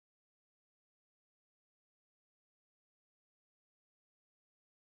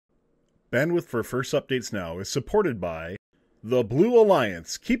Bandwidth for First Updates Now is supported by the Blue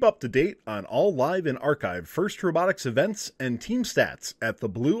Alliance. Keep up to date on all live and archived First Robotics events and team stats at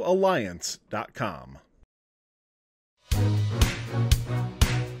thebluealliance.com.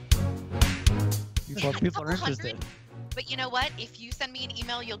 People are interested. But you know what? If you send me an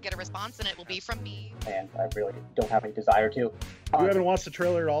email, you'll get a response, and it will be from me. And I really don't have any desire to. You haven't watched the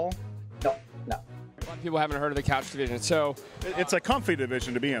trailer at all? No. A lot of people haven't heard of the couch division, so It's a comfy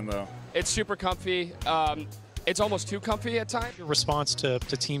division to be in, though. it's super comfy. It's almost too comfy at times. Your response to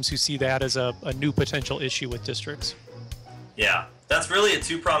teams who see that as a new potential issue with districts? Yeah, that's really a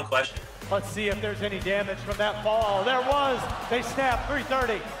two-pronged question. Let's see if there's any damage from that fall. There was. They snapped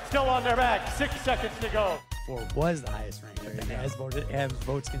 330. Still on their back. 6 seconds to go. Or was the highest ranked. And as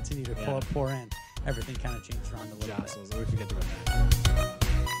votes continue to pour in, everything kind of changed around a little bit. So we forget to go back.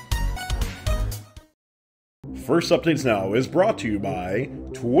 First Updates Now is brought to you by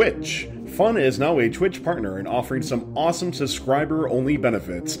Twitch. Fun is now a Twitch partner and offering some awesome subscriber-only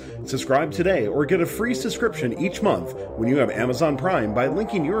benefits. Subscribe today or get a free subscription each month when you have Amazon Prime by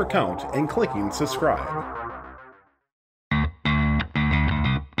linking your account and clicking subscribe.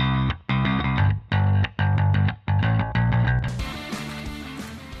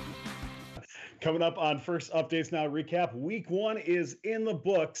 Coming up on First Updates Now recap, week 1 is in the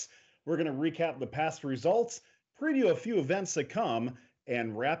books. We're going to recap the past results, preview a few events to come,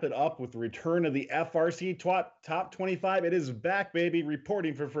 and wrap it up with the return of the FRCTop25. It is back, baby.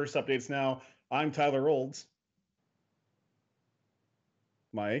 Reporting for First Updates Now, I'm Tyler Olds.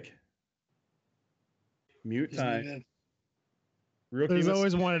 Mike. Mute time. There's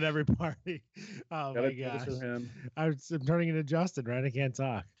always one at every party. Oh Gotta my gosh. for him. I'm turning into Justin, right? I can't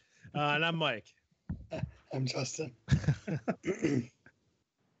talk. And I'm Mike. I'm Justin.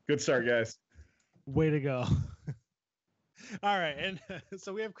 Good start, guys. Way to go. All right. And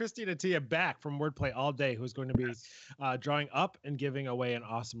so we have Christina Tia back from Wordplay All Day, who's going to be drawing up and giving away an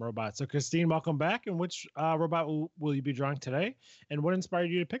awesome robot. So, Christine, welcome back. And which robot will you be drawing today? And what inspired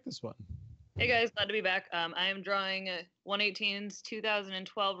you to pick this one? Hey, guys. Glad to be back. I am drawing 118's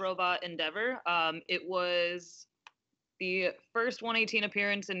 2012 robot Endeavor. It was the first 118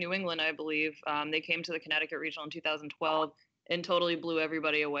 appearance in New England, I believe. They came to the Connecticut Regional in 2012 and totally blew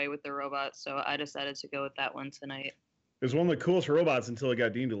everybody away with their robot. So I decided to go with that one tonight. It was one of the coolest robots until it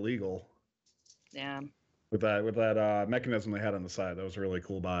got deemed illegal. Yeah. With that mechanism they had on the side. That was a really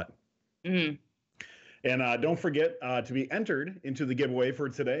cool bot. Mm-hmm. And don't forget to be entered into the giveaway for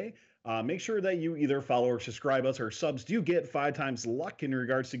today. Make sure that you either follow or subscribe us. Our subs do get 5 times luck in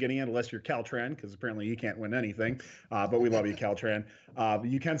regards to getting in, unless you're Caltran, because apparently you can't win anything. But we love you, Caltran.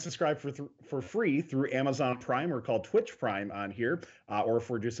 You can subscribe for free through Amazon Prime, or called Twitch Prime on here, or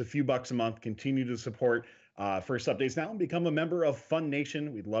for just a few bucks a month. Continue to support First Updates Now and become a member of Fun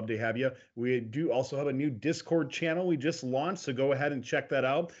Nation. We'd love to have you. We do also have a new Discord channel we just launched, so go ahead and check that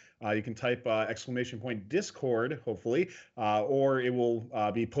out. You can type > Discord, hopefully, or it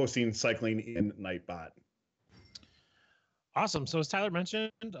will be posting cycling in Nightbot. Awesome. So as Tyler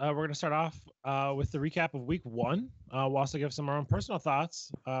mentioned, we're going to start off with the recap of week 1. We'll also give some of our own personal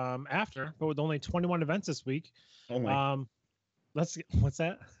thoughts after, but with only 21 events this week. Only. What's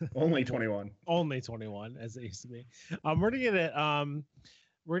that? Only 21. Only 21, as it used to be. We're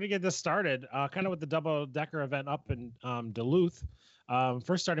gonna get this started, kind of with the double-decker event up in Duluth.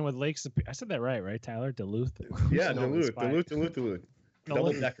 First, starting with Lake Superior. I said that right, Tyler? Duluth. Yeah, Duluth.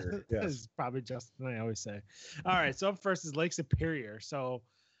 Double-decker. Yes. This is probably Justin. I always say. All right. So up first is Lake Superior. So,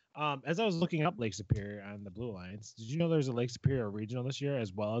 as I was looking up Lake Superior on the Blue Alliance, did you know there's a Lake Superior regional this year,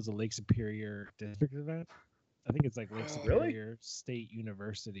 as well as a Lake Superior district event? I think it's like Lake Superior State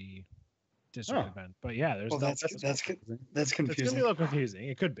University district event. But yeah, there's that's confusing. It's gonna be a little confusing.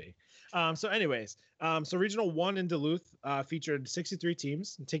 It could be. So anyways, so Regional 1 in Duluth featured 63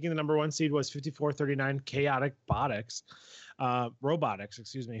 teams. Taking the number 1 seed was 5439 Chaotic Robotics,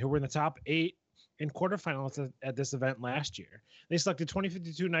 who were in the top 8 in quarterfinals at this event last year. They selected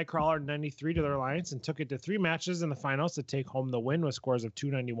 2052 Nightcrawler and 93 to their alliance and took it to 3 matches in the finals to take home the win with scores of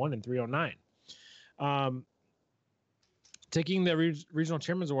 291 and 309. Taking the regional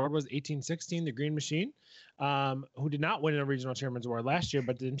chairman's award was 1816, the Green Machine, who did not win a regional chairman's award last year,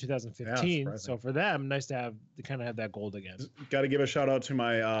 but did in 2015. Yeah, so for them, nice to have that gold again. Got to give a shout out to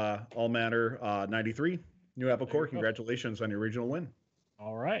my All Matter 93 New Apple Core. Congratulations on your regional win.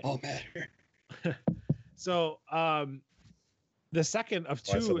 All right. All Matter. So the second of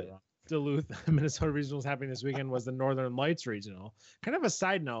 2 Duluth, Minnesota regionals happening this weekend was the Northern Lights regional. Kind of a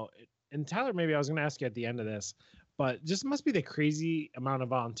side note, and Tyler, maybe I was going to ask you at the end of this, but just must be the crazy amount of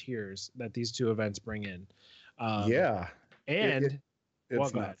volunteers that these 2 events bring in. Yeah. And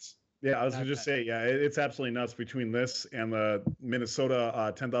it's nuts. Yeah, I was going to just say, yeah, it's absolutely nuts between this and the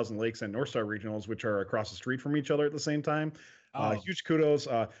Minnesota 10,000 Lakes and North Star regionals, which are across the street from each other at the same time. Huge kudos.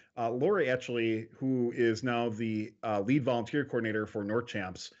 Lori, actually, who is now the lead volunteer coordinator for North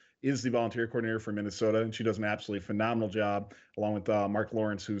Champs, is the volunteer coordinator for Minnesota, and she does an absolutely phenomenal job, along with Mark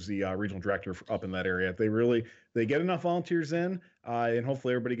Lawrence, who's the regional director up in that area. They get enough volunteers in, and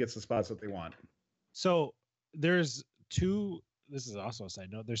hopefully everybody gets the spots that they want. So there's two. This is also a side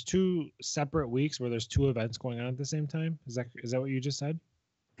note. There's 2 separate weeks where there's 2 events going on at the same time. Is that what you just said?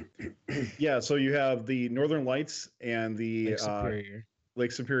 Yeah. So you have the Northern Lights and the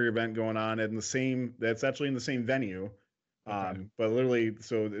Lake Superior event going on in the same. That's actually in the same venue. Okay. But literally,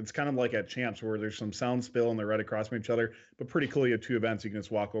 so it's kind of like at Champs where there's some sound spill and they're right across from each other. But pretty cool. You have 2 events. You can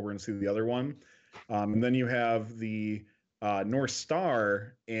just walk over and see the other one. And then you have the North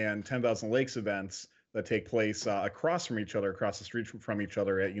Star and 10,000 Lakes events that take place across from each other, across the street from each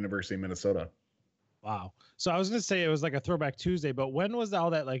other at University of Minnesota. Wow. So I was going to say it was like a Throwback Tuesday, but when was all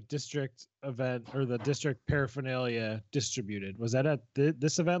that like district event or the district paraphernalia distributed? Was that at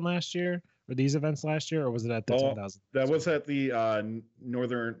this event last year or these events last year, or was it at the 10,000? That was at the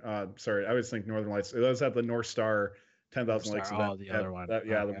Northern, sorry, I always think Northern Lights. It was at the North Star 10,000 Lakes event. Oh, the other one.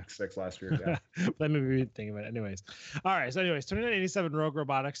 The week 6 last year. Yeah. Let me be thinking about it. Anyways. All right. So anyways, 2987 Rogue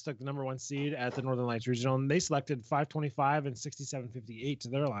Robotics took the number 1 seed at the Northern Lights Regional, and they selected 525 and 6758 to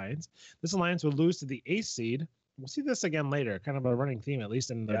their alliance. This alliance would lose to the 8th seed. We'll see this again later, kind of a running theme, at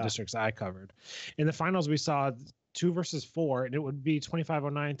least in the districts I covered. In the finals, we saw 2 versus 4, and it would be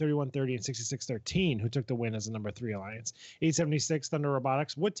 2509, 3130, and 6613 who took the win as the number 3 alliance. 876 Thunder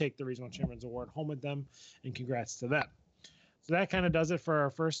Robotics would take the Regional Chairman's Award home with them, and congrats to them. So that kind of does it for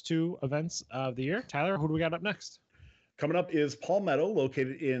our first 2 events of the year. Tyler, who do we got up next? Coming up is Palmetto,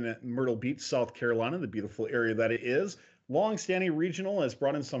 located in Myrtle Beach, South Carolina, the beautiful area that it is. Long-standing regional has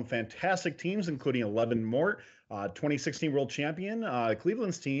brought in some fantastic teams, including 11 more. 2016 world champion,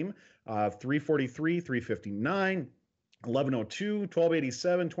 Cleveland's team, 343, 359, 1102,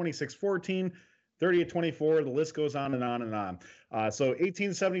 1287, 2614, 3824. The list goes on and on and on. So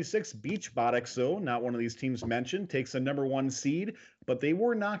 1876 Beachbotics, though, not one of these teams mentioned, takes the number 1 seed, but they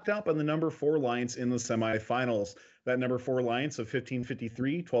were knocked out by the number 4 alliance in the semifinals. That number 4 alliance of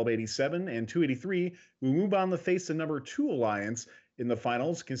 1553, 1287, and 283 will move on to face the number 2 alliance in the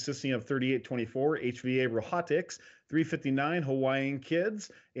finals, consisting of 3824 HVA Robotics, 359 Hawaiian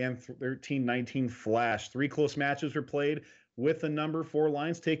Kids, and 1319 Flash. 3 close matches were played, with the number 4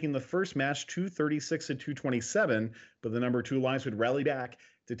 alliance taking the first match 236 to 227, but the number 2 alliance would rally back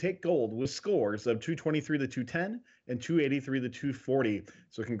to take gold with scores of 223 to 210 and 283 to 240.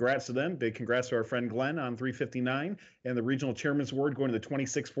 So congrats to them. Big congrats to our friend Glenn on 359, and the Regional Chairman's Award going to the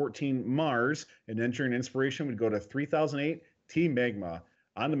 2614 Mars, and entering inspiration would go to 3008 Team Magma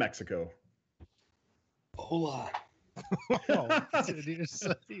on to Mexico. Hola. Oh, dude, you're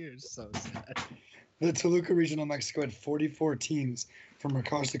so sad. The Toluca Regional Mexico had 44 teams from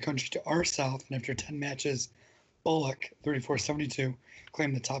across the country to our south, and after 10 matches, Bullock, 34-72,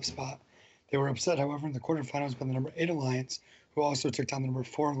 claimed the top spot. They were upset, however, in the quarterfinals by the number 8 alliance, who also took down the number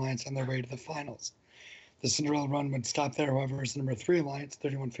 4 alliance on their way to the finals. The Cinderella run would stop there, however, as the number 3 alliance,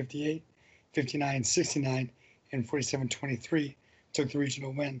 31-58, 59-69, and 47-23, took the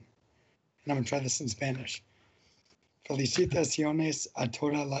regional win. And I'm going to try this in Spanish. Felicitaciones a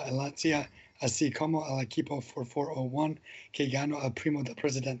toda la alliancia, así como al equipo 4401 que ganó el primo del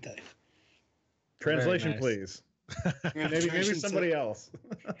presidente. Translation, please. maybe somebody else.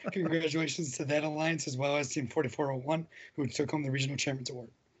 Congratulations to that alliance, as well as Team 4401, who took home the Regional Chairman's Award.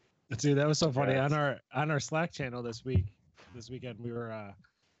 Dude, that was so funny. On our Slack channel this weekend, we were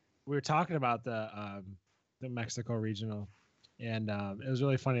talking about the Mexico Regional, and it was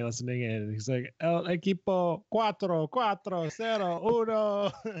really funny listening in. He's like, El equipo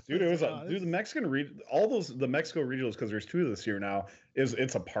 4-4-0-1. Dude, it was the Mexican region. The Mexico regionals, because there's 2 this year now.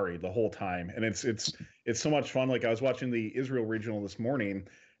 It's a party the whole time, and it's so much fun. Like I was watching the Israel regional this morning,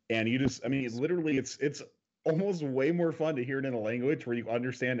 and literally it's almost way more fun to hear it in a language where you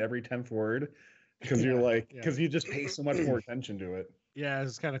understand every 10th word, because because you just pay so much more attention to it. Yeah,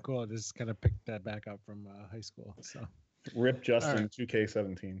 it's kind of cool. Just kind of picked that back up from high school. So rip Justin, right.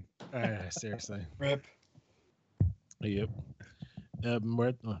 2K17. Seriously. Rip. Yep.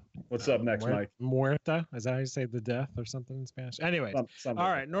 What's up next, Mike? Muerta? Is that how you say the death or something in Spanish? Anyways, all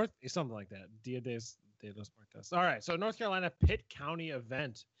right, something like that. Dia de los Muertos. All right, so North Carolina Pitt County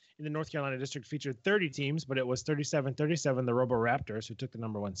event in the North Carolina district featured 30 teams, but it was 37-37 the Robo Raptors, who took the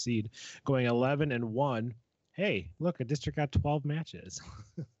number 1 seed, going 11-1. Hey, look, a district got 12 matches.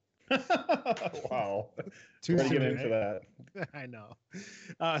 Wow. Too Gotta soon, get into right? that. I know.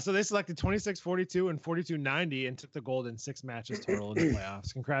 So they selected 26-42 and 42-90 and took the gold in 6 matches total in the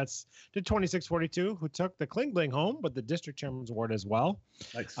playoffs. Congrats to 26-42, who took the Kling Bling home, but the District Chairman's Award as well.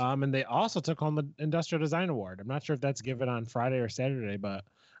 Nice. And they also took home the Industrial Design Award. I'm not sure if that's given on Friday or Saturday, but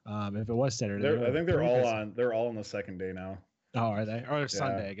if it was Saturday, I think they're all on. They're all on the second day now. Oh, are they? Or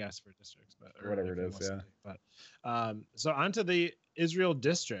Sunday, I guess, for districts, but or whatever it is. Yeah. Sunday. But so on to the Israel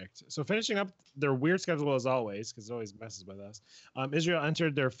district. So finishing up their weird schedule as always, because it always messes with us. Israel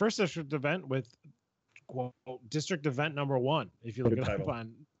entered their first district event with quote district event number 1. If you look it up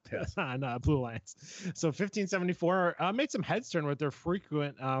on Blue Alliance. So 1574 made some heads turn with their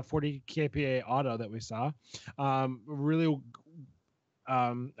frequent 40 kPa auto that we saw. Really.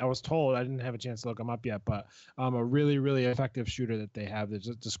 I was told, I didn't have a chance to look them up yet, but a really, really effective shooter that they have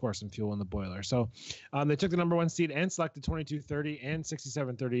to score some fuel in the boiler. So they took the number 1 seed and selected 22-30 and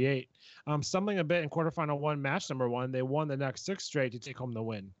 67-38. Stumbling a bit in quarterfinal 1, match number 1, they won the next 6 straight to take home the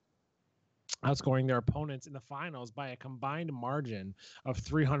win, outscoring their opponents in the finals by a combined margin of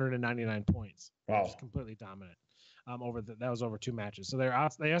 399 points. Wow. Which is completely dominant. That was over 2 matches. So they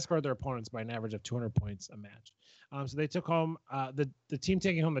outscored their opponents by an average of 200 points a match. So they took home the team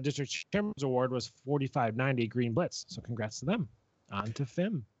taking home the District Chairman's Award was 45-90 Green Blitz. So congrats to them. On to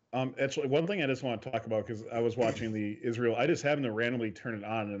FIM. Actually, one thing I just want to talk about, because I was watching the Israel, I just happened to randomly turn it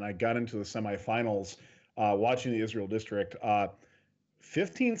on, and I got into the semifinals watching the Israel District.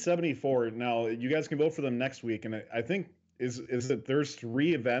 1574. Now you guys can vote for them next week, and I think is that there's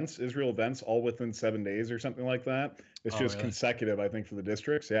 3 events, Israel events, all within 7 days or something like that. It's just really consecutive, I think, for the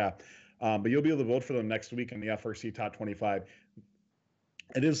districts. Yeah. But you'll be able to vote for them next week in the FRCTop25.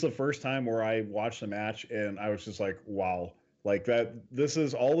 It is the first time where I watched the match and I was just like, wow, like that. This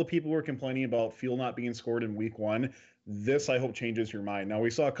is all the people who were complaining about fuel not being scored in week 1. This, I hope, changes your mind. Now, we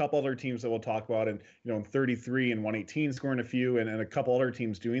saw a couple other teams that we'll talk about, and in 33 and 118 scoring a few, and a couple other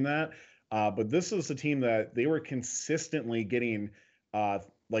teams doing that. But this is the team that they were consistently getting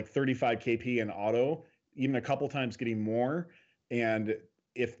like 35 kp in auto, even a couple times getting more. And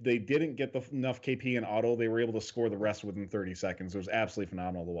if they didn't get enough kp in auto, they were able to score the rest within 30 seconds. It was absolutely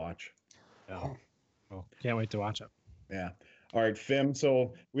phenomenal to watch. Oh, can't wait to watch it. Yeah. All right, FIM.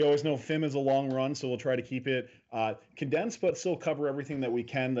 So we always know FIM is a long run, so we'll try to keep it condensed, but still cover everything that we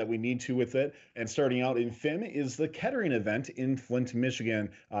can, that we need to with it. And starting out in FIM is the Kettering event in Flint, Michigan.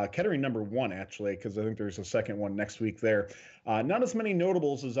 Kettering number 1, actually, because I think there's a second one next week there. Not as many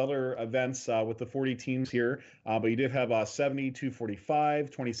notables as other events with the 40 teams here, but you did have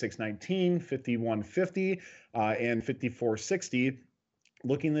 70-245, 26-19, 51-50, and 54-60.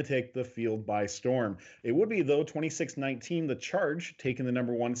 Looking to take the field by storm. It would be, though, 26-19, the Charge, taking the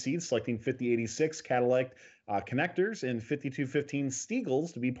number 1 seed, selecting 50-86 Cadillac Connectors and 52-15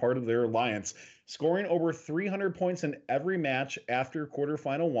 Steagles to be part of their alliance. Scoring over 300 points in every match after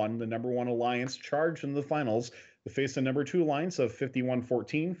quarterfinal 1, the number 1 alliance charged in the finals to face the number 2 alliance of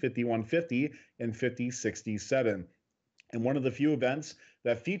 51-14, 51-50, and 50-67. And one of the few events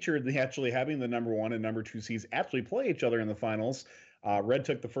that featured actually having the number 1 and number 2 seeds actually play each other in the finals. Red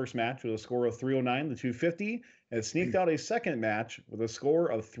took the first match with a score of 309 to 250 and sneaked out a second match with a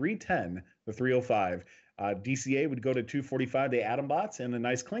score of 310 to 305. DCA would go to 245 to Atombots, and a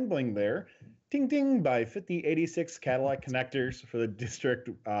nice cling bling there. Ding ding by 5086 Cadillac Connectors for the district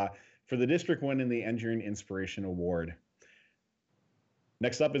win in the Engineering Inspiration Award.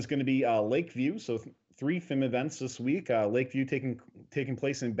 Next up is going to be Lakeview. So 3 FIM events this week. Lakeview taking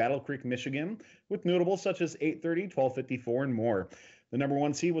place in Battle Creek, Michigan, with notables such as 830, 1254, and more. The number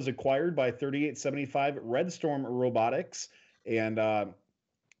 1 seed was acquired by 3875 Red Storm Robotics, and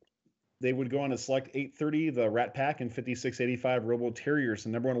they would go on to select 830, the Rat Pack, and 5685 Robo Terriers. The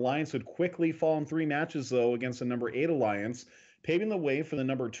number 1 alliance would quickly fall in 3 matches, though, against the number 8 alliance, paving the way for the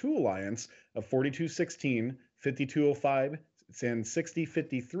number 2 alliance of 4216, 5205, and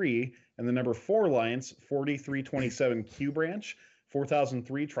 6053, and the number 4 alliance, 4327 Q Branch,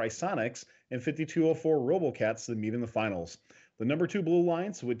 4003 Trisonics, and 5204 Robocats to meet in the finals. The number 2 Blue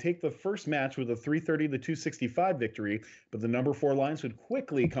Alliance would take the first match with a 330 to 265 victory, but the number 4 Alliance would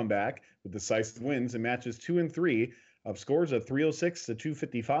quickly come back with decisive wins in matches 2 and 3 of scores of 306 to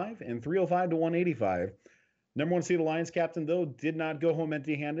 255 and 305 to 185. Number 1 seed Alliance captain, though, did not go home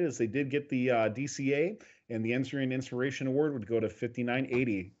empty-handed, as they did get the DCA, and the Engineering Inspiration Award would go to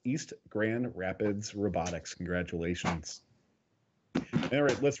 5980 East Grand Rapids Robotics. Congratulations. All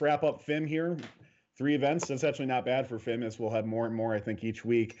right, let's wrap up FIM here. 3 events. That's actually not bad for Finn, as we'll have more and more, I think, each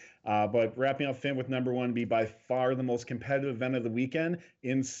week. But wrapping up Finn with number 1 be by far the most competitive event of the weekend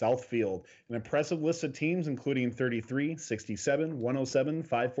in Southfield. An impressive list of teams, including 33, 67, 107,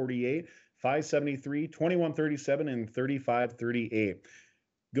 548, 573, 2137, and 3538.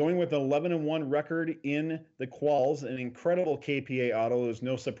 Going with an 11-1 record in the quals, an incredible KPA auto. There's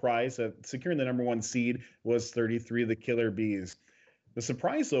no surprise that securing the number 1 seed was 33, the Killer Bees. The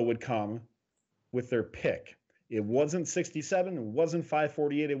surprise, though, would come with their pick. It wasn't 67, it wasn't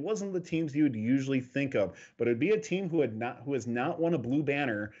 548, it wasn't the teams you would usually think of, but it'd be a team who has not won a blue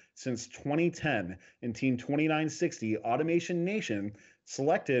banner since 2010. In Team 2960, Automation Nation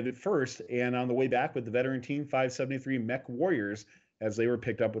selected first and on the way back with the veteran Team 573 Mech Warriors, as they were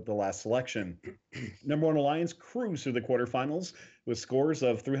picked up with the last selection. Number 1 Alliance cruised through the quarterfinals with scores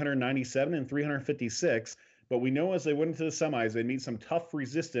of 397 and 356. But we know as they went into the semis, they meet some tough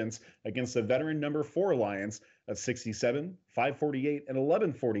resistance against the veteran number 4 Alliance of 67, 548, and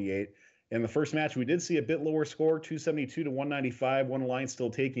 1148. In the first match, we did see a bit lower score, 272 to 195. One Alliance still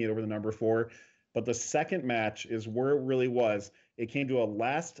taking it over the number 4. But the second match is where it really was. It came to a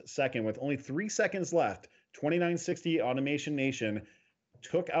last second with only 3 seconds left. 2960 Automation Nation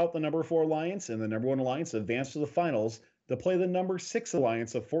took out the number 4 Alliance, and the number 1 Alliance advanced to the finals to play the number 6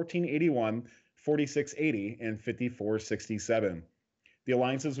 Alliance of 1481, 4680, and 5467. The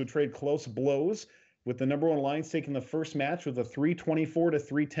alliances would trade close blows, with the number 1 Alliance taking the first match with a 324 to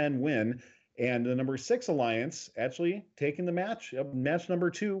 310 win, and the number 6 Alliance actually taking the match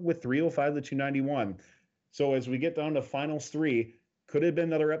number 2 with 305 to 291. So as we get down to finals 3, could have been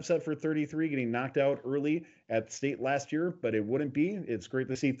another upset for 33, getting knocked out early at state last year, but it wouldn't be. It's great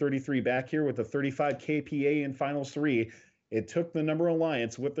to see 33 back here with a 35 KPA in finals 3. It took the number 1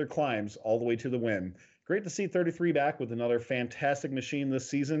 Alliance with their climbs all the way to the win. Great to see 33 back with another fantastic machine this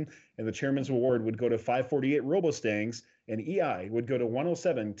season, and the Chairman's Award would go to 548 Robostangs, and EI would go to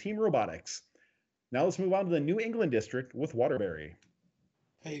 107 Team Robotics. Now let's move on to the New England District with Waterbury.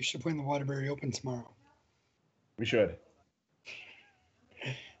 Hey, you should play in the Waterbury Open tomorrow. We should.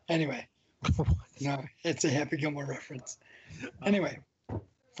 Anyway, no, it's a Happy Gilmore reference. Anyway,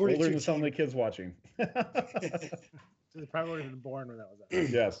 42 older than some of the kids watching. They probably would have been born when that was out.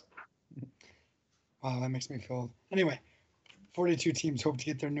 Yes. Wow, that makes me feel old. Anyway, 42 teams hope to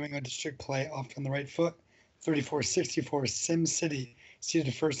get their New England District play off on the right foot. 34-64 Sim City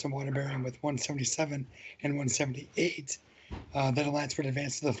seeded first in Waterbury with 177 and 178. That alliance would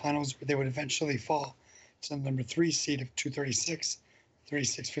advance to the finals, where they would eventually fall to the number 3 seed of 236,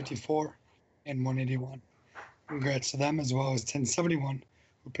 3654, and 181. Congrats to them, as well as 1071,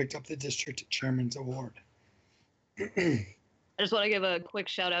 who picked up the District Chairman's Award. I just want to give a quick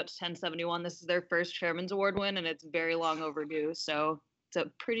shout out to 1071. This is their first Chairman's Award win, and it's very long overdue. So it's a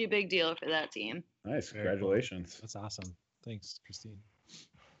pretty big deal for that team. Nice. Congratulations. That's awesome. Thanks, Christine.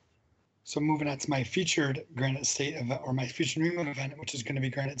 So moving on to my featured Granite State event, or my featured New England event, which is going to be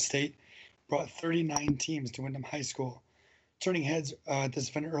Granite State, brought 39 teams to Windham High School. Turning heads at this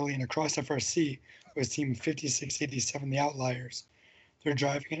event early and across FRC was team 5687, the Outliers. They're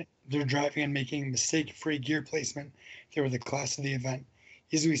driving and making mistake-free gear placement. They were the class of the event.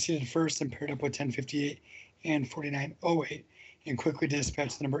 Easily seated first and paired up with 1058 and 4908, and quickly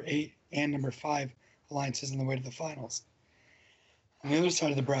dispatched the number 8 and number 5 alliances on the way to the finals. On the other side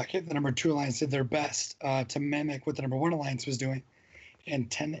of the bracket, the number 2 alliance did their best to mimic what the number 1 alliance was doing, and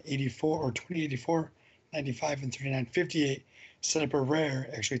 1084 or 2084, 95, and 3958 set up a rare,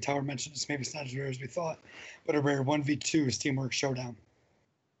 actually Tower mentioned this, maybe it's not as rare as we thought, but a rare 1v2 Steamworks showdown.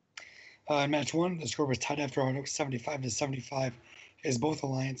 In match 1, the score was tied after auto, 75-75, as both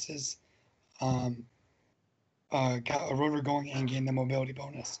alliances got a rotor going and gained the mobility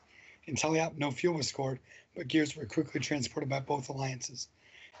bonus. In teleop, no fuel was scored, but gears were quickly transported by both alliances.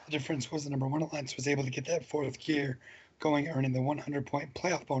 The difference was the number 1 alliance was able to get that 4th gear going, earning the 100-point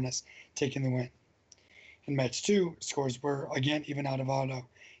playoff bonus, taking the win. In match 2, scores were again even out of auto,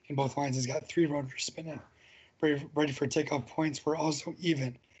 and both alliances got 3 rotors spinning. Ready for takeoff points were also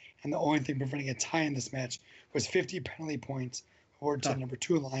even, and the only thing preventing a tie in this match was 50 penalty points awarded to the number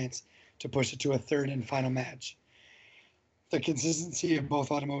 2 alliance to push it to a 3rd and final match. The consistency of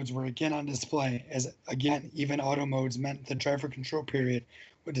both auto modes were again on display, as again even auto modes meant the driver control period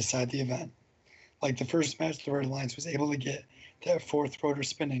would decide the event. Like the first match, the Red Alliance was able to get that 4th rotor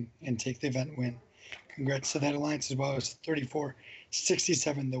spinning and take the event win. Congrats to that alliance, as well as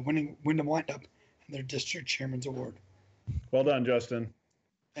 34-67, the winning Windham Windup, and their District Chairman's Award. Well done, Justin.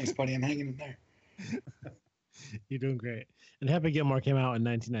 Thanks, buddy. I'm hanging in there. You're doing great. And Happy Gilmore came out in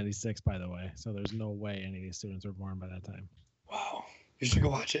 1996, by the way, so there's no way any of these students were born by that time. Wow. You should go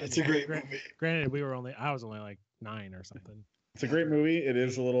watch it. It's a great movie. Granted, I was only like 9 or something. It's a great movie. It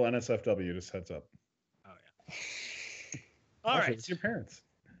is a little NSFW, just heads up. Oh yeah. All right. It's your parents.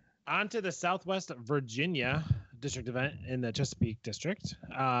 On to the Southwest Virginia district event in the Chesapeake district.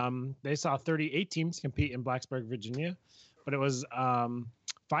 They saw 38 teams compete in Blacksburg, Virginia, but it was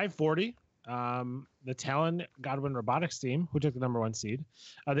 540. The Talon Godwin Robotics team, who took the number 1 seed,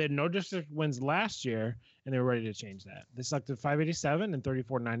 they had no district wins last year, and they were ready to change that. They selected 587 and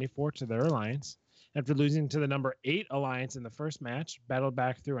 3494 to their alliance. After losing to the number 8 alliance in the first match, battled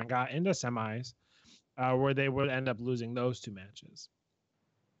back through and got into semis, where they would end up losing those 2 matches.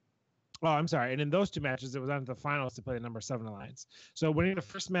 Oh, I'm sorry. And in those 2 matches, it was on to the finals to play the number 7 alliance. So winning the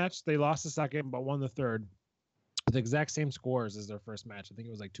first match, they lost the second, but won the third with the exact same scores as their first match. I think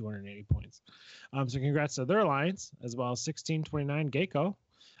it was like 280 points. So congrats to their alliance, as well as 1629 Geico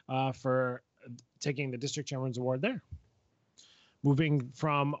for taking the district chairman's award there. Moving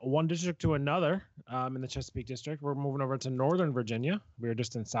from one district to another in the Chesapeake district, we're moving over to Northern Virginia. We were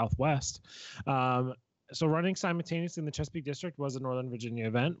just in Southwest. So running simultaneously in the Chesapeake district was a Northern Virginia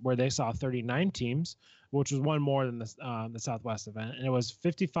event where they saw 39 teams, which was one more than the Southwest event. And it was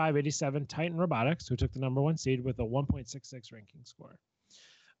 55-87 Titan Robotics, who took the number 1 seed with a 1.66 ranking score.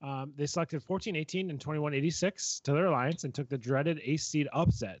 They selected 14-18 and 21-86 to their alliance and took the dreaded ace seed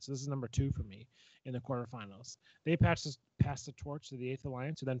upset. So this is number 2 for me in the quarterfinals. They passed the torch to the 8th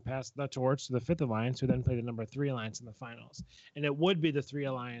alliance, who then passed the torch to the 5th alliance, who then played the number 3 alliance in the finals. And it would be the 3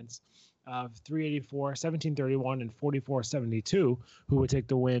 alliance of 384, 1731, and 4472 who would take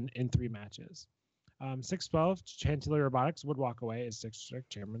the win in 3 matches. 612 Chantilly Robotics would walk away as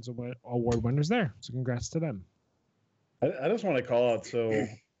district chairman's award winners there. So congrats to them. I just want to call out, so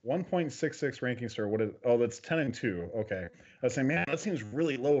 1.66 ranking star. That's 10-2. Okay. I was saying, man, that seems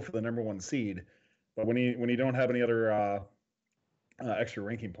really low for the number 1 seed. But when you don't have any other extra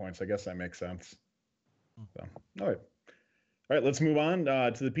ranking points, I guess that makes sense. So, all right, let's move on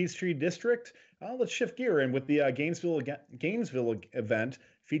to the Peachtree District. Let's shift gear, and with the Gainesville event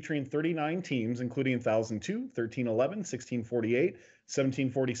featuring 39 teams, including 1002, 1311, 1648,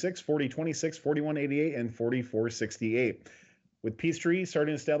 1746, 4026, 4188, and 4468. With Peachtree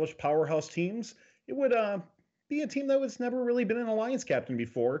starting to establish powerhouse teams, it would be a team that was never really been an alliance captain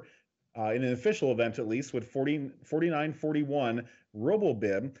before, in an official event at least, with 4941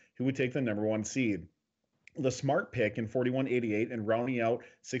 RoboBib, who would take the number 1 seed. The smart pick in 4188 and rounding out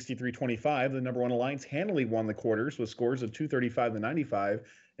 6325, the number 1 alliance handily won the quarters with scores of 235-95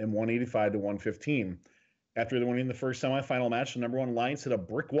 and 185-115. After winning the first semifinal match, the number 1 alliance hit a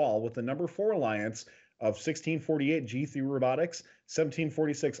brick wall with the number 4 alliance of 1648 G3 Robotics,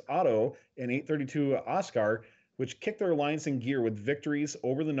 1746 Otto, and 832 Oscar, which kicked their alliance in gear with victories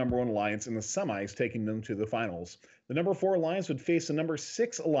over the number 1 alliance in the semis, taking them to the finals. The number 4 alliance would face the number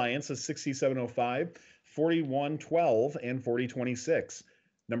 6 alliance of 6705, 4112, and 4026.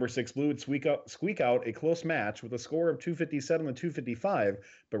 Number 6 Blue would squeak out a close match with a score of 257-255,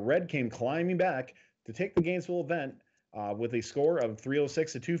 but Red came climbing back to take the Gainesville event with a score of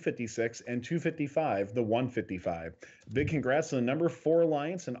 306-256 and 255, the 155. Big congrats to the number 4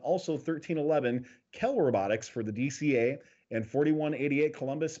 alliance and also 1311 Kell Robotics for the DCA and 4188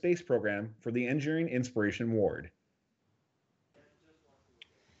 Columbus Space Program for the Engineering Inspiration Award.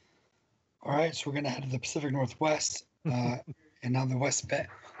 All right, so we're going to head to the Pacific Northwest and now the West Bet.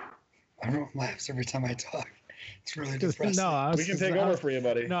 Everyone laughs every time I talk. It's really depressing. No, we can take over for you,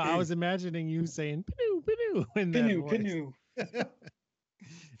 buddy. No, I was imagining you saying "pinu, pinu" in Pinu,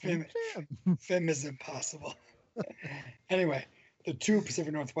 pinu. Fim is impossible. Anyway, the 2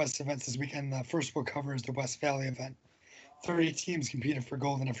 Pacific Northwest events this weekend. The first we'll cover is the West Valley event. 30 teams competed for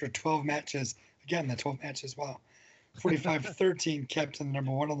gold, and after 12 matches, again, the 12 matches, wow. 45-13 kept in the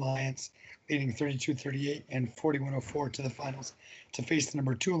number 1 alliance, leading 32-38 and 4104 to the finals to face the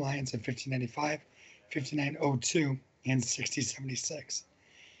number 2 alliance at 1595, 5902, and 6076.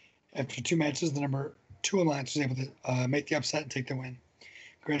 After 2 matches, the number 2 alliance was able to make the upset and take the win.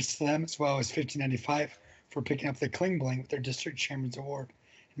 Congrats to them, as well as 1595 for picking up the Kling Bling with their district chairman's award.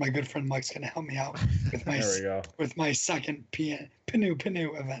 And my good friend Mike's going to help me out with my second Pinu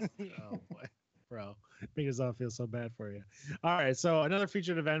event. Oh boy, bro. Make us all feel so bad for you. All right, so another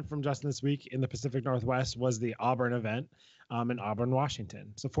featured event from Justin this week in the Pacific Northwest was the Auburn event in Auburn,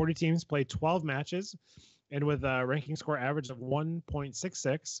 Washington. So 40 teams played 12 matches, and with a ranking score average of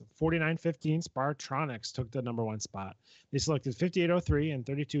 1.66, 49-15 Spartronics took the number 1 spot. They selected 5803 and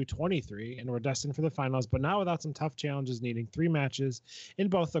 3223 and were destined for the finals, but not without some tough challenges, needing 3 matches in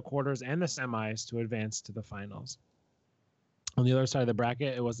both the quarters and the semis to advance to the finals. On the other side of the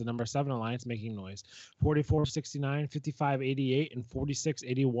bracket, it was the number 7 alliance making noise. 44-69, 55-88, and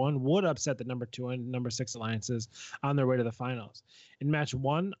 46-81 would upset the number 2 and number 6 alliances on their way to the finals. In match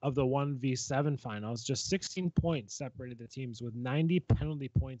 1 of the 1v7 finals, just 16 points separated the teams with 90 penalty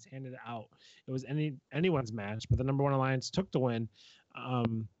points handed out. It was anyone's match, but the number 1 alliance took the win.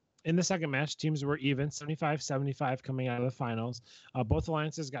 In the second match, teams were even, 75-75 coming out of the finals. Both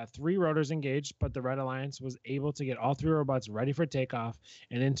alliances got 3 rotors engaged, but the Red Alliance was able to get all 3 robots ready for takeoff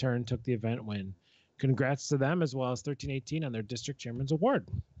and in turn took the event win. Congrats to them as well as 1318 on their District Chairman's Award.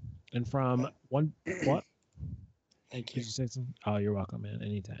 And from one... What? Thank you. Did you say something? Oh, you're welcome, man.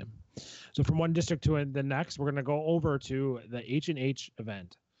 Anytime. So from one district to the next, we're going to go over to the H&H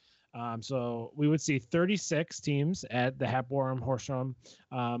event. So we would see 36 teams at the Hapworm Horsham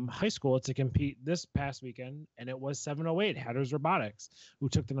High School to compete this past weekend, and it was 708 Hatters Robotics who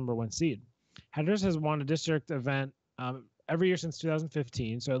took the number 1 seed. Hatters has won a district event every year since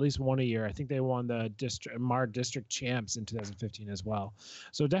 2015, so at least one a year. I think they won the Mar District Champs in 2015 as well.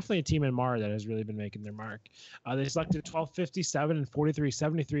 So definitely a team in Mar that has really been making their mark. They selected 1257 and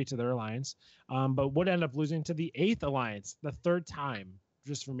 4373 to their alliance, but would end up losing to the 8th alliance, the 3rd time,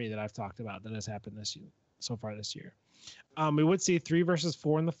 just for me, that I've talked about that has happened this year, so far this year. We would see 3 versus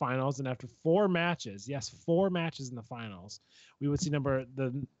 4 in the finals, and after 4 matches, yes, 4 matches in the finals, we would see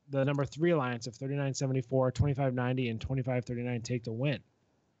the number 3 alliance of 3974, 2590, and 2539 take the win.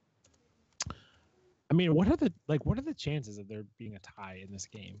 I mean, what are the chances of there being a tie in this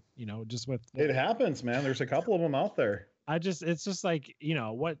game? You know, just with it happens, man. There's a couple of them out there. It's just like, you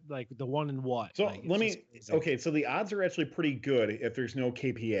know, what, like the one and what. So like, okay, so the odds are actually pretty good if there's no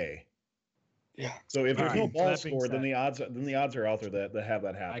KPA. Yeah. So if there's no ball score, then the odds are out there that have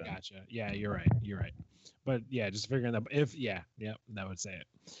that happen. I gotcha. Yeah, you're right. But yeah, just figuring that that would say it.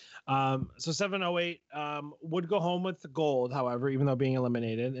 So 708 would go home with the gold, however, even though being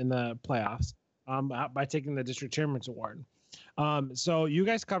eliminated in the playoffs by taking the District Chairman's Award. So you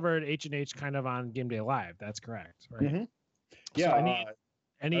guys covered H&H kind of on Game Day Live. That's correct, right? Mm-hmm. Yeah. So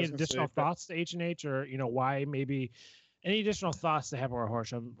any additional thoughts to H&H, or, you know, why maybe any additional thoughts to have our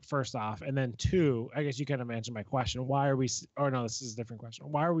Horsham, first off, and then 2, I guess you kind of answered my question. Why are we, or no, this is a different question.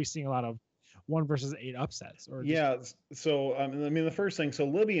 Why are we seeing a lot of 1 versus 8 upsets? Or so I mean, the first thing, so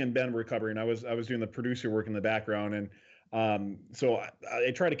Libby and Ben were covering. I was doing the producer work in the background, and so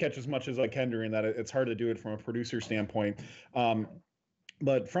I try to catch as much as I can during that. It's hard to do it from a producer standpoint.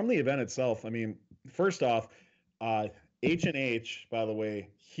 But from the event itself, I mean, first off, H&H, by the way,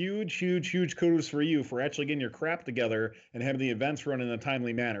 huge kudos for you for actually getting your crap together and having the events run in a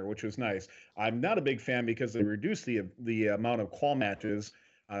timely manner, which was nice. I'm not a big fan because they reduced the amount of qual matches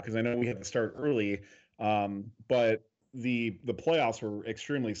because I know we had to start early, but the playoffs were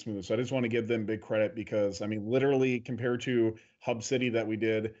extremely smooth. So I just want to give them big credit because, I mean, literally compared to Hub City that we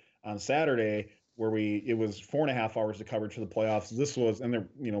did on Saturday, where it was 4.5 hours to cover to the playoffs. This was, and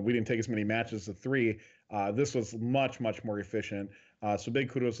we didn't take as many matches to 3. This was much more efficient. So big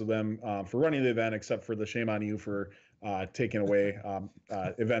kudos to them for running the event, except for the shame on you for taking away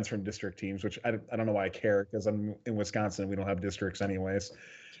events from district teams, which I don't know why I care, because I'm in Wisconsin. We don't have districts anyways.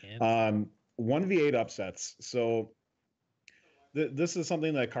 1v8 upsets. So this is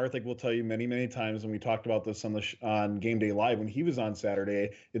something that Karthik will tell you many times, and we talked about this on Game Day Live when he was on Saturday.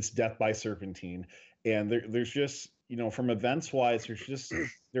 It's death by serpentine, and there's just, you know, from events wise,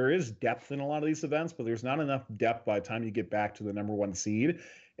 there is depth in a lot of these events, but there's not enough depth by the time you get back to the number 1 seed.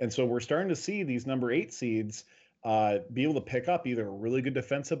 And so we're starting to see these number 8 seeds be able to pick up either a really good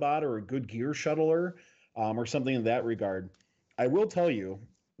defensive bot or a good gear shuttler or something in that regard. I will tell you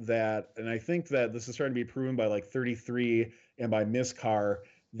that, and I think that this is starting to be proven by like 33 and by Miss Carr,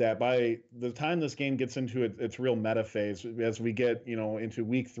 that by the time this game gets into its real meta phase, as we get, you know, into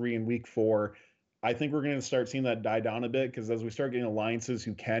week 3 and week 4, I think we're going to start seeing that die down a bit, because as we start getting alliances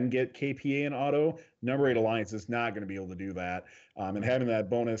who can get KPA and auto, number 8 alliance is not going to be able to do that. And having that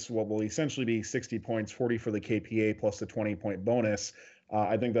bonus, what will essentially be 60 points, 40 for the KPA plus the 20-point bonus,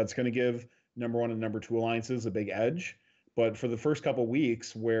 I think that's going to give number 1 and number 2 alliances a big edge. But for the first couple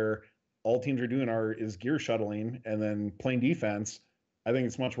weeks where all teams are doing is gear shuttling and then playing defense, I think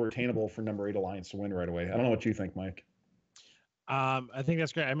it's much more attainable for number 8 alliance to win right away. I don't know what you think, Mike. I think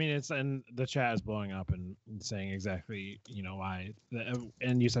that's great. I mean, and the chat is blowing up and saying exactly, you know, why.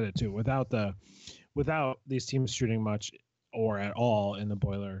 And you said it too. Without these teams shooting much or at all in the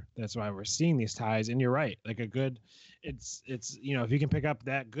boiler, that's why we're seeing these ties. And you're right. Like it's you know, if you can pick up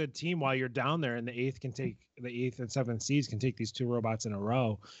that good team while you're down there, and the 8th and 7th seeds can take these 2 robots in a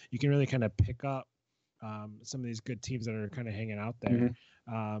row, you can really kind of pick up some of these good teams that are kind of hanging out there,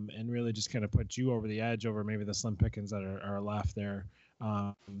 and really just kind of put you over the edge over maybe the slim pickings that are left there.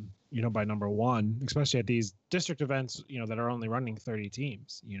 By number one, especially at these district events, that are only running 30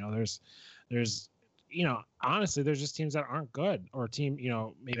 teams. There's honestly, there's just teams that aren't good, or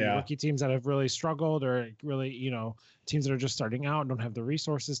maybe rookie teams that have really struggled, or really, teams that are just starting out and don't have the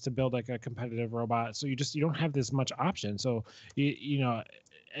resources to build like a competitive robot. So you don't have this much option. So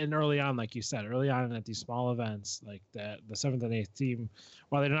and early on, like you said, at these small events, like the 7th and 8th team,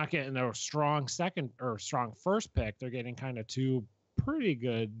 while they're not getting a strong second or strong first pick, they're getting kind of two pretty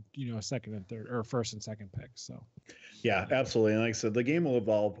good, second and third, or first and second picks. So yeah, absolutely. And like I said, the game will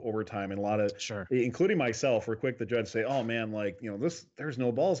evolve over time, and a lot of, including myself, we're quick to judge, say, oh man, like, there's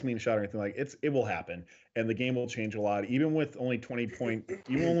no balls being shot or anything. Like it will happen, and the game will change a lot, even with only 20 point,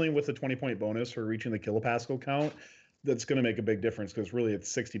 even only with a 20-point bonus for reaching the kilopascal count. That's going to make a big difference, because really it's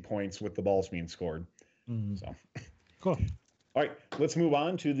 60 points with the balls being scored. So cool. All right, let's move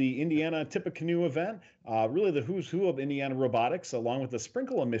on to the Indiana Tippecanoe event. Really the who's who of Indiana robotics, along with the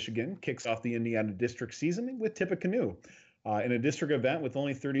sprinkle of Michigan, kicks off the Indiana district season with Tippecanoe. In a district event with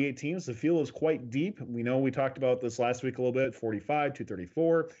only 38 teams, the field is quite deep. We talked about this last week a little bit: 45,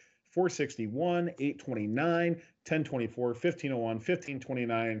 234, 461, 829, 1024, 1501,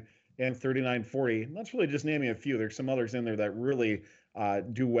 1529, and 3940. That's really just naming a few. There's some others in there that really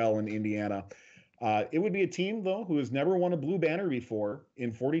do well in Indiana. It would be a team, though, who has never won a blue banner before,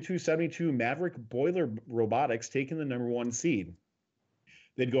 in 4272 Maverick Boiler Robotics, taking the number 1 seed.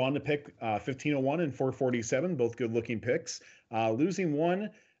 They'd go on to pick 1501 and 447, both good-looking picks. Losing one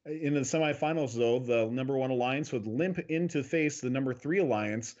in the semifinals, though, the number 1 alliance would limp in to face the number 3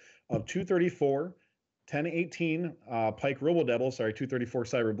 alliance of 234, 1018 Pike Robodevil, 234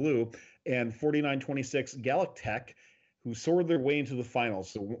 Cyber Blue, and 4926 Galactech, who soared their way into the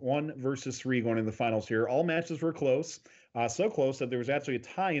finals. So 1 versus 3 going in the finals here. All matches were close, so close that there was actually a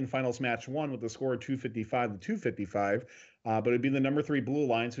tie in finals match 1 with a score of 255 to 255. But it'd be the number 3 Blue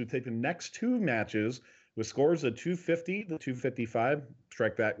Alliance who take the next 2 matches with scores of 250 to 255,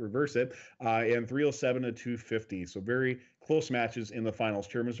 strike that, reverse it, and 307 to 250. So very close matches in the finals.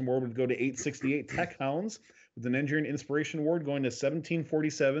 Chairman's Award would go to 868 Tech Hounds, with an Engineering Inspiration Award going to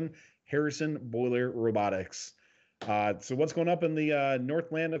 1747 Harrison Boiler Robotics. So what's going up in the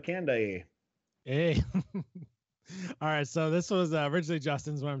Northland of Canada? Hey. All right, so this was originally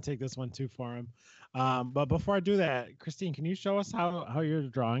Justin's. I'm going to take this one too for him. But before I do that, Christine, can you show us how your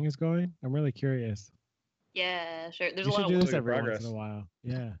drawing is going? I'm really curious. Yeah, sure. There's you a lot should of do this every once in a while.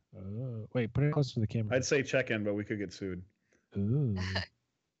 Yeah. Wait, put it close to the camera. I'd say check in, but we could get sued. Ooh.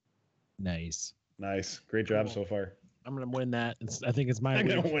 Nice. Great job so far. I'm going to win that. I think it's my I'm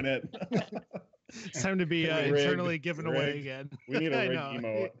going to win it. It's time to be internally given away again. We need a rig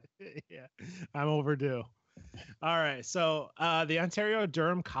emote. Yeah, I'm overdue. All right, so the Ontario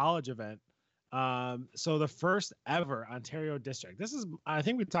Durham College event. So the first ever Ontario district. This is, I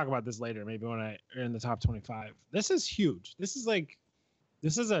think we talk about this later, maybe when I are in the top 25. This is huge. This is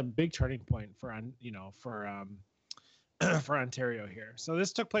a big turning point for for Ontario here. So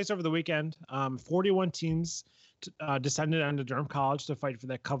this took place over the weekend. 41 teams descended onto Durham College to fight for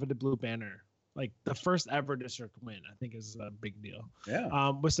that coveted blue banner. Like the first ever district win, I think is a big deal.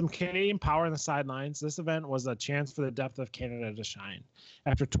 Yeah. With some Canadian power on the sidelines, this event was a chance for the depth of Canada to shine.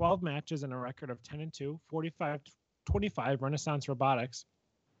 After 12 matches and a record of 10-2, 45-25, Renaissance Robotics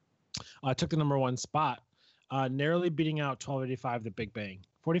took the number 1 spot, narrowly beating out 1285 the Big Bang.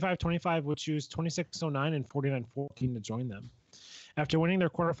 45-25 would choose 2609 and 4914 to join them. After winning their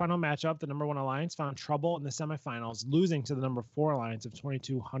quarterfinal matchup, the number 1 alliance found trouble in the semifinals, losing to the number 4 alliance of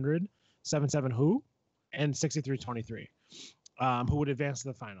 2200. 77 Who and 6323, who would advance to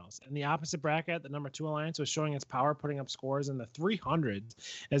the finals. In the opposite bracket, the number 2 alliance was showing its power, putting up scores in the 300s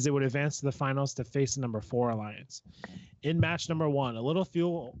as they would advance to the finals to face the number 4 alliance. In match number 1, a little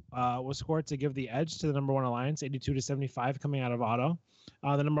fuel was scored to give the edge to the number 1 alliance, 82 to 75 coming out of auto.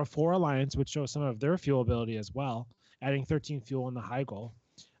 The number 4 alliance would show some of their fuel ability as well, adding 13 fuel in the high goal.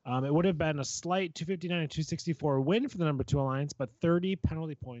 It would have been a slight 259 to 264 win for the number 2 alliance, but 30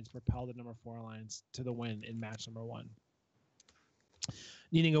 penalty points propelled the number 4 alliance to the win in match number 1.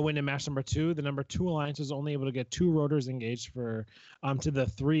 Needing a win in match number 2, the number 2 alliance was only able to get 2 rotors engaged for to the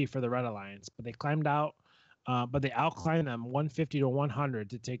 3 for the red alliance, but they climbed out. But they outclimbed them 150 to 100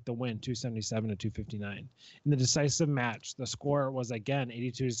 to take the win, 277 to 259. In the decisive match, the score was again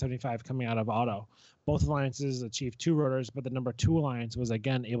 82 to 75 coming out of auto. Both alliances achieved 2 rotors, but the number 2 alliance was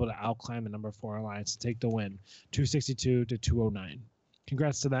again able to outclimb the number 4 alliance to take the win, 262 to 209.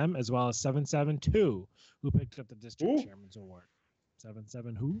 Congrats to them, as well as 772, who picked up the district chairman's award.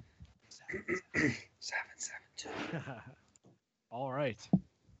 77 who? 772. All right.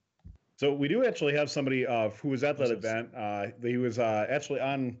 So we do actually have somebody who was at that event. He was actually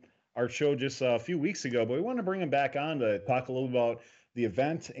on our show just a few weeks ago, but we want to bring him back on to talk a little about the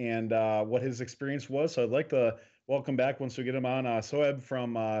event and what his experience was. So I'd like to welcome back, once we get him on, Sohaib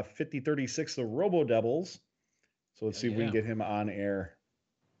from 5036, the Robo Devils. So let's see if we can get him on air.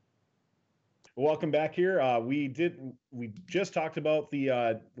 Welcome back here. We just talked about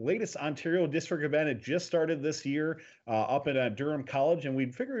the latest Ontario district event. It just started this year up at Durham College, and we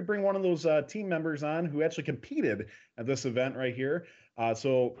figured we'd bring one of those team members on who actually competed at this event right here.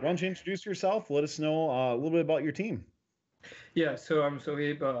 So why don't you introduce yourself? Let us know a little bit about your team. Yeah, so I'm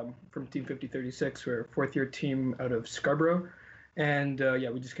Sohaib from Team 5036. We're a fourth-year team out of Scarborough, and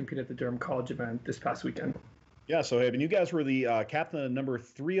we just competed at the Durham College event this past weekend. Yeah, so and you guys were the captain of number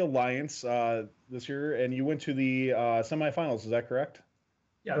 3 Alliance this year, and you went to the semifinals. Is that correct?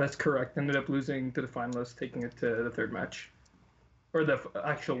 Yeah, that's correct. Ended up losing to the finalists, taking it to the third match, or the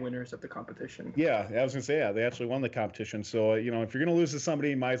actual winners of the competition. Yeah, I was gonna say they actually won the competition. So if you're gonna lose to somebody,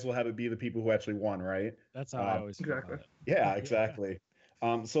 you might as well have it be the people who actually won, right? That's how I always feel exactly. about it. Yeah, exactly.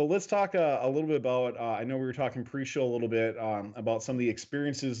 So let's talk a little bit about, I know we were talking pre-show a little bit about some of the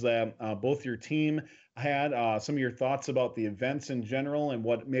experiences that both your team had, some of your thoughts about the events in general and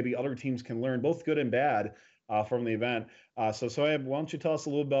what maybe other teams can learn, both good and bad, from the event. So Sohaib, why don't you tell us a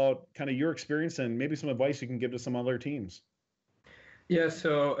little about kind of your experience and maybe some advice you can give to some other teams? Yeah,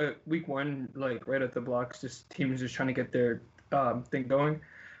 so week one, like right at the blocks, just teams just trying to get their thing going.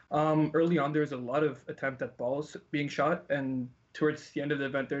 Early on, there was a lot of attempt at balls being shot, and towards the end of the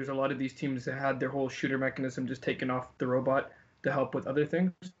event, there's a lot of these teams that had their whole shooter mechanism just taken off the robot to help with other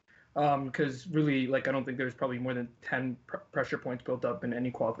things. Because really, I don't think there's probably more than 10 pressure points built up in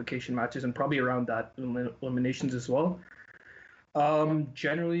any qualification matches, and probably around that eliminations as well.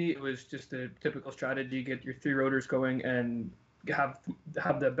 Generally, it was just a typical strategy: get your 3 rotors going and have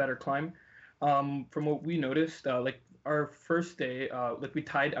the better climb. From what we noticed, our first day, we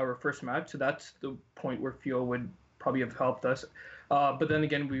tied our first match, so that's the point where fuel would probably have helped us. But then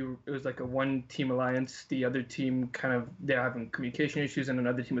again, it was like a 1-team alliance. The other team they're having communication issues, and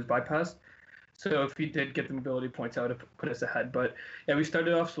another team was bypassed. So if we did get the mobility points, that would have put us ahead. But yeah, we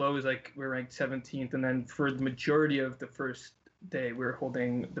started off slow. It was we were ranked 17th, and then for the majority of the first day, we were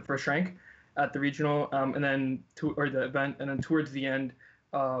holding the first rank at the regional, the event, and then towards the end,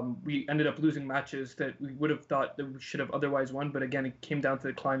 we ended up losing matches that we would have thought that we should have otherwise won. But again, it came down to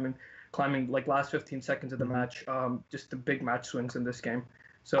the climbing last 15 seconds of the match, just the big match swings in this game.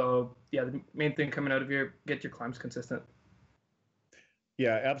 So yeah, the main thing coming out of here, get your climbs consistent.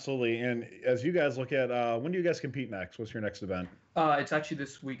 Yeah, absolutely. And as you guys look at, when do you guys compete next? What's your next event? It's actually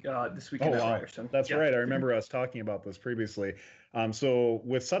this weekend. Oh, wow. Ryerson. That's right. I remember us talking about this previously. So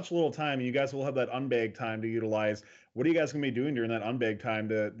with such little time, you guys will have that unbag time to utilize. What are you guys going to be doing during that unbag time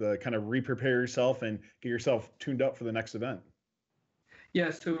to kind of re-prepare yourself and get yourself tuned up for the next event? Yeah,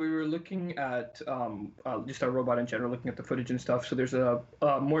 so we were looking at just our robot in general, looking at the footage and stuff. So there's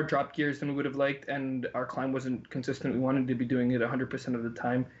more drop gears than we would have liked, and our climb wasn't consistent. We wanted to be doing it 100% of the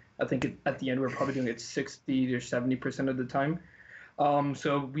time. I think at the end we were probably doing it 60 or 70% of the time.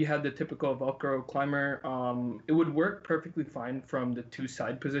 So we had the typical Velcro climber. It would work perfectly fine from the 2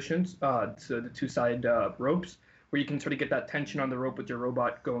 side positions, so the 2 side ropes, where you can sort of get that tension on the rope with your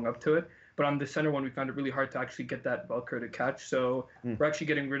robot going up to it. But on the center one, we found it really hard to actually get that Velcro to catch. So we're actually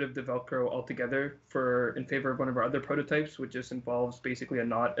getting rid of the Velcro altogether in favor of one of our other prototypes, which just involves basically a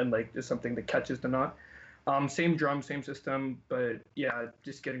knot and just something that catches the knot. Same drum, same system, but yeah,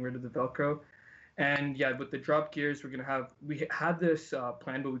 just getting rid of the Velcro. And yeah, with the drop gears, we had this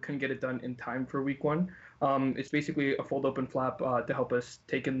plan, but we couldn't get it done in time for week one. It's basically a fold open flap to help us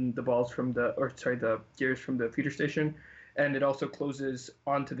take in the the gears from the feeder station. And it also closes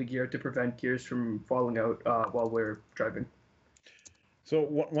onto the gear to prevent gears from falling out while we're driving. So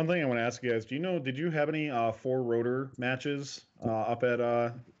one thing I want to ask you guys, did you have any 4-rotor matches up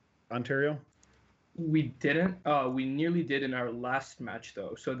at Ontario? We didn't. We nearly did in our last match,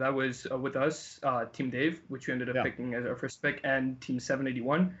 though. So that was with us, Team Dave, which we ended up picking as our first pick, and Team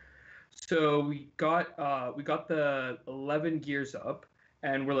 781. So we got the 11 gears up,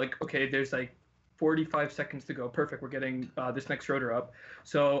 and we're like, okay, there's 45 seconds to go. Perfect. We're getting this next rotor up.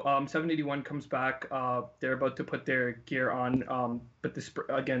 So 781 comes back. They're about to put their gear on, but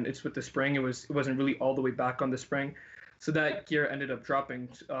again, it's with the spring. It wasn't really all the way back on the spring. So that gear ended up dropping.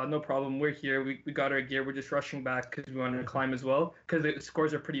 No problem. We're here. We got our gear. We're just rushing back because we wanted to climb as well because the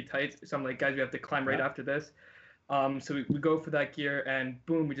scores are pretty tight. So I'm like, guys, we have to climb right after this. So we go for that gear and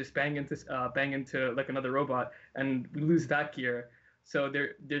boom, we just bang into another robot and we lose that gear. So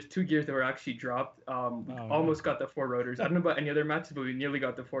there's 2 gears that were actually dropped. We almost got the 4 rotors. I don't know about any other matches, but we nearly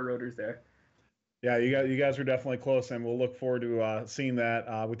got the 4 rotors there. Yeah, you guys are definitely close, and we'll look forward to seeing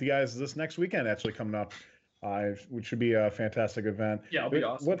that with you guys this next weekend actually coming up, which should be a fantastic event. Yeah, it'll be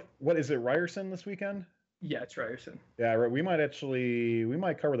awesome. What is it, Ryerson this weekend? Yeah, it's Ryerson. Yeah, right. We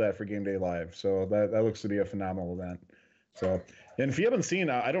might cover that for Game Day Live. So that looks to be a phenomenal event. So, and if you haven't seen,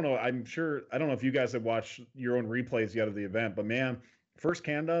 I don't know. I don't know if you guys have watched your own replays yet of the event, but man, First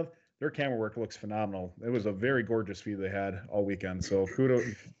Canada, their camera work looks phenomenal. It was a very gorgeous feed they had all weekend. So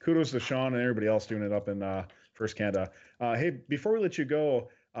kudos to Sean and everybody else doing it up in First Canada. Hey, before we let you go,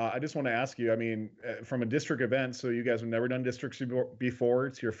 I just want to ask you, I mean, from a district event, so you guys have never done districts before.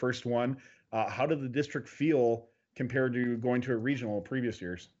 It's your first one. How did the district feel compared to going to a regional previous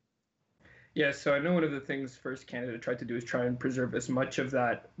years? Yeah, so I know one of the things First Canada tried to do is try and preserve as much of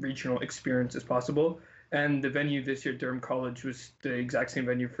that regional experience as possible. And the venue this year, Durham College, was the exact same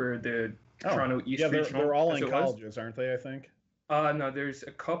venue for the Toronto East Regional. They're all in colleges, aren't they, I think? No, there's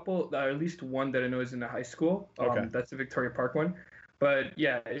a couple, at least one that I know is in a high school. Okay. That's the Victoria Park one. But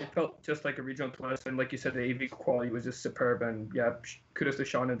yeah, it felt just like a regional plus. And like you said, the AV quality was just superb. And yeah, kudos to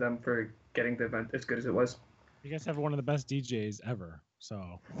Sean and them for getting the event as good as it was. You guys have one of the best DJs ever.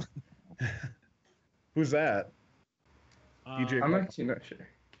 So. Who's that? DJ? I'm actually not sure.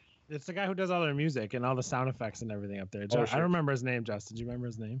 It's the guy who does all their music and all the sound effects and everything up there. Oh, I sure. remember his name, Justin. Do you remember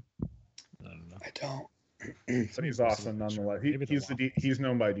his name? I don't know. I don't. So he's awesome nonetheless. He's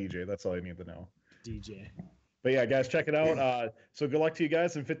known by DJ. That's all I need to know. DJ. But yeah, guys, check it out. So good luck to you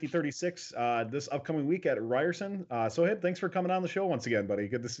guys in 5036 this upcoming week at Ryerson. Sohaib, thanks for coming on the show once again, buddy.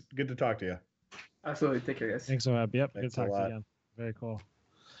 Good to talk to you. Absolutely. Take care, guys. Thanks, Sohaib. Yep. Thanks good to talk to you again. Very cool.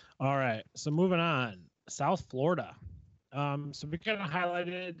 All right. So moving on. South Florida. So we kind of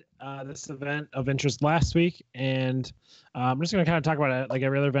highlighted this event of interest last week, and I'm just going to kind of talk about it like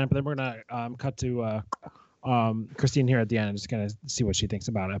every other event, but then we're going to cut to Christine here at the end and just kind of see what she thinks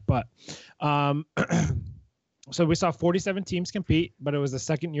about it. But so we saw 47 teams compete, but it was the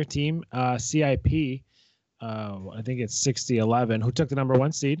second-year team, CIP, I think it's 60-11, who took the number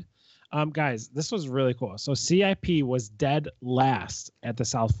 1 seed. Guys, this was really cool. So CIP was dead last at the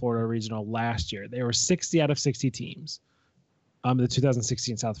South Florida Regional last year. They were 60 out of 60 teams. The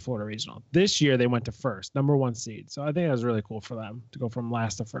 2016 South Florida Regional. This year they went to first, number 1 seed. So I think that was really cool for them to go from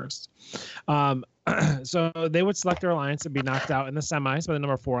last to first. So they would select their alliance and be knocked out in the semis by the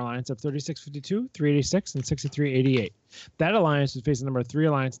number 4 alliance of 36-52, 386, and 63-88. That alliance would face the number 3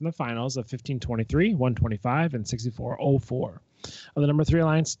 alliance in the finals of 15-23, 125, and 64-04. The number 3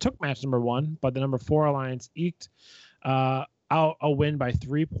 alliance took match number 1, but the number 4 alliance eked out a win by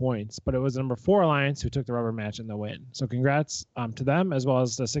 3 points, but it was the number 4 alliance who took the rubber match in the win. So congrats to them, as well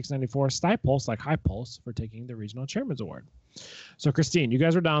as the 694 Stipulse, like High Pulse, for taking the Regional Chairman's Award. So Christine, you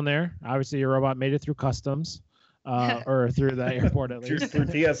guys were down there. Obviously, your robot made it through customs, or through the airport at least. Through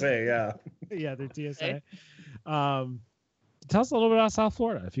TSA, yeah. Yeah, through TSA. Tell us a little bit about South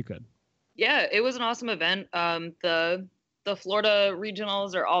Florida, if you could. Yeah, it was an awesome event. The Florida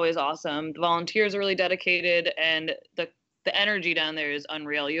regionals are always awesome. The volunteers are really dedicated, and the energy down there is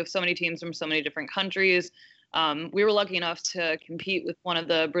unreal. You have so many teams from so many different countries. We were lucky enough to compete with one of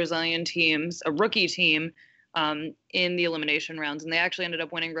the Brazilian teams, a rookie team, in the elimination rounds, and they actually ended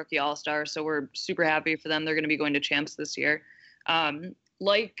up winning Rookie All-Star, so we're super happy for them. They're going to be going to champs this year.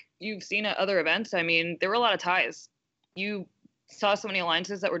 Like you've seen at other events, I mean, there were a lot of ties. You saw so many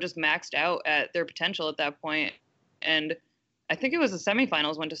alliances that were just maxed out at their potential at that point, and I think it was the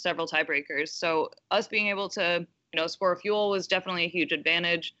semifinals went to several tiebreakers. So us being able to, score fuel was definitely a huge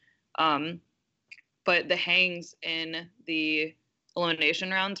advantage. But the hangs in the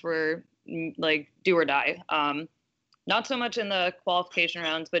elimination rounds were like do or die. Not so much in the qualification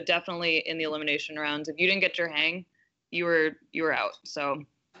rounds, but definitely in the elimination rounds. If you didn't get your hang, you were out. So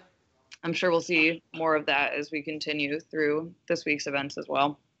I'm sure we'll see more of that as we continue through this week's events as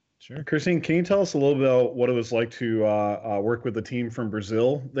well. Sure. Christine, can you tell us a little bit about what it was like to work with the team from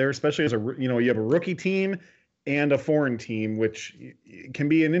Brazil there, especially as you have a rookie team and a foreign team, which can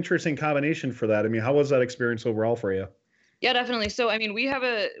be an interesting combination for that. I mean, how was that experience overall for you? Yeah, definitely. So, I mean, we had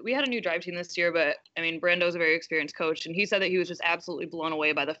a new drive team this year, but I mean, Brando's a very experienced coach, and he said that he was just absolutely blown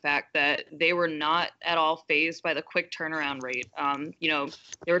away by the fact that they were not at all fazed by the quick turnaround rate.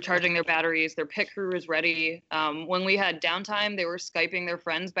 They were charging their batteries, their pit crew was ready. When we had downtime, they were Skyping their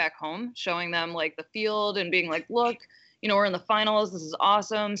friends back home, showing them like the field and being like, look, we're in the finals. This is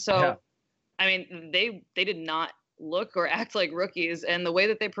awesome. So, yeah. I mean, they did not look or act like rookies. And the way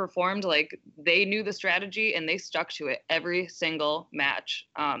that they performed, like they knew the strategy and they stuck to it every single match.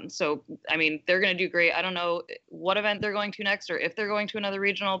 So, I mean, they're going to do great. I don't know what event they're going to next or if they're going to another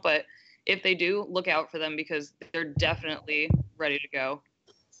regional, but if they do, look out for them because they're definitely ready to go.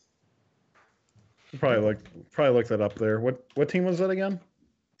 Probably look that up there. What team was that again?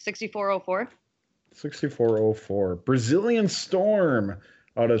 6404. 6404. Brazilian Storm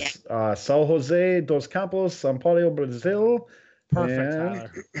out of São José dos Campos, São Paulo, Brazil. Perfect,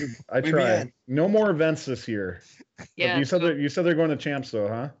 Tyler. I tried. No more events this year. Yeah. You said they're going to champs though,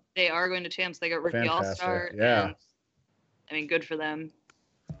 huh? They are going to champs. They got rookie all-star. Yeah. And, I mean, good for them.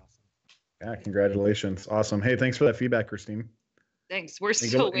 Yeah, congratulations. Awesome. Hey, thanks for that feedback, Christine. Thanks. We're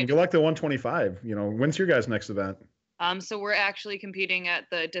still waiting. Good luck to 125. When's your guys' next event? So we're actually competing at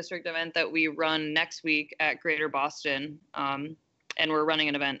the district event that we run next week at Greater Boston. And we're running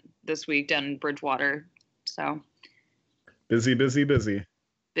an event this week down in Bridgewater. So busy. Busy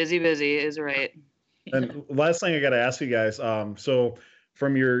is right. And last thing I got to ask you guys. So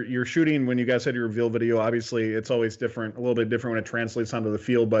from your shooting, when you guys had your reveal video, obviously it's always different, a little bit different when it translates onto the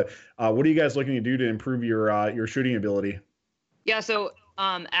field. But what are you guys looking to do to improve your shooting ability? Yeah, so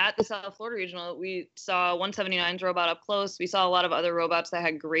at the South Florida Regional, we saw 179's robot up close. We saw a lot of other robots that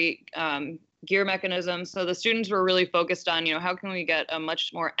had great gear mechanisms. So the students were really focused on, how can we get a much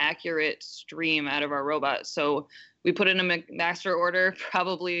more accurate stream out of our robot? So we put in a master order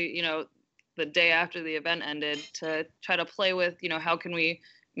probably, the day after the event ended to try to play with, how can we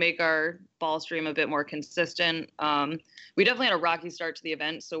make our ball stream a bit more consistent. We definitely had a rocky start to the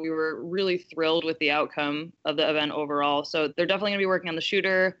event, so we were really thrilled with the outcome of the event overall. So they're definitely going to be working on the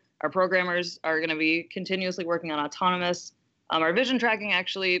shooter. Our programmers are going to be continuously working on autonomous. Our vision tracking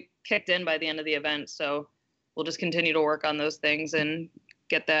actually kicked in by the end of the event, so we'll just continue to work on those things and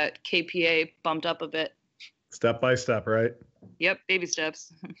get that KPA bumped up a bit. Step by step, right? Yep, baby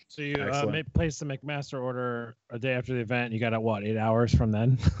steps. So you place the McMaster order a day after the event. You got 8 hours from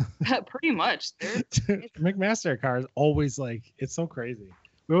then? Pretty much. McMaster car is always it's so crazy.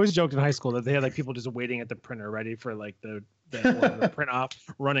 We always joked in high school that they had people just waiting at the printer ready for the print off,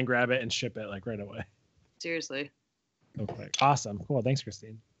 run and grab it and ship it right away. Seriously. Okay. Awesome. Cool. Thanks,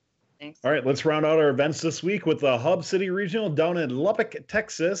 Christine. Thanks. All right, let's round out our events this week with the Hub City Regional down in Lubbock,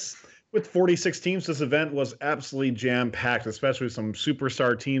 Texas. With 46 teams, this event was absolutely jam-packed, especially with some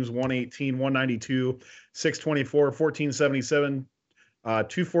superstar teams, 118, 192, 624, 1477,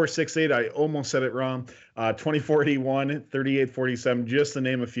 2468, I almost said it wrong, 2481, 3847, just to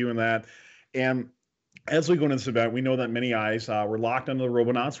name a few in that. And as we go into this event, we know that many eyes were locked onto the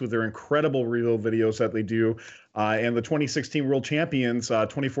Robonauts with their incredible reveal videos that they do, and the 2016 World Champions,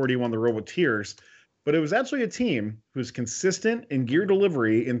 2041, the Robotiers. But it was actually a team who's consistent in gear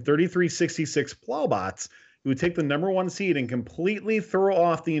delivery in 3366 Plowbots who would take the #1 seed and completely throw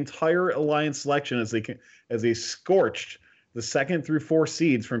off the entire alliance selection as they scorched the 2nd through 4th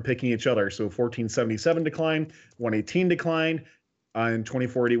seeds from picking each other. So 1477 declined, 118 declined, and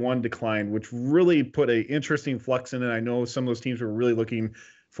 2481 declined, which really put an interesting flux in it. I know some of those teams were really looking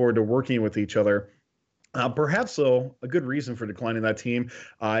forward to working with each other. Perhaps, though, a good reason for declining that team,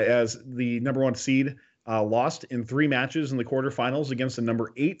 as the #1 seed lost in 3 matches in the quarterfinals against the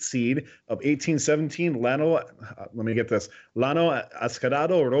 #8 seed of 1817 Lano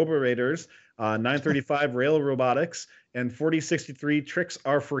Ascarado Robo Raiders, 935 Rail Robotics, and 4063 Tricks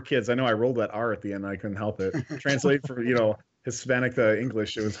Are for Kids. I know I rolled that R at the end. I couldn't help it. Translate for, Hispanic to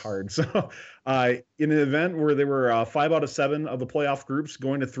English, it was hard. So in an event where there were 5 out of 7 of the playoff groups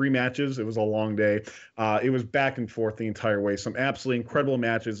going to 3 matches, it was a long day. It was back and forth the entire way. Some absolutely incredible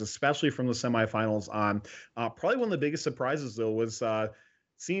matches, especially from the semifinals on. Probably one of the biggest surprises, though, was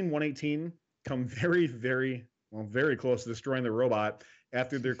seeing 118 come very, very, very close to destroying the robot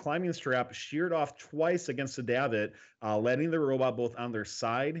after their climbing strap sheared off twice against the davit, landing the robot both on their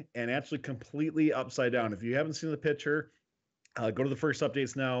side and actually completely upside down. If you haven't seen the picture, go to the First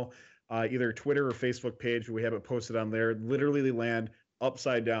Updates now, either Twitter or Facebook page. We have it posted on there. Literally, they land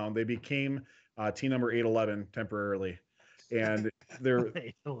upside down. They became team number 811 temporarily. And they're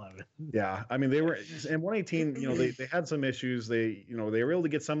 811. Yeah, I mean, they were in 118. They had some issues. They were able to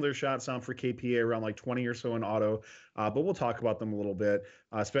get some of their shots on for KPA around 20 or so in auto. But we'll talk about them a little bit,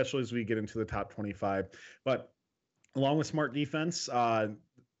 especially as we get into the top 25. But along with smart defense, that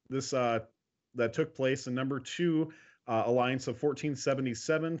took place. The #2 alliance of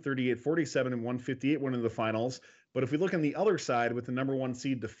 1477, 3847, and 158 went into the finals. But if we look on the other side, with the #1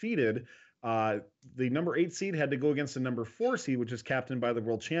 seed defeated, the #8 seed had to go against the #4 seed, which is captained by the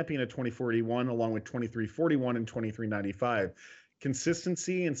world champion at 2481, along with 2341 and 2395.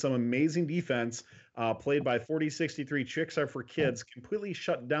 Consistency and some amazing defense played by 4063 Chicks Are for Kids, completely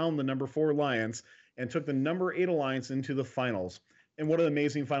shut down the number 4 Lions and took the number 8 Alliance into the finals. And what an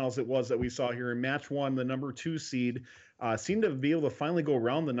amazing finals it was that we saw here. In match 1, the number 2 seed seemed to be able to finally go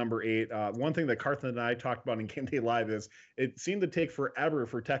around the number 8. One thing that Carthan and I talked about in Game Day Live is it seemed to take forever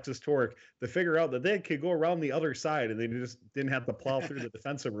for Texas Torque to figure out that they could go around the other side, and they just didn't have to plow through the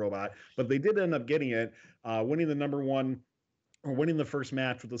defensive robot. But they did end up getting it, winning the number 1, or winning the first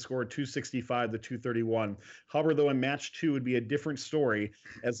match with a score of 265 to 231. However, though, in match 2 would be a different story,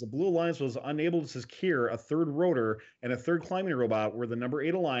 as the Blue Alliance was unable to secure a third rotor and a third climbing robot, where the number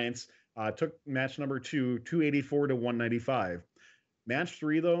 8 Alliance took match number 2, 284 to 195. Match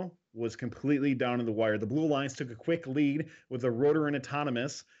 3, though, was completely down to the wire. The Blue Alliance took a quick lead with a rotor and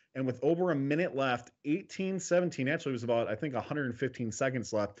autonomous, and with over a minute left, 18-17, actually it was about, I think, 115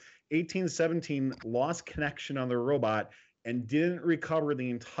 seconds left, 18-17 lost connection on their robot and didn't recover the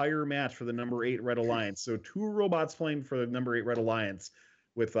entire match for the number 8 Red Alliance. So 2 robots playing for the number 8 Red Alliance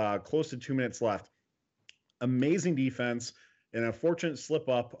with close to 2 minutes left. Amazing defense. An unfortunate slip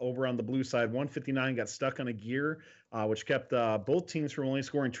up over on the blue side. 159 got stuck on a gear, which kept both teams from only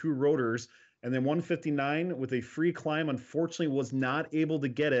scoring 2 rotors. And then 159 with a free climb, unfortunately, was not able to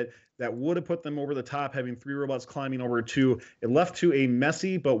get it. That would have put them over the top, having 3 robots climbing over 2. It left to a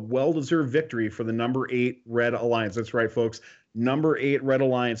messy but well-deserved victory for the number 8 Red Alliance. That's right, folks. Number 8 Red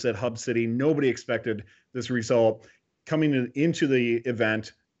Alliance at Hub City. Nobody expected this result coming into the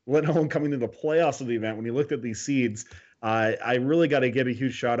event, let alone coming into the playoffs of the event. When you looked at these seeds, I really got to give a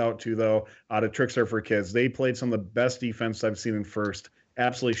huge shout out to, though, to Trickster for Kids. They played some of the best defense I've seen in first.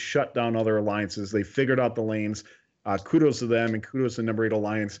 Absolutely shut down other alliances. They figured out the lanes. Kudos to them, and kudos to number 8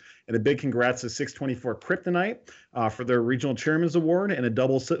 Alliance. And a big congrats to 624 Kryptonite for their Regional Chairman's Award, and a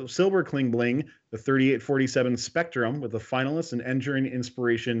double silver Kling Bling, the 3847 Spectrum, with a finalist and Engineering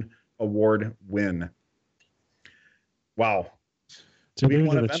Inspiration Award win. Wow. To move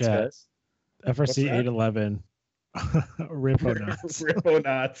to the chat, FRC 811. Rippo Knots. Rippo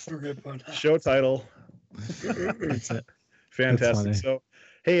Knots. Show title. That's it. Fantastic. So,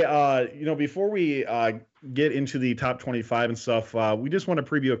 hey, before we get into the top 25 and stuff, we just want to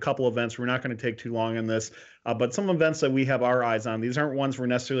preview a couple events. We're not going to take too long on this, but some events that we have our eyes on. These aren't ones we're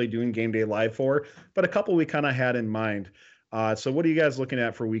necessarily doing Game Day Live for, but a couple we kind of had in mind. So what are you guys looking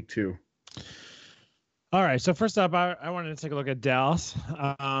at for week 2? All right. So first up, I wanted to take a look at Dallas.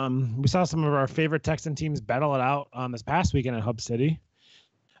 We saw some of our favorite Texan teams battle it out this past weekend at Hub City.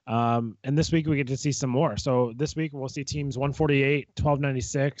 And this week we get to see some more. So this week we'll see teams 148,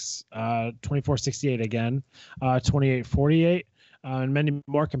 1296, 2468 again, 2848, and many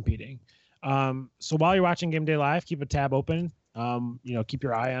more competing. So while you're watching Game Day Live, keep a tab open. Keep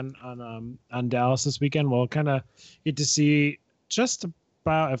your eye on Dallas this weekend. We'll kind of get to see just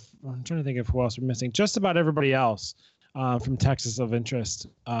about, I'm trying to think of who else we're missing, just about everybody else from Texas of interest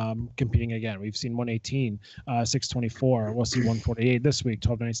competing again. We've seen 118, 624. We'll see 148 this week,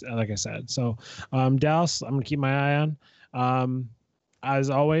 1290, like I said. So Dallas, I'm going to keep my eye on.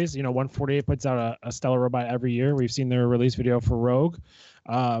 As always, 148 puts out a stellar robot every year. We've seen their release video for Rogue.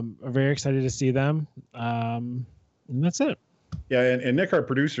 I'm very excited to see them. And that's it. Yeah, and Nick, our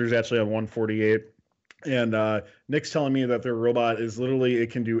producer, is actually on 148. And Nick's telling me that their robot is literally, it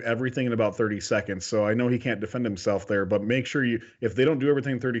can do everything in about 30 seconds. So I know he can't defend himself there, but make sure if they don't do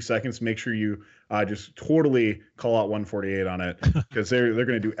everything in 30 seconds, make sure you just totally call out 148 on it, because they're going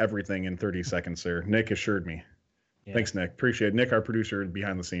to do everything in 30 seconds there. Nick assured me. Yeah. Thanks, Nick. Appreciate it. Nick, our producer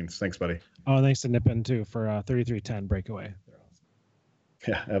behind the scenes. Thanks, buddy. Oh, thanks to Nippon too for 3310 breakaway.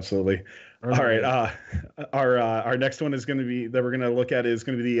 Yeah, absolutely. All right. Our next one is going to be that we're going to look at is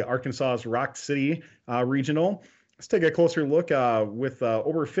going to be the Arkansas's Rock City Regional. Let's take a closer look with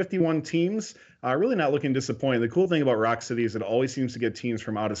over 51 teams. Really not looking disappointed. The cool thing about Rock City is it always seems to get teams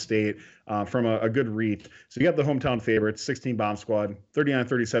from out of state from a good reach. So you got the hometown favorites, 16 Bomb Squad,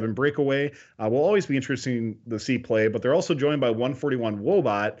 39-37 Breakaway. Will always be interesting to see play, but they're also joined by 141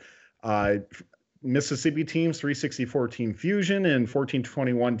 Wobot. Mississippi teams, 364 Team Fusion and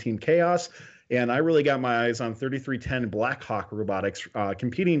 1421 Team Chaos. And I really got my eyes on 3310 Blackhawk Robotics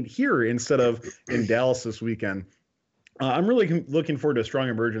competing here instead of in Dallas this weekend. I'm really looking forward to a strong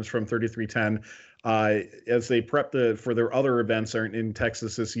emergence from 3310 as they prep for their other events in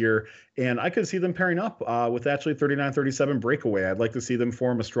Texas this year. And I could see them pairing up with actually 39-37 Breakaway. I'd like to see them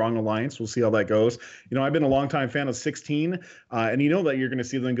form a strong alliance. We'll see how that goes. I've been a longtime fan of 16, and that you're going to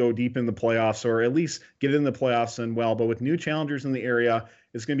see them go deep in the playoffs, or at least get in the playoffs and well. But with new challengers in the area,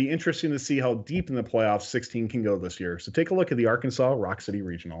 it's going to be interesting to see how deep in the playoffs 16 can go this year. So take a look at the Arkansas Rock City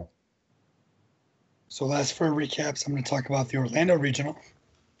Regional. So last for recaps, I'm going to talk about the Orlando Regional.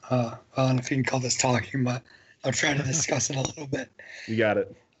 I don't know if you can call this talking, but I'll try to discuss it a little bit. You got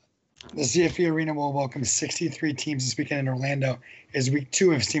it. The CFE Arena will welcome 63 teams this weekend in Orlando as Week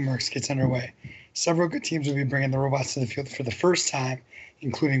 2 of Steamworks gets underway. Several good teams will be bringing the robots to the field for the first time,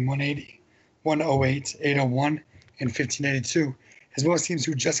 including 180, 108, 801, and 1582, as well as teams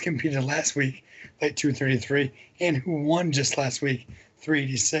who just competed last week, like 233, and who won just last week,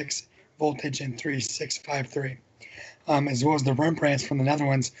 386, Voltage, and 3653, as well as the Rembrandts from the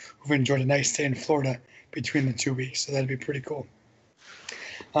Netherlands who've enjoyed a nice stay in Florida between the 2 weeks, so that'd be pretty cool.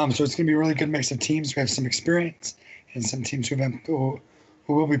 So it's going to be a really good mix of teams who have some experience and some teams who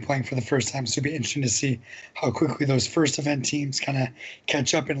will be playing for the first time. So it'll be interesting to see how quickly those first event teams kind of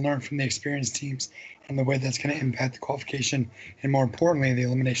catch up and learn from the experienced teams and the way that's going to impact the qualification and, more importantly, the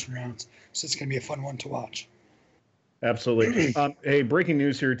elimination rounds. So it's going to be a fun one to watch. Absolutely. Hey, breaking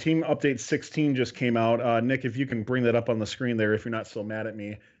news here. Team Update 16 just came out. Nick, if you can bring that up on the screen there, if you're not still mad at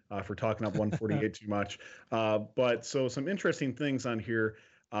me for talking up 148 too much. But so some interesting things on here.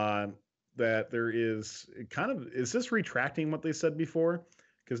 That there is is this retracting what they said before?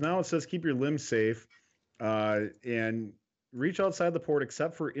 Because now it says keep your limbs safe and reach outside the port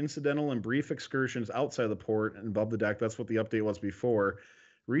except for incidental and brief excursions outside the port and above the deck. That's what the update was before.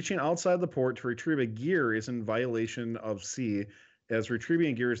 Reaching outside the port to retrieve a gear is in violation of C, as retrieving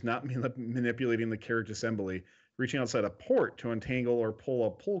a gear is not manipulating the carriage assembly. Reaching outside a port to untangle or pull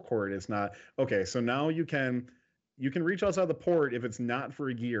a pull cord is not. Okay, so now you can reach outside the port if it's not for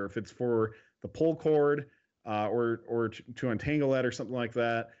a gear, if it's for the pull cord or to untangle that or something like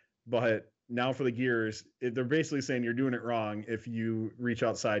that. But now for the gears, they're basically saying you're doing it wrong if you reach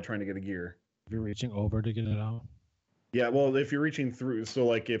outside trying to get a gear. If you're reaching over to get it out. Yeah, well, if you're reaching through, so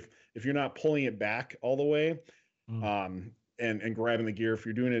like if you're not pulling it back all the way, and grabbing the gear, if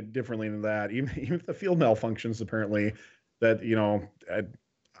you're doing it differently than that, even if the field malfunctions, apparently, that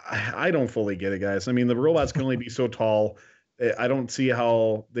I don't fully get it, guys. I mean, the robots can only be so tall. I don't see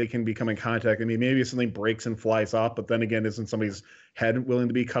how they can become in contact. I mean, maybe if something breaks and flies off, but then again, isn't somebody's head willing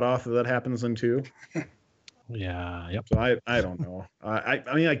to be cut off if that happens then too? Yeah. Yep. So I don't know. I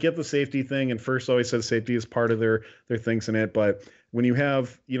mean, I get the safety thing, and First always says safety is part of their things in it. But when you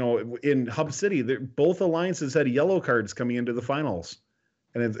have, in Hub City, both alliances had yellow cards coming into the finals.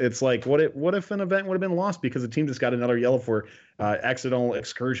 And it's like, what if an event would have been lost because the team just got another yellow for accidental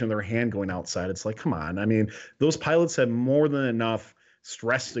excursion of their hand going outside? It's like, come on. I mean, those pilots had more than enough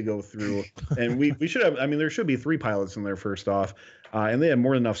stress to go through. And we should have, I mean, there should be 3 pilots in there first off. And they had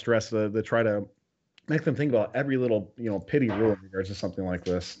more than enough stress to try to make them think about every little, pity rule in regards to something like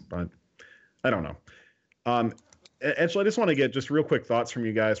this. But I don't know. Actually, I just want to get just real quick thoughts from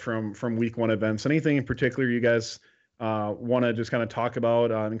you guys from week 1 events. Anything in particular you guys want to just kind of talk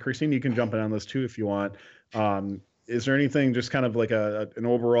about? And Christine, you can jump in on this too if you want. Is there anything just kind of like an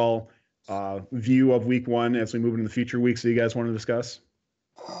overall view of week 1 as we move into the future weeks that you guys want to discuss?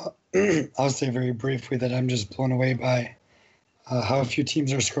 I'll say very briefly that I'm just blown away by how few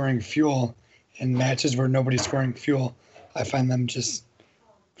teams are scoring fuel in matches where nobody's scoring fuel. I find them just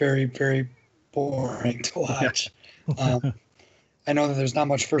very, very boring to watch. I know that there's not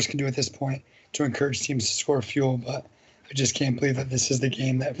much First can do at this point to encourage teams to score fuel, but I just can't believe that this is the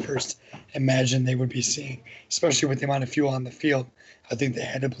game that First imagined they would be seeing, especially with the amount of fuel on the field. I think they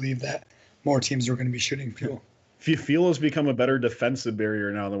had to believe that more teams were going to be shooting fuel. Fuel has become a better defensive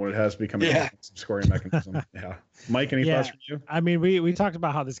barrier now than what it has become a defensive scoring mechanism. Yeah. Mike, any thoughts from you? I mean, we talked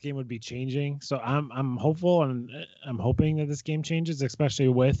about how this game would be changing, so I'm hopeful and I'm hoping that this game changes, especially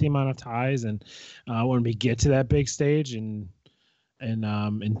with the amount of ties and when we get to that big stage and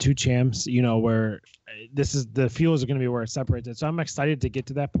 2 champs, where this is the fuels are going to be where it separates it. So I'm excited to get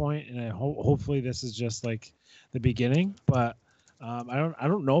to that point, and hopefully this is just like the beginning. But I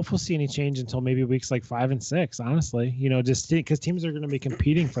don't know if we'll see any change until maybe weeks like 5 and 6. Honestly, just because teams are going to be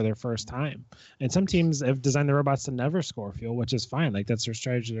competing for their first time, and some teams have designed their robots to never score fuel, which is fine. Like that's their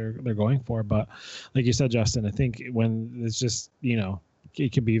strategy they're going for. But like you said, Justin, I think when it's just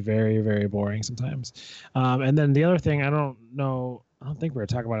it can be very, very boring sometimes. And then the other thing, I don't think we're gonna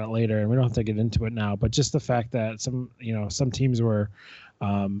talk about it later, and we don't have to get into it now. But just the fact that some teams were,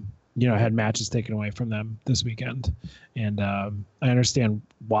 had matches taken away from them this weekend, and I understand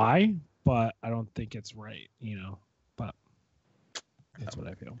why, but I don't think it's right. But that's what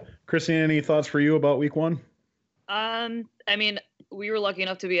I feel. Christine, any thoughts for you about week 1? I mean, we were lucky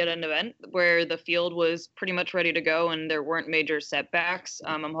enough to be at an event where the field was pretty much ready to go and there weren't major setbacks.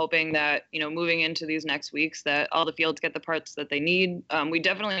 I'm hoping that, moving into these next weeks that all the fields get the parts that they need. We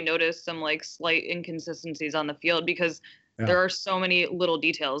definitely noticed some slight inconsistencies on the field because There are so many little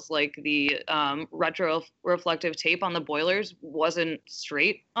details, like the retro reflective tape on the boilers wasn't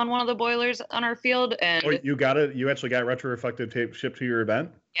straight on one of the boilers on our field. And you got it. You actually got retro reflective tape shipped to your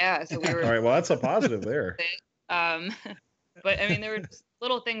event. Yeah, so we were. All right, well, that's a positive there. But I mean, there were just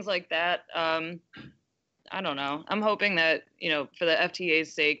little things like that. I don't know. I'm hoping that, for the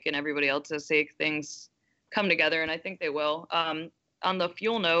FTA's sake and everybody else's sake, things come together, and I think they will. On the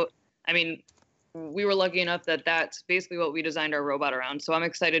fuel note, I mean, we were lucky enough that that's basically what we designed our robot around. So I'm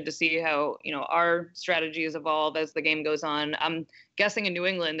excited to see how, our strategies evolve as the game goes on. I'm guessing in New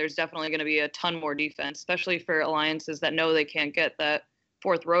England, there's definitely going to be a ton more defense, especially for alliances that know they can't get that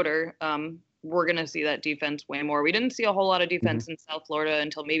fourth rotor. We're going to see that defense way more. We didn't see a whole lot of defense in South Florida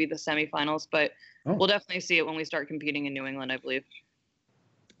until maybe the semifinals, but we'll definitely see it when we start competing in New England, I believe.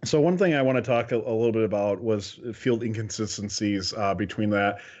 So one thing I want to talk a little bit about was field inconsistencies between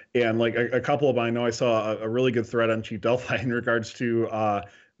that. And like a couple of them, I know I saw a really good thread on Chief Delphi in regards to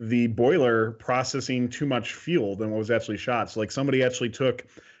the boiler processing too much fuel than what was actually shot. So like somebody actually took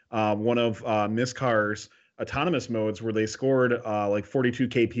one of NISCAR's autonomous modes where they scored like 42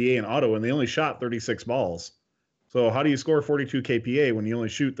 kPa in auto and they only shot 36 balls. So how do you score 42 kPa when you only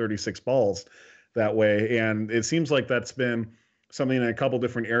shoot 36 balls that way? And it seems like that's been something in a couple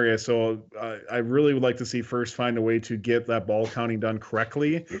different areas. So I really would like to see first find a way to get that ball counting done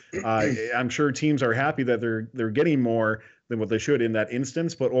correctly. I'm sure teams are happy that they're getting more than what they should in that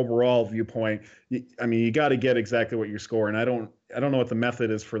instance, but overall viewpoint, I mean, you got to get exactly what you score. And I don't know what the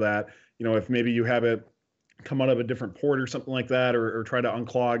method is for that. If maybe you have it come out of a different port or something like that, or try to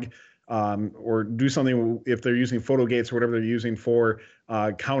unclog or do something if they're using photo gates or whatever they're using for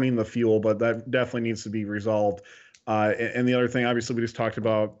counting the fuel, but that definitely needs to be resolved. And the other thing, obviously, we just talked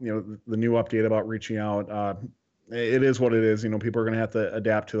about, the new update about reaching out. It is what it is. People are going to have to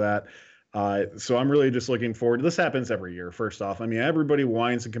adapt to that. So I'm really just looking forward. This happens every year, first off. I mean, everybody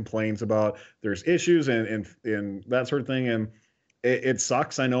whines and complains about there's issues and that sort of thing. And it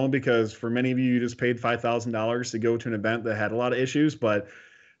sucks, I know, because for many of you, you just paid $5,000 to go to an event that had a lot of issues. But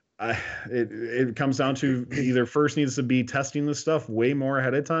it comes down to either first needs to be testing this stuff way more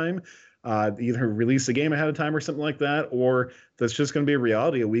ahead of time, either release the game ahead of time or something like that, or that's just going to be a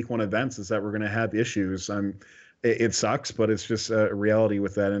reality of week one events is that we're going to have issues. It sucks, but it's just a reality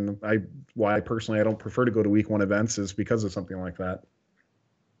with that. And why personally I don't prefer to go to week one events is because of something like that.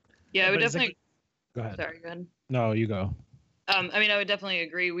 Yeah, I would definitely. Go ahead. Sorry, go ahead. No, you go. I mean, I would definitely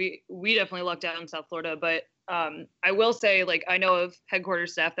agree. We definitely lucked out in South Florida, but I will say, like, I know of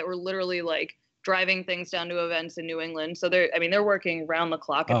headquarters staff that were literally like driving things down to events in New England. So they're working round the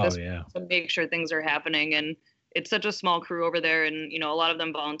clock at this point to make sure things are happening. And it's such a small crew over there, and a lot of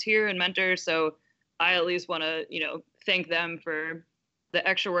them volunteer and mentor. So I at least want to thank them for the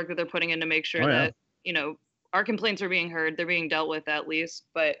extra work that they're putting in to make sure that our complaints are being heard, they're being dealt with at least.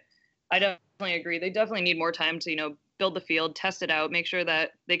 But I definitely agree. They definitely need more time to build the field, test it out, make sure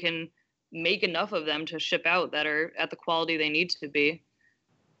that they can make enough of them to ship out that are at the quality they need to be.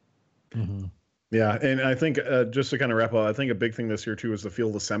 Mm-hmm. Yeah, and I think just to kind of wrap up, I think a big thing this year too is the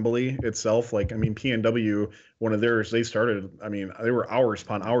field assembly itself. Like, I mean, PNW, one of theirs, they started, I mean, they were hours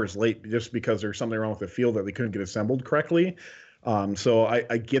upon hours late just because there's something wrong with the field that they couldn't get assembled correctly. So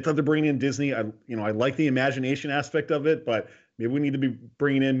I get that they're bringing in Disney. I like the imagination aspect of it, but maybe we need to be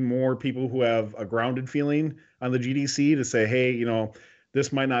bringing in more people who have a grounded feeling on the GDC to say, hey,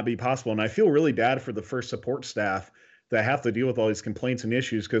 this might not be possible. And I feel really bad for the first support staff that have to deal with all these complaints and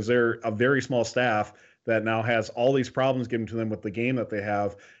issues because they're a very small staff that now has all these problems given to them with the game that they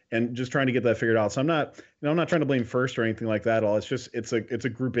have and just trying to get that figured out. So I'm not trying to blame First or anything like that at all. It's just, it's a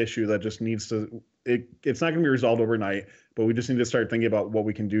group issue that just needs to, it's not going to be resolved overnight, but we just need to start thinking about what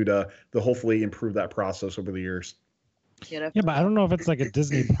we can do to hopefully improve that process over the years. Yeah, but I don't know if it's like a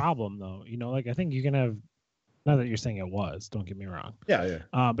Disney problem though. Like I think you can have, not that you're saying it was, don't get me wrong. Yeah.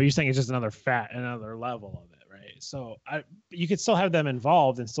 But you're saying it's just another level of it, right? So you could still have them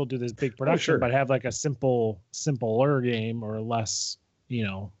involved and still do this big production, but have like a simpler game or less,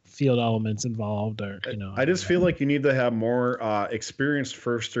 field elements involved, or I just feel like you need to have more experienced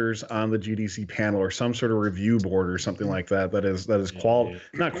firsters on the GDC panel or some sort of review board or something like that. That is quality,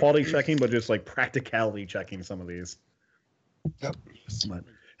 not quality checking, but just like practicality checking some of these. Yep.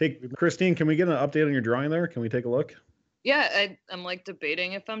 Hey, Christine, can we get an update on your drawing there? Can we take a look? Yeah, I'm like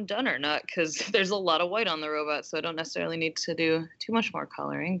debating if I'm done or not because there's a lot of white on the robot, so I don't necessarily need to do too much more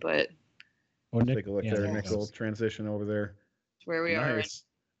coloring, but take a look there. Nick, little transition over there. Where we are.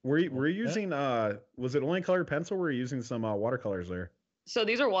 Were you using was it only colored pencil? Or were you using some watercolors there? So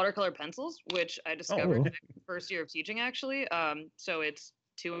these are watercolor pencils, which I discovered in my first year of teaching actually. So it's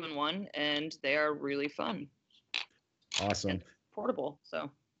 2-in-1 and they are really fun. Awesome. and portable. So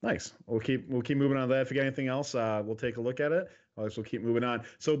Nice. We'll keep moving on to that. If you got anything else, we'll take a look at it. Otherwise, we'll keep moving on.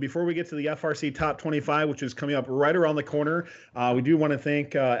 So before we get to the FRC Top 25, which is coming up right around the corner, we do want to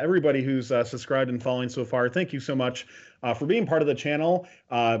thank everybody who's subscribed and following so far. Thank you so much for being part of the channel.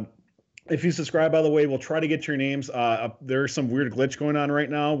 If you subscribe, by the way, we'll try to get your names. There's some weird glitch going on right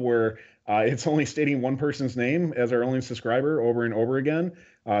now where it's only stating one person's name as our only subscriber over and over again.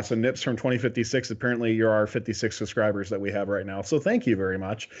 So Nips from 2056, apparently you're our 56 subscribers that we have right now. So thank you very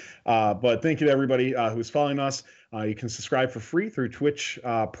much. But thank you to everybody who's following us. You can subscribe for free through Twitch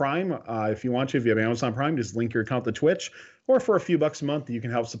Prime if you want to. If you have Amazon Prime, just link your account to Twitch. Or for a few bucks a month, you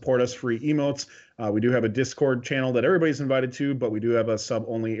can help support us. Free emotes. We do have a Discord channel that everybody's invited to, but we do have a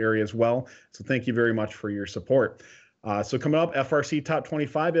sub-only area as well. So thank you very much for your support. So coming up, FRC Top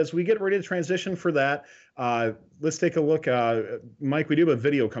 25. As we get ready to transition for that, let's take a look. Mike, we do have a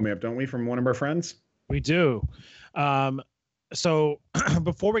video coming up, don't we, from one of our friends? We do. So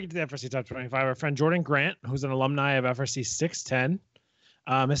before we get to the FRC Top 25, our friend Jordan Grant, who's an alumni of FRC 610,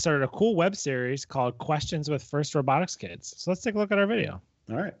 has started a cool web series called Questions with First Robotics Kids. So let's take a look at our video.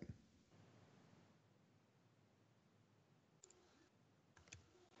 All right.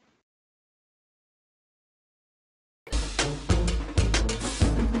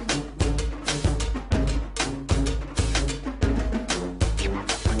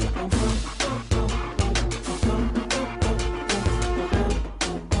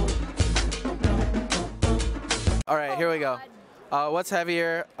 All right, here we go. What's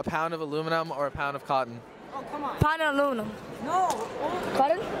heavier, a pound of aluminum or a pound of cotton? Oh, come on. Pound of aluminum. No.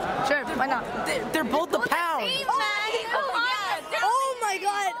 Cotton? Sure, why not? They're both a pound. Oh my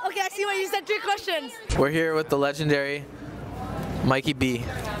god. Okay, I see why you said 3 questions. We're here with the legendary Mikey B. Is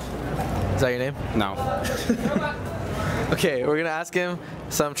that your name? No. Okay, we're gonna ask him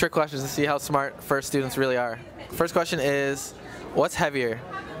some trick questions to see how smart first students really are. First question is, what's heavier,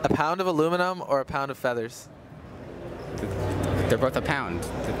 a pound of aluminum or a pound of feathers? They're both a pound,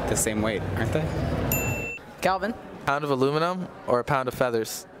 the same weight, aren't they? Calvin. Pound of aluminum or a pound of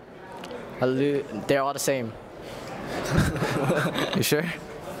feathers? They're all the same. You sure?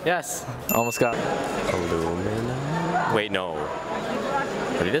 Yes. Almost got it. Aluminum. Wait, no.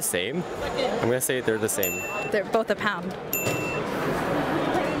 Are they the same? I'm gonna say they're the same. They're both a pound.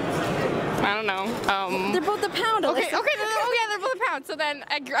 I don't know. They're both a pound. Okay, they're both a pound. So then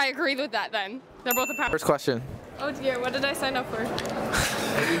I agree with that then. They're both a pound. First question. Oh dear, what did I sign up for?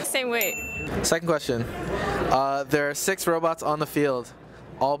 Same weight. Second question. There are 6 robots on the field.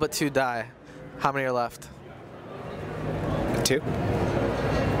 All but 2 die. How many are left? 2?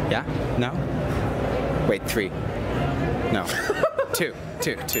 Yeah? No? Wait, 3. No. 2.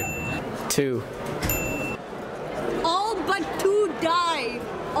 2. All but 2 die.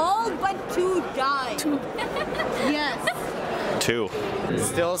 All but 2 die. Yes. 2.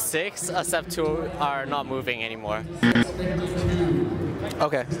 Still 6, except 2 are not moving anymore.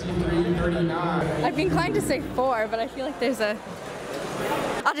 Okay. I'd be inclined to say 4, but I feel like there's a...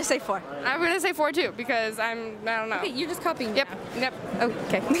 I'll just say 4. I'm gonna say 4 too because I don't know. Okay, you're just copying. Yep.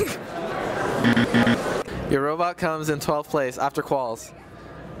 Okay. Your robot comes in 12th place after quals.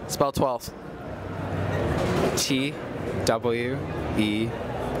 Spell 12th.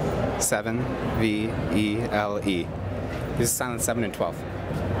 TWE7VELE. This is silent 7 and 12.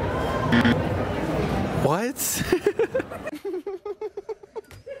 What?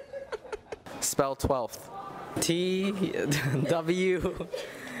 Spell 12th. TWELV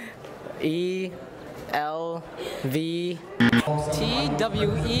TWELVTH.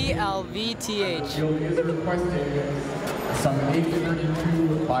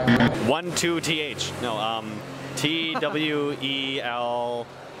 1, 2, TH. No, TWEL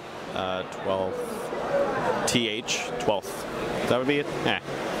 12 TH 12th. That would be it.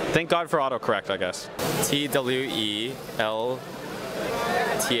 Thank God for autocorrect, I guess. TWELTH.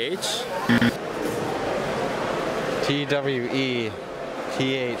 TWEPHELTH.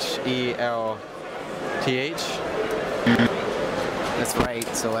 That's right,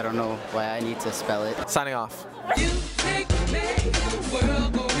 so I don't know why I need to spell it. Signing off.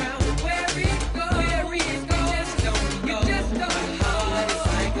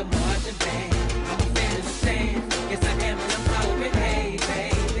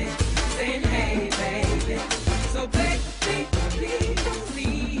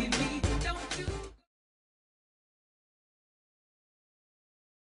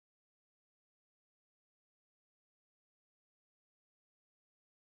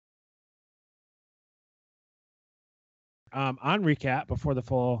 on Recap before the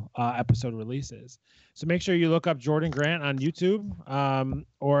full episode releases. So make sure you look up Jordan Grant on YouTube,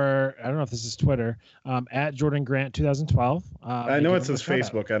 or I don't know if this is Twitter, at Jordan Grant 2012. I know it says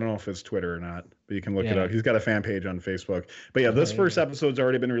Facebook. I don't know if it's Twitter or not, but you can look it up. He's got a fan page on Facebook. But yeah, this first episode's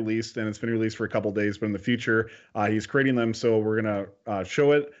already been released, and it's been released for a couple days. But in the future, he's creating them, so we're gonna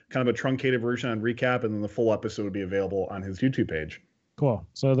show it kind of a truncated version on Recap, and then the full episode will be available on his YouTube page. Cool.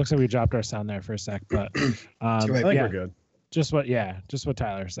 So it looks like we dropped our sound there for a sec, but I think we're good. Just what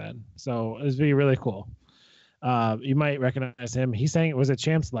Tyler said. So it was be really cool. You might recognize him. He sang, was it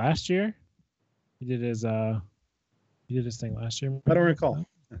Champs last year? He did his thing last year. I don't recall.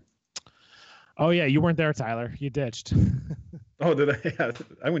 Oh yeah, you weren't there, Tyler. You ditched. Oh, did I? Yeah,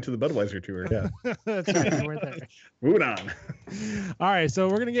 I went to the Budweiser tour. Yeah. That's right. You weren't there. Moving on. All right, so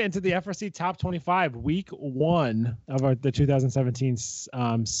we're gonna get into the FRC Top 25, Week 1 of the 2017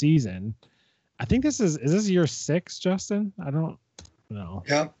 season. I think this is this year 6, Justin? I don't know.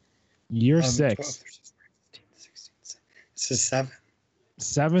 Yep. Year 6. 12, 13, 15, 16, 17. This is 7.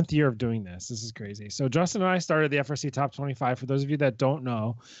 7th year of doing this. This is crazy. So Justin and I started the FRC Top 25. For those of you that don't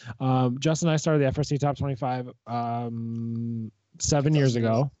know, Justin and I started the FRC Top 25 7 years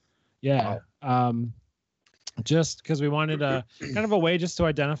ago. Yeah. Wow. Just because we wanted a kind of a way just to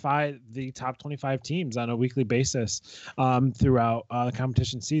identify the top 25 teams on a weekly basis throughout the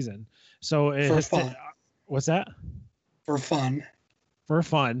competition season. So for fun. What's that? For fun. For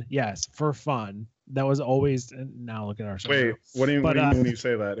fun. Yes. For fun. That was always. Now look at our show. Wait, what do you mean when you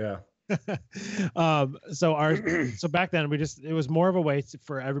say that? Yeah. So back then it was more of a way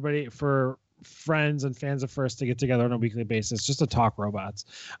for everybody, for friends and fans of First to get together on a weekly basis just to talk robots.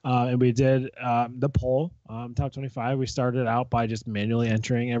 And we did the poll, top 25. We started out by just manually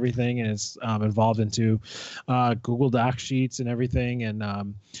entering everything, and it's evolved into Google Doc sheets and everything,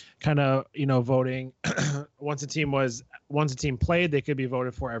 and kind of voting. Once a team played, they could be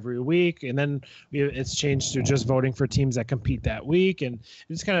voted for every week, and then it's changed to just voting for teams that compete that week, and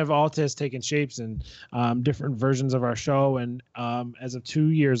it's kind of all has taken shapes and different versions of our show. And as of 2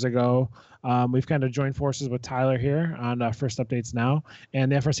 years ago, we've kind of joined forces with Tyler here on First Updates Now,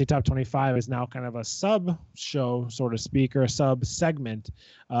 and the FRC Top 25 is now kind of a sub show, so to speak, or a sub segment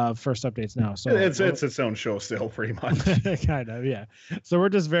of First Updates Now. So it's its own show still, pretty much. Kind of, yeah. So we're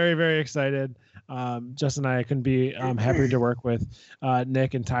just very, very excited. Justin and I couldn't be happier to work with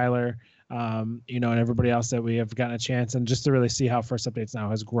Nick and Tyler, and everybody else that we have gotten a chance, and just to really see how First Updates Now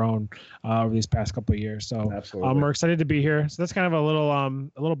has grown over these past couple of years. So we're excited to be here. So that's kind of a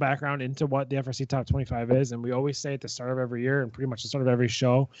little background into what the FRC Top 25 is. And we always say at the start of every year and pretty much the start of every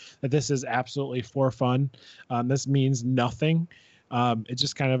show that this is absolutely for fun. This means nothing. It's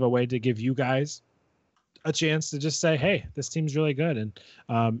just kind of a way to give you guys a chance to just say, hey, this team's really good, and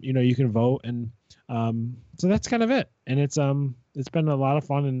you can vote, and so that's kind of it. And it's been a lot of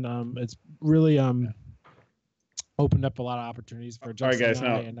fun, and it's really opened up a lot of opportunities for Justin.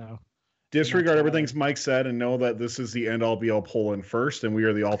 All right, guys, now disregard everything Mike said and know that this is the end all be all poll in First, and we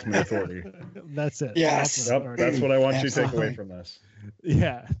are the ultimate authority. That's it. Yes. Yep, that's what I want you to take away from this.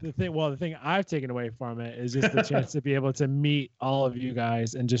 Yeah, the thing I've taken away from it is just the chance to be able to meet all of you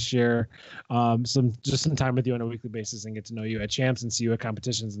guys and just share some time with you on a weekly basis and get to know you at champs and see you at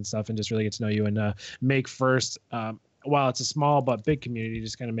competitions and stuff, and just really get to know you and make First, while it's a small but big community,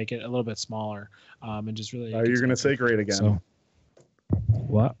 just kind of make it a little bit smaller, and just really. You're going to say great again. So,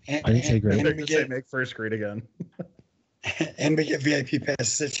 what? I didn't say great. They're going to say make First great again. And we get VIP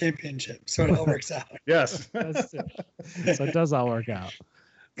passes at championship, so it all works out. Yes. So it does all work out.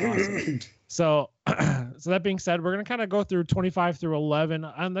 Awesome. So that being said, we're going to kind of go through 25 through 11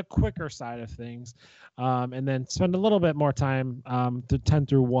 on the quicker side of things, and then spend a little bit more time to 10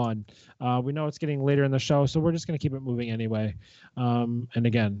 through 1. We know it's getting later in the show, so we're just going to keep it moving anyway. And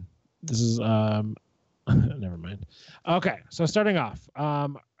again, this is never mind. Okay, so starting off, our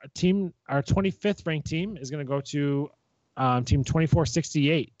 25th ranked team is going to go to team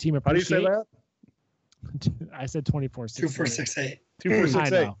 2468. Team Appreciate. How do you say that? I said 2468.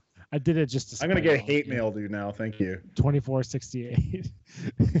 2468. I know. I did it just to. I'm gonna get hate mail, dude. Now, thank you. 2468.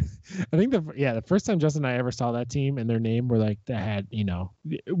 I think the first time Justin and I ever saw that team and their name were like that had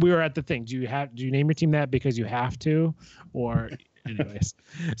we were at the thing. Do you name your team that because you have to, or anyways?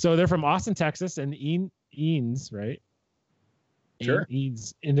 So they're from Austin, Texas, and Eanes, right? Sure.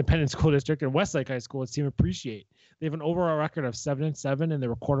 Eanes Independent School District and Westlake High School. It's Team Appreciate. They have an overall record of 7-7, and they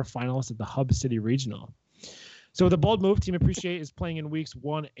were quarterfinalists at the Hub City Regional. So with a bold move, Team Appreciate is playing in weeks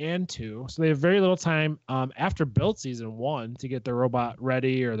 1 and 2. So they have very little time after build season 1 to get their robot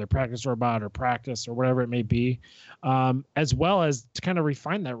ready, or their practice robot, or practice, or whatever it may be, as well as to kind of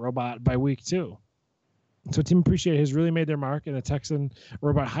refine that robot by week 2. So Team Appreciate has really made their mark in the Texan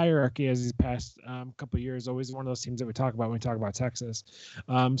robot hierarchy as these past couple of years. Always one of those teams that we talk about when we talk about Texas.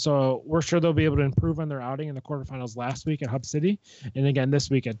 So we're sure they'll be able to improve on their outing in the quarterfinals last week at Hub City, and again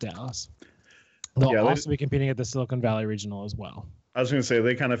this week at Dallas. They'll also be competing at the Silicon Valley Regional as well. I was going to say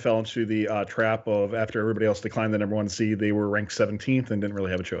they kind of fell into the trap of after everybody else declined the number 1 seed, they were ranked 17th and didn't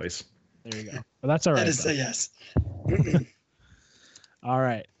really have a choice. There you go. But that's all right. That is a yes. All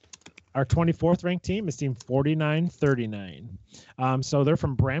right. Our 24th ranked team is Team 4939. So they're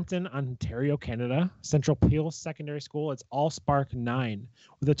from Brampton, Ontario, Canada. Central Peel Secondary School. It's All Spark 9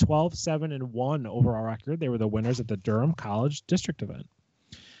 with a 12-7-1 overall record. They were the winners at the Durham College District event.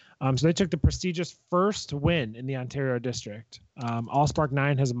 So they took the prestigious first win in the Ontario District. All Spark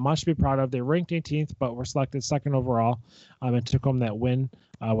 9 has much to be proud of. They ranked 18th, but were selected second overall and took home that win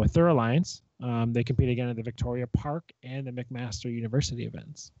with their alliance. They compete again at the Victoria Park and the McMaster University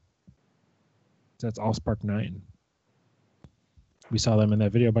events. So that's All Spark 9. We saw them in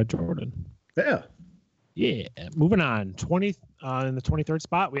that video by Jordan. Yeah. Yeah. Moving on. In the 23rd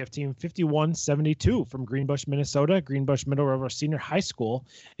spot, we have Team 5172 from Greenbush, Minnesota, Greenbush Middle River Senior High School.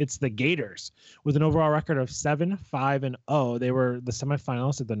 It's the Gators with an overall record of 7-5-0. They were the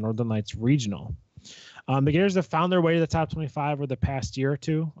semifinalists at the Northern Lights Regional. The Gators have found their way to the top 25 over the past year or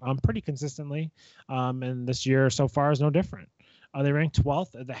two pretty consistently. And this year so far is no different. They ranked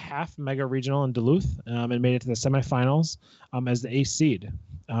 12th at the half mega regional in Duluth and made it to the semifinals as the 8th seed.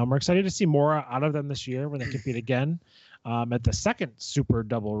 We're excited to see more out of them this year when they compete again at the second super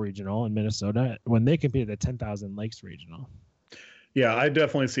double regional in Minnesota when they compete at the 10,000 Lakes regional. Yeah, I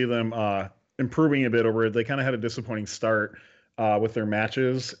definitely see them improving a bit over it. They kind of had a disappointing start with their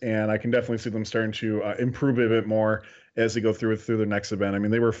matches, and I can definitely see them starting to improve a bit more as they go through their next event. I mean,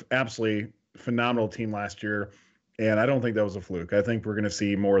 they were absolutely phenomenal team last year. And I don't think that was a fluke. I think we're going to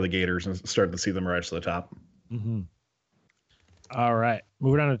see more of the Gators and start to see them rise to the top. Mm-hmm. All right.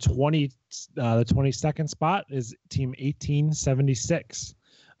 Moving on to the 22nd spot is Team 1876.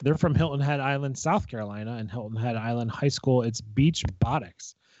 They're from Hilton Head Island, South Carolina, and Hilton Head Island High School. It's Beach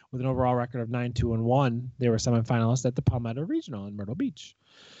Robotics with an overall record of 9-2-1. They were semifinalists at the Palmetto Regional in Myrtle Beach.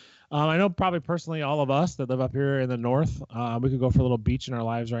 I know probably personally all of us that live up here in the north, we could go for a little beach in our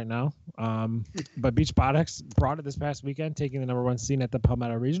lives right now. But Beach Robotics brought it this past weekend, taking the number 1 seed at the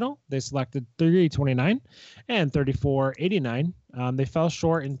Palmetto Regional. They selected 38-29 and 34-89. They fell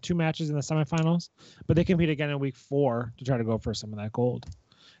short in 2 matches in the semifinals, but they compete again in week 4 to try to go for some of that gold.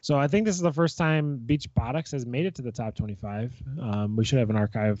 So I think this is the first time Beach Robotics has made it to the top 25. We should have an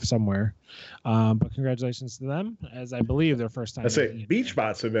archive somewhere. But congratulations to them, as I believe their first time. I say Beach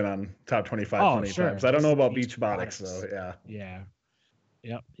Bots have been on top 25 many times. I don't know about Beach Robotics, though. Yeah.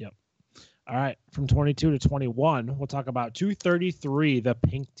 Yep. All right. From 22 to 21, we'll talk about 233, the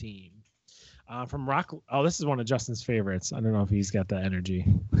pink team. From Rock. Oh, this is one of Justin's favorites. I don't know if he's got the energy.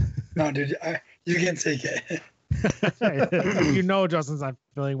 No, dude, you can take it. You know Justin's not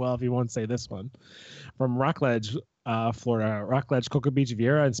feeling well if he won't say this one. From Rockledge, Florida, Rockledge, Cocoa Beach,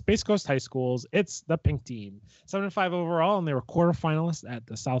 Viera, and Space Coast High Schools, it's the pink team. 7-5 overall, and they were quarterfinalists at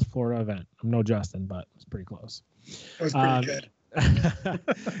the South Florida event. I'm no Justin, but it's pretty close. That was pretty good.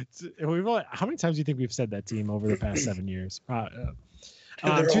 How many times do you think we've said that team over the past 7 years? They're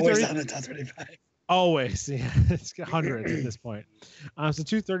always on the top 25. Always, yeah, it's hundreds at this point. So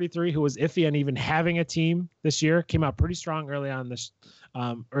 233, who was iffy on even having a team this year, came out pretty strong early on this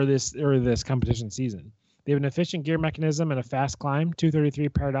competition season. They have an efficient gear mechanism and a fast climb. 233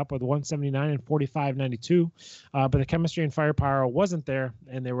 paired up with 179 and 45.92, but the chemistry and firepower wasn't there,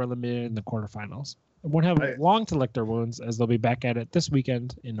 and they were eliminated in the quarterfinals. They won't have long to lick their wounds as they'll be back at it this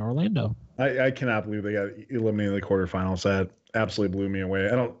weekend in Orlando. I cannot believe they got eliminated in the quarterfinals. That absolutely blew me away.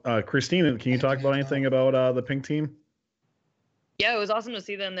 I don't. Christine, can you talk about anything about the pink team? Yeah, it was awesome to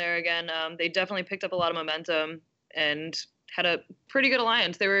see them there again. They definitely picked up a lot of momentum and had a pretty good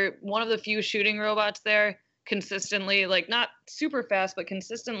alliance. They were one of the few shooting robots there, consistently, like not super fast, but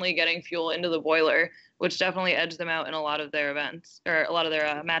consistently getting fuel into the boiler, which definitely edged them out in a lot of their events or a lot of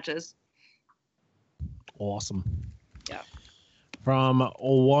their matches. Awesome. Yeah. From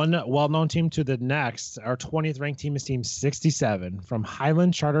one well-known team to the next, our 20th ranked team is Team 67 from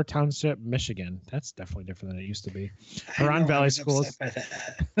Highland Charter Township, Michigan. That's definitely different than it used to be. Huron Valley Schools.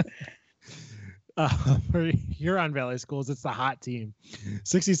 For Huron Valley Schools, it's the hot team.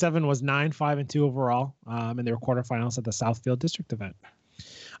 67 was 9-5-2 overall, and they were quarterfinals at the Southfield District event.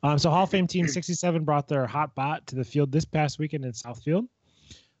 So Hall of Fame Team 67 brought their hot bot to the field this past weekend in Southfield.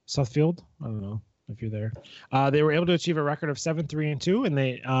 I don't know if you're there. They were able to achieve a record of 7-3-2, and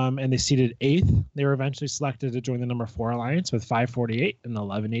they seeded 8th. They were eventually selected to join the number 4 alliance with 548 and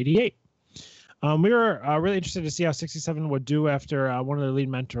 1188. We were really interested to see how 67 would do after one of their lead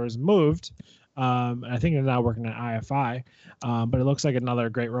mentors moved. I think they're now working at IFI, but it looks like another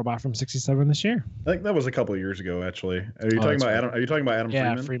great robot from 67 this year. I think that was a couple of years ago, actually. Are you talking about Adam? Are you talking about Adam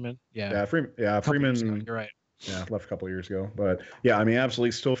Freeman? Freeman. Yeah, Freeman. You're right. Yeah, left a couple of years ago, but yeah, I mean,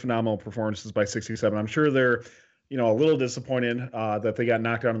 absolutely, still phenomenal performances by 67. I'm sure they're, a little disappointed that they got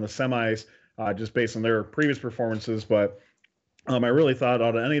knocked out in the semis just based on their previous performances, but I really thought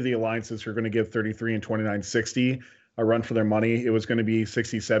out of any of the alliances who are going to give 33 and 29.60 a run for their money, it was going to be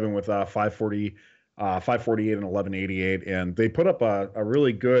 67 with 540, 548 and 1188, and they put up a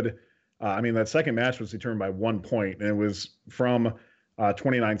really good. That second match was determined by 1 point, and it was from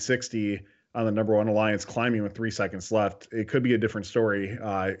 29.60 on the number one alliance climbing with 3 seconds left. It could be a different story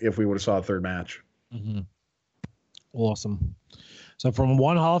if we would have saw a third match. Mm-hmm. Awesome. So from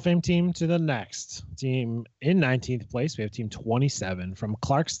one Hall of Fame team to the next team in 19th place, we have team 27 from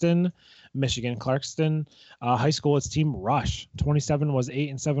Clarkston, Michigan. Clarkston High School, it's Team Rush. 27 was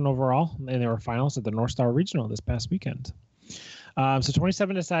 8-7 overall, and they were finalists at the North Star Regional this past weekend. So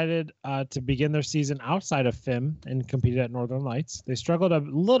 27 decided to begin their season outside of FIM and competed at Northern Lights. They struggled a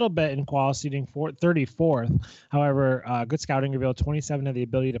little bit in qual, seeding 34th. However, good scouting revealed 27 had the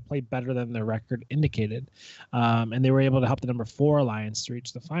ability to play better than their record indicated, and they were able to help the number 4 alliance to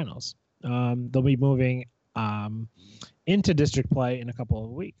reach the finals. They'll be moving into district play in a couple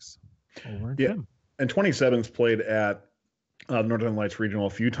of weeks over in FIM. And 27's played at Northern Lights Regional a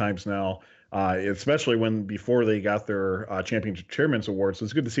few times now. Especially before they got their championship chairman's award. So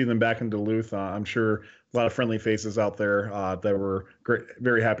it's good to see them back in Duluth. I'm sure a lot of friendly faces out there that were great,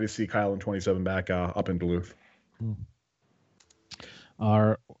 very happy to see Kyle and 27 back up in Duluth.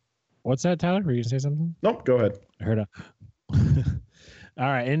 What's that, Tyler? Were you going to say something? Nope, go ahead. I heard All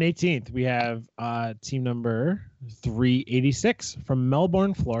right, in 18th, we have team number 386 from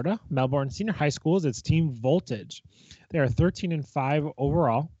Melbourne, Florida. Melbourne Senior High Schools, it's Team Voltage. They are 13-5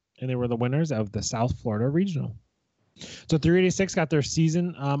 overall, and they were the winners of the South Florida Regional. So 386 got their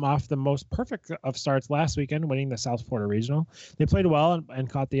season off the most perfect of starts last weekend, winning the South Florida Regional. They played well and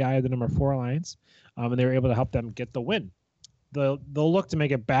caught the eye of the number 4 alliance, and they were able to help them get the win. They'll look to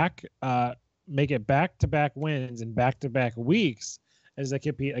make it back-to-back wins in back-to-back weeks as they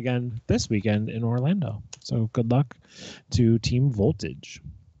compete again this weekend in Orlando. So good luck to Team Voltage.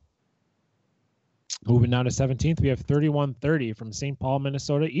 Moving down to 17th, we have 3130 from St. Paul,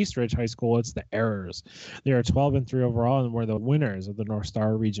 Minnesota, Eastridge High School. It's the Errors. They are 12-3 overall and were the winners of the North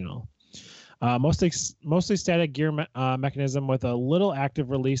Star Regional. Mostly static gear mechanism with a little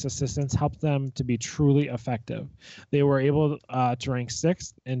active release assistance helped them to be truly effective. They were able to rank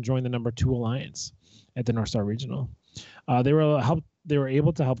 6th and join the number 2 alliance at the North Star Regional. They were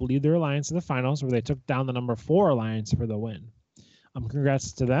able to help lead their alliance to the finals, where they took down the number 4 alliance for the win.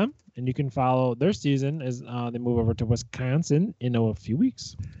 Congrats to them, and you can follow their season as they move over to Wisconsin in a few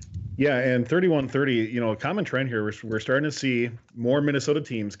weeks. Yeah, and 3130, a common trend here, we're starting to see more Minnesota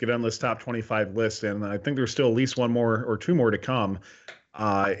teams get on this top 25 list, and I think there's still at least one more or two more to come.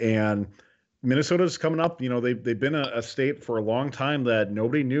 And Minnesota's coming up. They've been a state for a long time that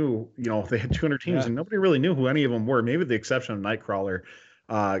nobody knew. They had 200 teams, and nobody really knew who any of them were, maybe with the exception of Nightcrawler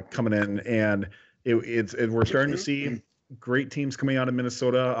coming in. And we're starting to see great teams coming out of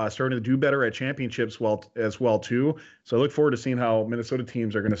Minnesota, starting to do better at championships as well too. So I look forward to seeing how Minnesota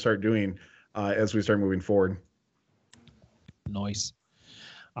teams are going to start doing as we start moving forward. Nice.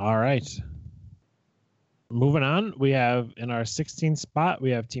 All right. Moving on, we have in our 16th spot,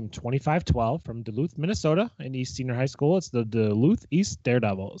 we have Team 2512 from Duluth, Minnesota, in East Senior High School. It's the Duluth East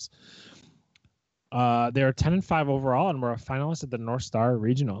Daredevils. They are 10-5 overall and were a finalist at the North Star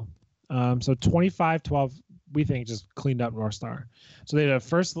Regional. So 2512. We think just cleaned up North Star. So they had a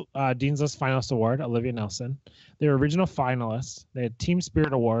first Dean's List Finalist Award, Olivia Nelson. They were original finalists. They had Team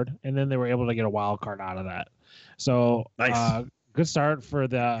Spirit Award, and then they were able to get a wild card out of that. So nice. Good start for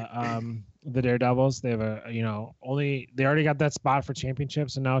the Daredevils. They have they already got that spot for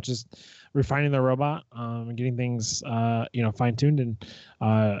championships, and now it's just refining their robot and getting things fine tuned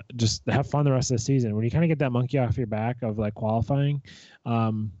and just have fun the rest of the season. When you kind of get that monkey off your back of qualifying,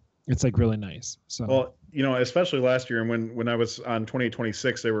 it's really nice. So. Well, especially last year, and when I was on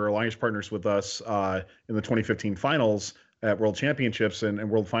 2026, they were alliance partners with us in the 2015 finals at World Championships, and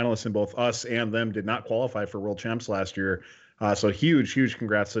world finalists, and both us and them did not qualify for World Champs last year. So huge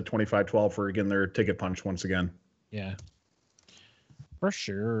congrats to 2512 for getting their ticket punched once again. Yeah, for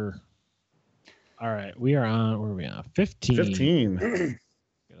sure. All right, we are on, where are we on? 15.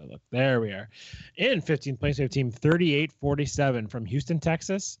 Look, there we are. In 15th place, we have Team 3847 from Houston,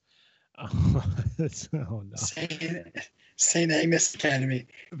 Texas. Oh no. St. Agnes Academy.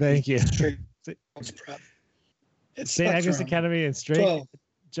 Thank you. It's St. Agnes Spectrum. Academy and Straight 12.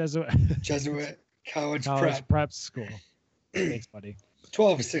 Jesuit College Prep School. Thanks, buddy.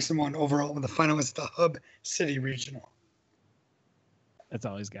 12 is 6-1 overall, and the final is the Hub City Regional. That's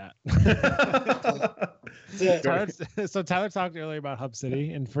all he's got. Tyler Tyler talked earlier about Hub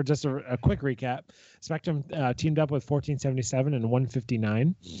City, and for just a quick recap, Spectrum teamed up with 1477 and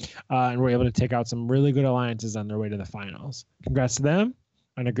 159, and were able to take out some really good alliances on their way to the finals. Congrats to them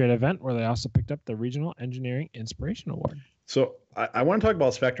on a great event where they also picked up the Regional Engineering Inspiration Award. So I want to talk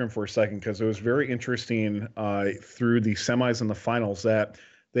about Spectrum for a second because it was very interesting through the semis and the finals that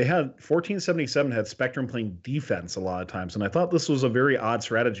they had 1477 had Spectrum playing defense a lot of times. And I thought this was a very odd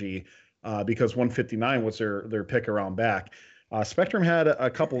strategy because 159 was their pick around back. Spectrum had a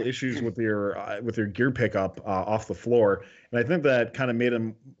couple issues with their gear pickup off the floor. And I think that kind of made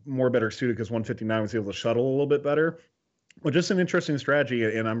them more better suited because 159 was able to shuttle a little bit better. But just an interesting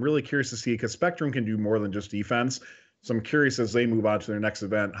strategy. And I'm really curious to see because Spectrum can do more than just defense. So I'm curious as they move on to their next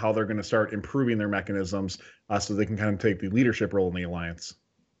event, how they're going to start improving their mechanisms so they can kind of take the leadership role in the alliance.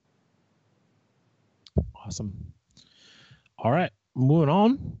 Awesome. All right. Moving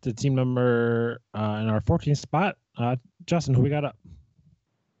on to team number in our 14th spot. Justin, who we got up?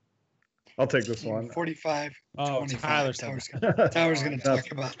 I'll take this one. 45. Oh, 25. Tyler's going to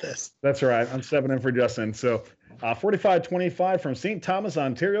talk about this. That's right. I'm stepping in for Justin. So 45-25 from St. Thomas,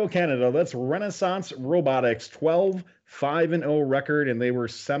 Ontario, Canada. That's Renaissance Robotics, 12-5-0 record, and they were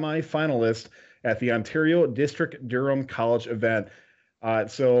semi-finalists at the Ontario District Durham College event.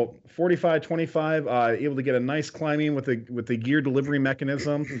 So 45-25, able to get a nice climbing with the gear delivery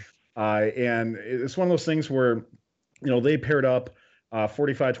mechanism. And it's one of those things where, they paired up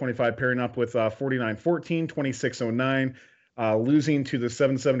 45-25 pairing up with 49-14, 26-09, losing to the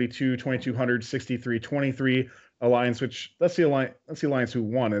 772, 2200, 63-23 alliance, which that's the alliance who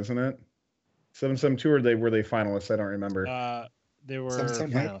won, isn't it? 772 or were they finalists? I don't remember. They were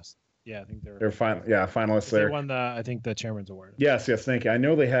finalists. Yeah, I think they were. They're finalists there. They won the chairman's award. Yes, thank you. I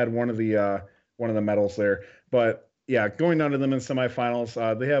know they had one of the medals there, but yeah, going down to them in semifinals,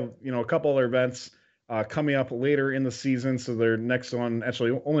 they have a couple other events coming up later in the season. So their next one,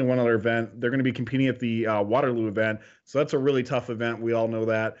 actually only one other event, they're going to be competing at the Waterloo event. So that's a really tough event. We all know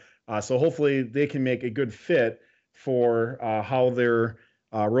that. So hopefully they can make a good fit for how their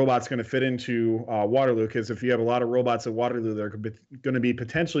robot's going to fit into Waterloo. Because if you have a lot of robots at Waterloo, they're going to be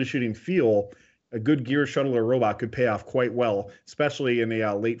potentially shooting fuel. A good gear shuttle or robot could pay off quite well, especially in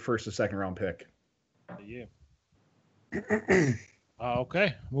a late first or second round pick. Yeah.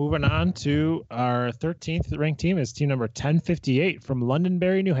 Okay, moving on to our 13th ranked team is team number 1058 from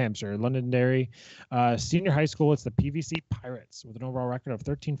Londonderry, New Hampshire. Londonderry Senior High School. It's the PVC Pirates with an overall record of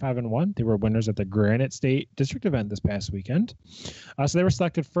 13-5-1. They were winners at the Granite State District event this past weekend. So they were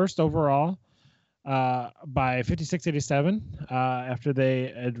selected first overall by 5687 after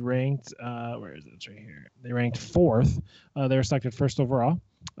they had ranked where is it? It's right here. They ranked fourth. They were selected first overall.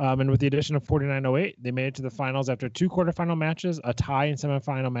 And with the addition of 4908, they made it to the finals after two quarterfinal matches, a tie in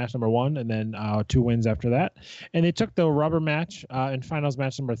semifinal match number 1, and then 2 wins after that. And they took the rubber match in finals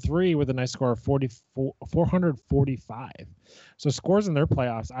match number 3 with a nice score of 445. So scores in their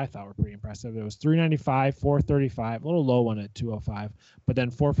playoffs I thought were pretty impressive. It was 395, 435, a little low one at 205, but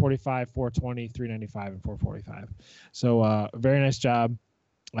then 445, 420, 395, and 445. So very nice job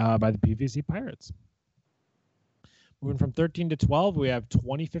by the PVC Pirates. Moving from 13 to 12, we have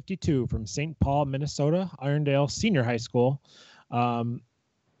 2052 from St. Paul, Minnesota, Irondale Senior High School.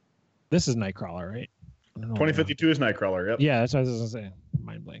 This is Nightcrawler, right? 2052 is Nightcrawler, yep. Yeah, that's what I was going to say.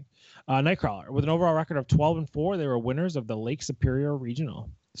 Mind blank. Nightcrawler, with an overall record of 12-4, they were winners of the Lake Superior Regional.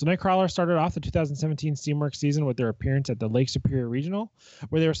 So Nightcrawler started off the 2017 Steamworks season with their appearance at the Lake Superior Regional,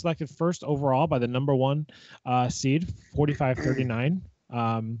 where they were selected first overall by the number 1 seed, 4539.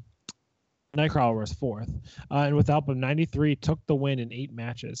 Nightcrawler was fourth, and with the help of 93, took the win in 8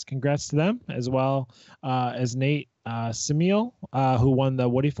 matches. Congrats to them, as well as Nate Simiel, who won the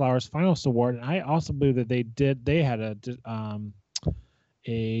Woody Flowers Finalist Award. And I also believe that they had a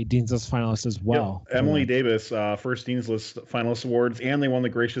Dean's List finalist as well. Yep. Emily Davis, first Dean's List finalist awards, and they won the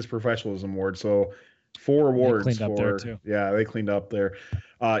Gracious Professionalism Award. So 4 awards. They cleaned up there too. Yeah, they cleaned up there.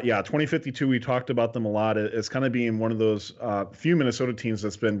 2052, we talked about them a lot. It's kind of being one of those few Minnesota teams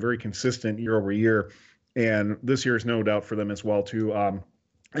that's been very consistent year over year. And this year is no doubt for them as well, too.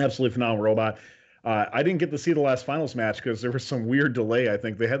 Absolutely phenomenal robot. I didn't get to see the last finals match because there was some weird delay. I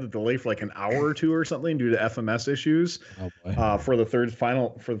think they had the delay for like an hour or two or something due to FMS issues for the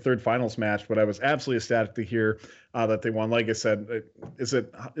third finals match. But I was absolutely ecstatic to hear that they won. Like I said, is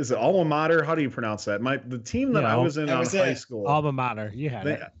it alma mater? How do you pronounce that? The team that I was in high school. Alma mater. You had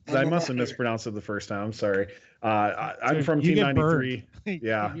it. I must have mispronounced it the first time. I'm sorry. I'm from Team 93.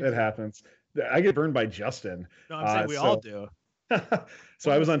 Yeah, it happens. I get burned by Justin. No, I'm saying we all do. So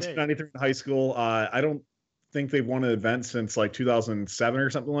I was on Team 93 in high school. I don't think they've won an event since like 2007 or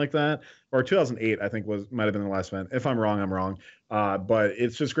something like that, or 2008. I think might have been the last event. If I'm wrong, I'm wrong. But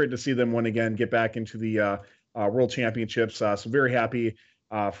it's just great to see them win again, get back into the World Championships. So very happy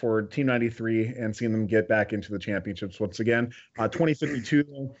for Team 93 and seeing them get back into the championships once again.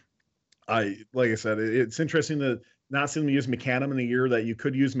 2052. Like I said, it's interesting to not see them use Mechanum in the year that you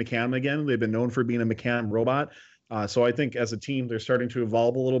could use Mechanum again. They've been known for being a Mechanum robot. So I think as a team, they're starting to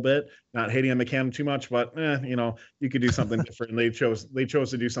evolve a little bit, not hating on Mechanum too much, but you could do something different. And they chose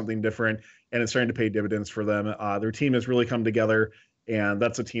to do something different, and it's starting to pay dividends for them. Their team has really come together, and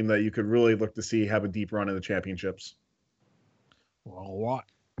that's a team that you could really look to see have a deep run in the championships. Well, what?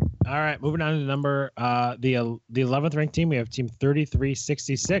 All right, moving on to the 11th ranked team. We have Team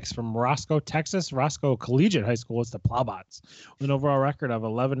 3366 from Roscoe, Texas. Roscoe Collegiate High School. It's the Plowbots with an overall record of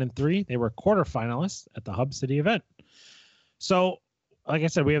 11-3. They were quarterfinalists at the Hub City event. So, like I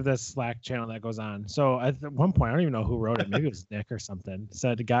said, we have this Slack channel that goes on. So at one point, I don't even know who wrote it. Maybe it was Nick or something.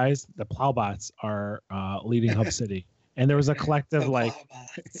 Said, guys, the Plowbots are leading Hub City, and there was a collective like,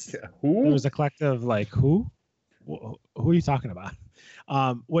 who? There was a collective like, who are you talking about?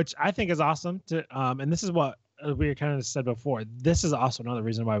 Which I think is awesome and this is what we kind of said before. This is also another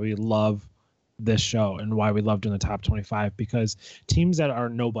reason why we love this show and why we love doing the top 25, because teams that are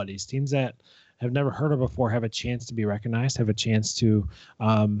nobodies, teams that have never heard of before, have a chance to be recognized, have a chance to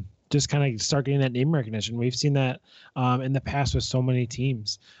just kind of start getting that name recognition. We've seen that in the past with so many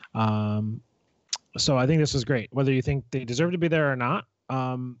teams. So I think this was great. Whether you think they deserve to be there or not,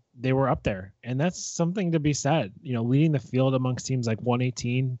 they were up there, and that's something to be said. Leading the field amongst teams like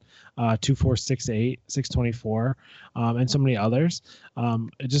 118, 2468, 624, and so many others.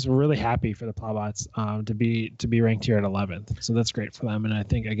 Just really happy for the Plowbots to be ranked here at 11th. So that's great for them. And I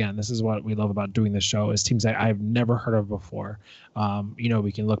think again, this is what we love about doing this show is teams that I've never heard of before.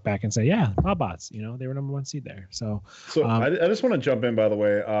 We can look back and say, yeah, Plowbots. They were number 1 seed there. So I just want to jump in, by the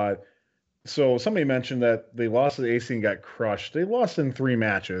way. So somebody mentioned that they lost to the AC and got crushed. They lost in 3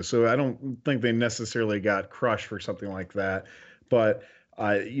 matches, so I don't think they necessarily got crushed for something like that. But,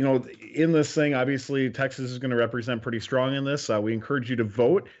 in this thing, obviously, Texas is going to represent pretty strong in this. We encourage you to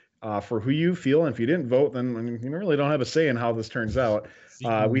vote for who you feel. And if you didn't vote, then you really don't have a say in how this turns out.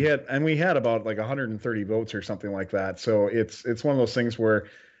 We had about like 130 votes or something like that. So it's one of those things where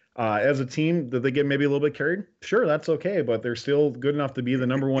as a team, did they get maybe a little bit carried? Sure, that's okay, but they're still good enough to be the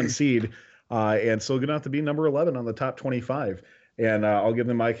number 1 seed. And still good enough to be number 11 on the top 25. And I'll give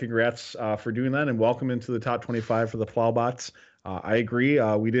them my congrats for doing that and welcome into the top 25 for the Plowbots. I agree.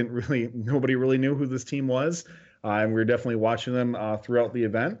 Nobody really knew who this team was. And we were definitely watching them throughout the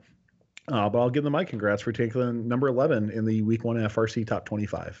event. But I'll give them my congrats for taking number 11 in the week 1 FRC top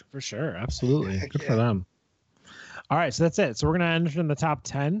 25. For sure. Absolutely. Good for them. All right, so that's it. So we're going to end in the top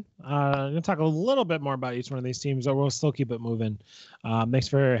 10. I'm going to talk a little bit more about each one of these teams, but we'll still keep it moving. Thanks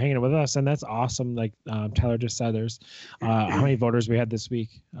for hanging with us, and that's awesome. Like Tyler just said, there's how many voters we had this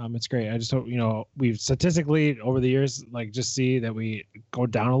week. It's great. I just hope, we've statistically over the years, just see that we go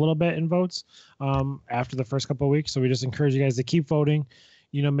down a little bit in votes after the first couple of weeks. So we just encourage you guys to keep voting.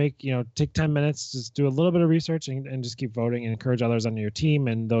 Take 10 minutes, just do a little bit of research and just keep voting, and encourage others on your team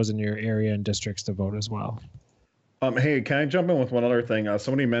and those in your area and districts to vote as well. Hey, can I jump in with one other thing?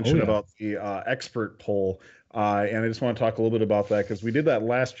 Somebody mentioned about the expert poll, and I just want to talk a little bit about that because we did that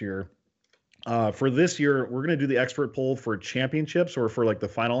last year. For this year, we're going to do the expert poll for championships or for the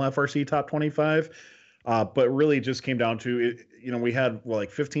final FRC top 25. But really just came down to it. We had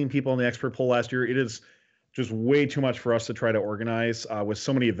 15 people in the expert poll last year. It is just way too much for us to try to organize with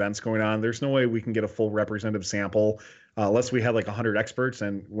so many events going on. There's no way we can get a full representative sample unless we had 100 experts.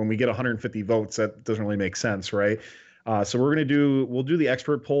 And when we get 150 votes, that doesn't really make sense, right? So we'll do the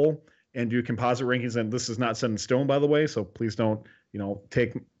expert poll and do composite rankings. And this is not set in stone, by the way, so please don't,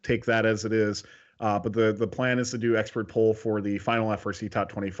 take that as it is. But the plan is to do expert poll for the final FRC top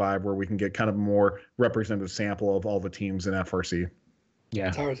 25, where we can get kind of a more representative sample of all the teams in FRC. Yeah.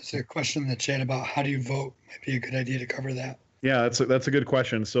 There's a question in the chat about how do you vote. Might be a good idea to cover that. Yeah, that's a good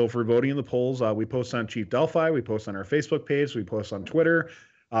question. So for voting in the polls, we post on Chief Delphi, we post on our Facebook page, we post on Twitter.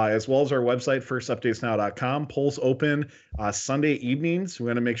 as well as our website, firstupdatesnow.com. Polls open Sunday evenings. We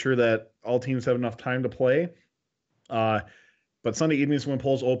want to make sure that all teams have enough time to play. But Sunday evenings when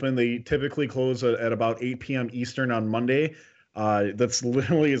polls open, they typically close at about 8 p.m. Eastern on Monday. That's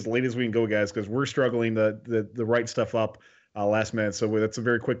literally as late as we can go, guys, because we're struggling to write stuff up last minute. So that's a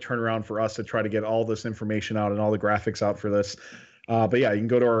very quick turnaround for us to try to get all this information out and all the graphics out for this. But yeah, you can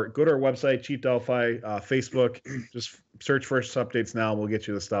go to our website, Chief Delphi, Facebook. Just search First Updates Now. We'll get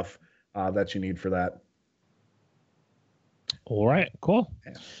you the stuff that you need for that. All right, cool.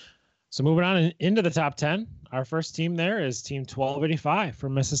 Yeah. So moving on into the top 10, our first team there is Team 1285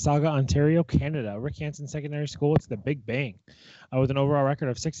 from Mississauga, Ontario, Canada. Rick Hansen Secondary School. It's the Big Bang. With an overall record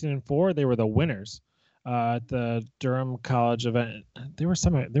of 16-4, they were the winners at the Durham College event. They were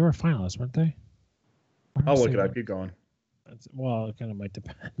finalists, weren't they? I'll look it up. Keep going. Well, it kind of might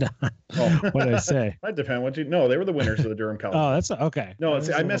depend on what I say. Might depend. No, they were the winners of the Durham College. Oh, that's okay. No,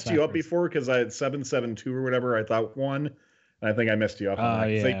 I messed you up before because I had 7-7-2 or whatever. I thought one. I think I missed you up on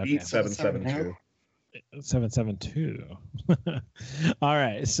that. Yeah, they beat 7-7-2. 7-7-2. All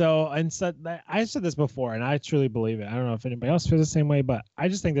right. So I said this before, and I truly believe it. I don't know if anybody else feels the same way, but I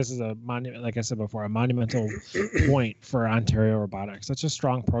just think this is a monument. Like I said before, a monumental point for Ontario Robotics. Such a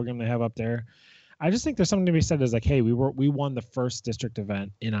strong program they have up there. I just think there's something to be said as like, hey, we won the first district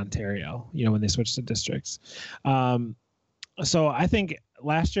event in Ontario. When they switched to districts. So I think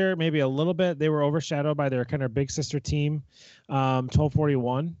last year, maybe a little bit, they were overshadowed by their kind of big sister team,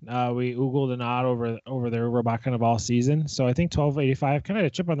 1241. We oogled and awed over their robot kind of all season. So I think 1285 kind of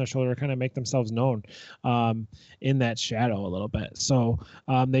had a chip on their shoulder, kind of make themselves known in that shadow a little bit. So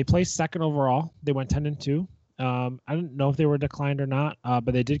they placed second overall. They went 10-2. I don't know if they were declined or not,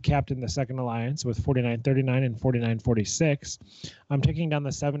 but they did captain the second alliance with 49-39 and 49-46. Taking down the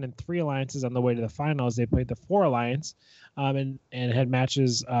 7-3 alliances on the way to the finals. They played the 4 alliance and had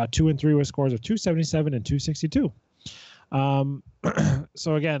matches 2 and 3 with scores of 277 and 262.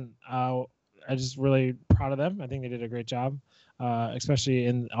 So again, I'm just really proud of them. I think they did a great job, especially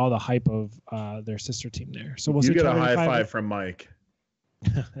in all the hype of their sister team there. So we'll see. You get a high five from Mike.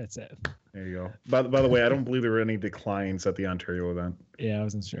 That's it. There you go. By the way, I don't believe there were any declines at the Ontario event. Yeah, I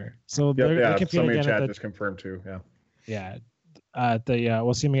wasn't sure. So somebody in chat just confirmed too. Yeah. Yeah.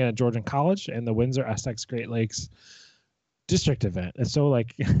 We'll see them again at Georgian College and the Windsor Essex Great Lakes district event. It's so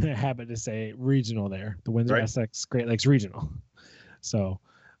like I happen to say regional there. The Windsor Essex Great Lakes regional. So.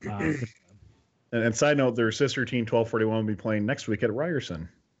 And side note, their sister team 1241 will be playing next week at Ryerson.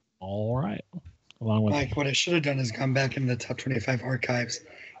 All right. Along with Mike, what I should have done is gone back into the top 25 archives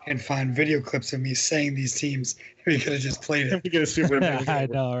and find video clips of me saying these teams. We could have just played it. We get a super. I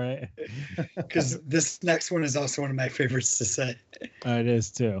know, right? Because this next one is also one of my favorites to say. It is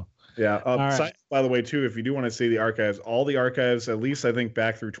too. Yeah. Right. By the way, too, if you do want to see the archives, all the archives, at least I think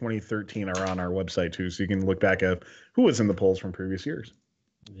back through 2013, are on our website too, so you can look back at who was in the polls from previous years.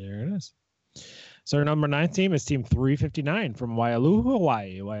 There it is. So our number 9 team is Team 359 from Waialua,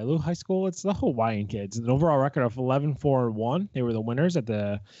 Hawaii. Waialua High School, it's the Hawaiian kids. An overall record of 11-4-1. They were the winners at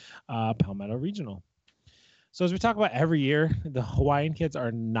the Palmetto Regional. So as we talk about every year, the Hawaiian kids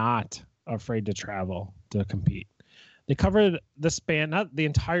are not afraid to travel to compete. They covered the span, not the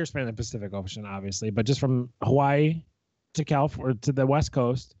entire span of the Pacific Ocean, obviously, but just from Hawaii to California to the West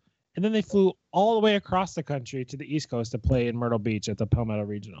Coast. And then they flew all the way across the country to the East Coast to play in Myrtle Beach at the Palmetto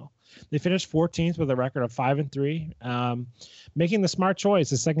Regional. They finished 14th with a record of 5-3, making the smart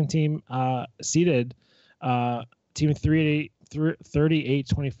choice. The second team seeded team 38-24.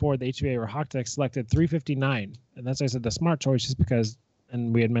 The HBA or Hawk Tech selected 359, and that's why I said the smart choice is because,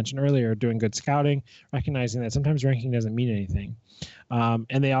 and we had mentioned earlier, doing good scouting, recognizing that sometimes ranking doesn't mean anything.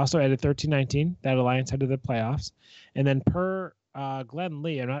 And they also added 13-19. That alliance headed to the playoffs, and then per Glenn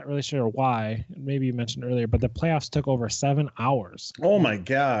Lee, I'm not really sure why. Maybe you mentioned earlier, but the playoffs took over 7 hours. Oh my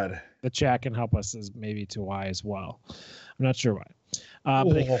God! The chat can help us as maybe to why as well. I'm not sure why.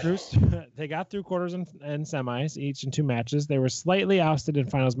 But they got through quarters and semis, each in 2 matches. They were slightly ousted in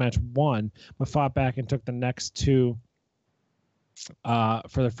finals match 1, but fought back and took the next 2 for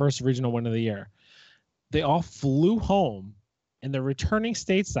their first regional win of the year. They all flew home, and they're returning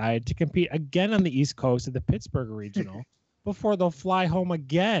stateside to compete again on the East Coast at the Pittsburgh Regional. Before they'll fly home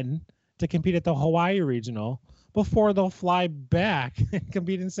again to compete at the Hawaii Regional, before they'll fly back and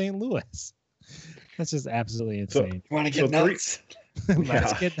compete in St. Louis. That's just absolutely insane. You want to get nuts?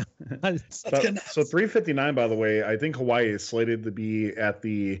 Let's get nuts. So 359, by the way, I think Hawaii is slated to be at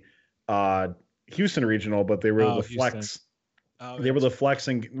the Houston Regional, but they were able to flex. They were the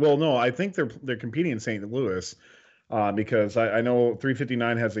flexing. Well, no, I think they're competing in St. Louis. Because I know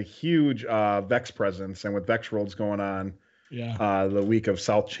 359 has a huge Vex presence, and with Vex Worlds going on, the week of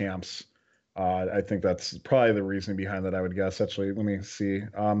South Champs. I think that's probably the reason behind that, I would guess. Actually, let me see.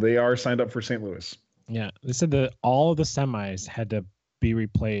 They are signed up for St. Louis. Yeah, they said that all of the semis had to be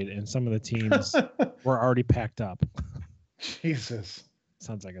replayed, and some of the teams were already packed up. Jesus.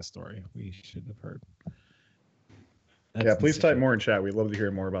 Sounds like a story we should have heard. Please type more in chat. We'd love to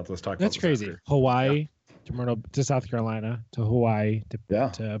hear more about this. That's crazy. After. Hawaii to South Carolina to Hawaii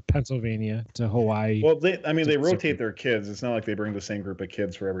to Pennsylvania to Hawaii. Well, they rotate their kids. It's not like they bring the same group of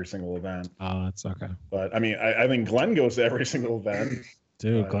kids for every single event. Oh, that's okay. But I think Glenn goes to every single event.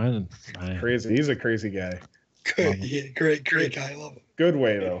 Dude, Glenn, crazy. He's a crazy guy. Good, great guy. I love him. Good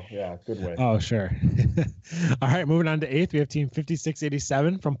way though. Yeah, good way. Oh, sure. All right, moving on to 8th, we have team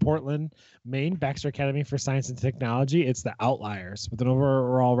 5687 from Portland, Maine, Baxter Academy for Science and Technology. It's the Outliers with an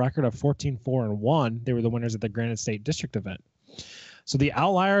overall record of 14-4-1. They were the winners at the Granite State District event. So the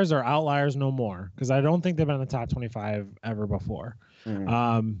Outliers are outliers no more, because I don't think they've been in the top 25 ever before.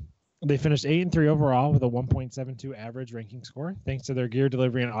 They finished 8-3 overall with a 1.72 average ranking score, thanks to their gear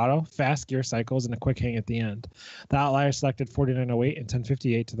delivery and auto, fast gear cycles, and a quick hang at the end. The Outliers selected 4908 and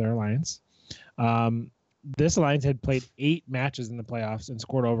 1058 to their alliance. This alliance had played 8 matches in the playoffs and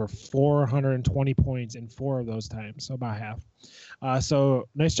scored over 420 points in 4 of those times, so about half. So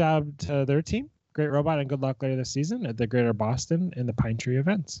nice job to their team. Great robot, and good luck later this season at the Greater Boston and the Pine Tree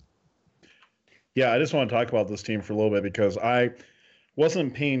events. Yeah, I just want to talk about this team for a little bit, because I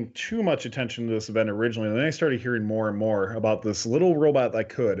wasn't paying too much attention to this event originally, and then I started hearing more and more about this little robot that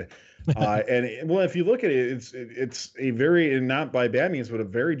could. If you look at it, it's a very, and not by bad means, but a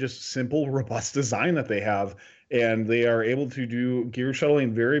very just simple, robust design that they have, and they are able to do gear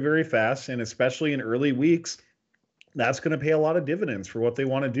shuttling very, very fast, and especially in early weeks, that's going to pay a lot of dividends for what they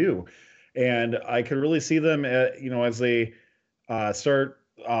want to do. And I could really see them, as they start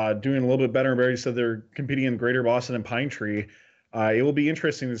doing a little bit better. Barry said they're competing in Greater Boston and Pine Tree. It will be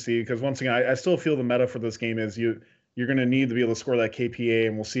interesting to see, because once again, I still feel the meta for this game is you're going to need to be able to score that KPA,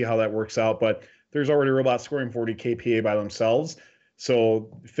 and we'll see how that works out. But there's already robots scoring 40 KPA by themselves. So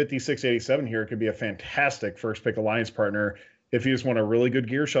 5687 here could be a fantastic first pick alliance partner if you just want a really good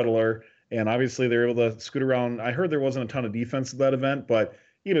gear shuttler. And obviously they're able to scoot around. I heard there wasn't a ton of defense at that event, but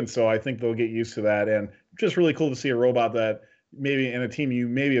even so, I think they'll get used to that. And just really cool to see a robot that maybe in a team you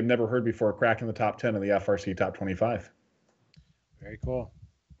maybe have never heard before cracking the top 10 of the FRC top 25. Very cool.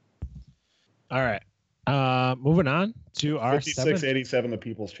 All right. Moving on to our 5687, the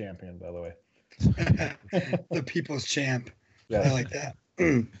people's champion, by the way. The people's champ. Yeah. I like that.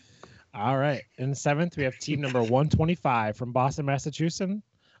 All right. In the 7th, we have team number 125 from Boston, Massachusetts.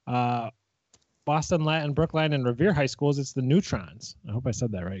 Boston, Latin, Brookline, and Revere High Schools. It's the Neutrons. I hope I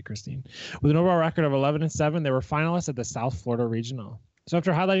said that right, Christine. With an overall record of 11-7, they were finalists at the South Florida Regional. So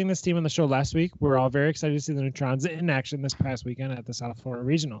after highlighting this team on the show last week, we were all very excited to see the Neutrons in action this past weekend at the South Florida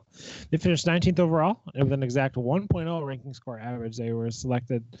Regional. They finished 19th overall, and with an exact 1.0 ranking score average, they were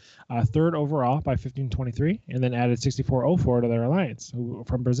selected 3rd overall by 1523, and then added 6404 to their alliance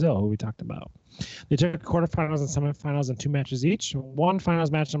from Brazil, who we talked about. They took quarterfinals and semifinals in 2 matches each, won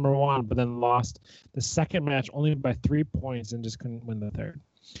finals match number 1, but then lost the second match only by 3 points and just couldn't win the third.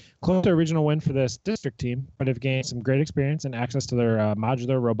 Close to a regional win for this district team, but have gained some great experience and access to their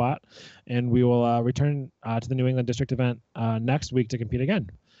modular robot. And we will return to the New England district event next week to compete again.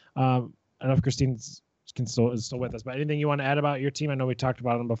 I don't know if Christine is still with us, but anything you want to add about your team? I know we talked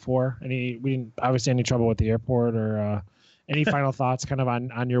about them before. We didn't obviously any trouble with the airport, or any final thoughts kind of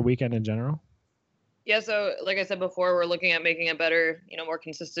on your weekend in general? Yeah, so like I said before, we're looking at making a better, more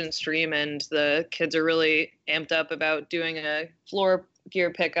consistent stream, and the kids are really amped up about doing a floor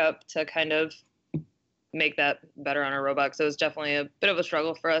gear pickup to kind of make that better on our robot. So it was definitely a bit of a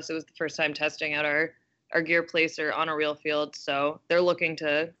struggle for us. It was the first time testing out our gear placer on a real field. So they're looking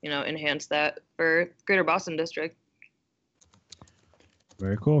to, enhance that for Greater Boston District.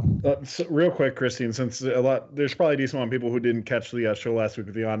 Very cool. So real quick, Christine, since there's probably a decent amount of people who didn't catch the show last week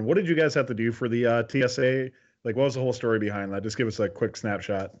with you on, what did you guys have to do for the TSA? Like, what was the whole story behind that? Just give us a quick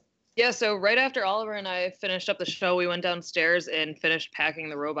snapshot. Yeah, so right after Oliver and I finished up the show, we went downstairs and finished packing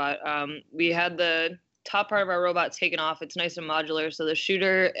the robot. We had the top part of our robot taken off. It's nice and modular. So the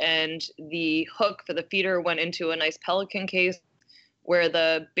shooter and the hook for the feeder went into a nice Pelican case where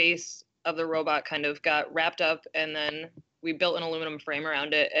the base of the robot kind of got wrapped up, and then we built an aluminum frame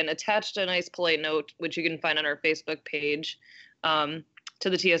around it and attached a nice polite note, which you can find on our Facebook page, to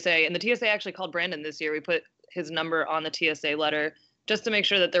the TSA. And the TSA actually called Brandon this year. We put his number on the TSA letter just to make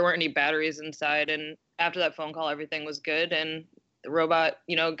sure that there weren't any batteries inside. And after that phone call, everything was good. And the robot,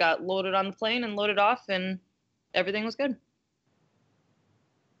 got loaded on the plane and loaded off, and everything was good.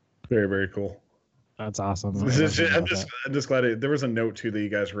 Very, very cool. That's awesome. I'm just glad there was a note too that you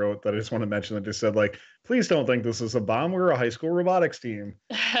guys wrote that I just want to mention that just said like, please don't think this is a bomb. We're a high school robotics team.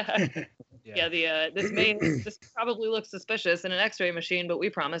 This probably looks suspicious in an X-ray machine, but we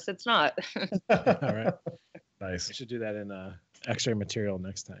promise it's not. All right. Nice. I should do that in X-ray material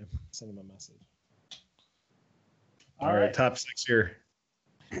next time. Send them a message. All right, top 6 here.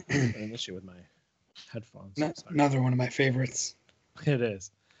 An issue with my headphones. Another one of my favorites. It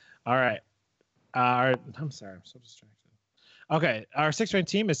is. All right. I'm sorry. I'm so distracted. Okay. Our 6th ranked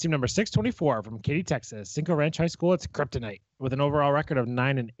team is team number 624 from Katy, Texas. Cinco Ranch High School. It's Kryptonite. With an overall record of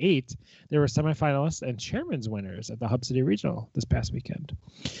 9-8, they were semifinalists and chairman's winners at the Hub City Regional this past weekend.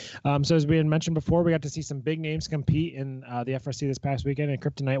 So as we had mentioned before, we got to see some big names compete in the FRC this past weekend, and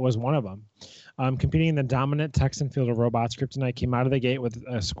Kryptonite was one of them. Competing in the dominant Texan field of robots, Kryptonite came out of the gate with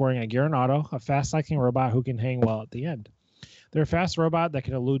scoring a Gear and Auto, a fast cycling robot who can hang well at the end. They're a fast robot that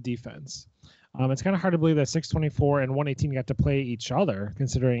can elude defense. It's kind of hard to believe that 624 and 118 got to play each other,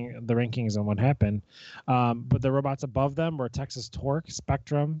 considering the rankings and what happened. But the robots above them were Texas Torque,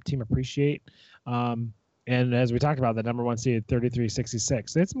 Spectrum, Team Appreciate, and as we talked about, the number 1 seed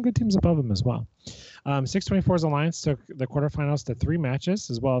 3366. They had some good teams above them as well. 624's Alliance took the quarterfinals to 3 matches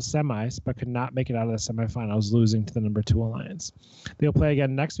as well as semis, but could not make it out of the semifinals, losing to the number 2 Alliance. They'll play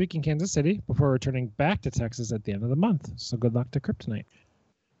again next week in Kansas City before returning back to Texas at the end of the month. So good luck to Kryptonite.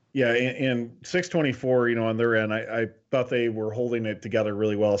 Yeah, and 624, on their end, I thought they were holding it together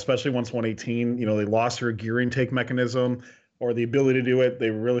really well, especially once 118, they lost their gear intake mechanism or the ability to do it.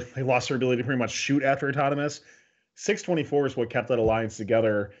 They lost their ability to pretty much shoot after autonomous. 624 is what kept that alliance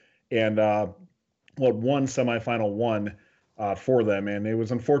together and one semifinal won for them. And it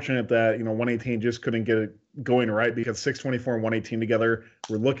was unfortunate that, 118 just couldn't get it going right because 624 and 118 together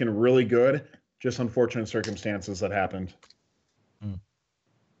were looking really good. Just unfortunate circumstances that happened.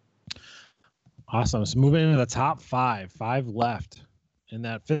 Awesome. So moving into the top 5 left. And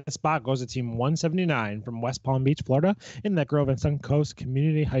that 5th spot goes to team 179 from West Palm Beach, Florida, Inlet Grove and Suncoast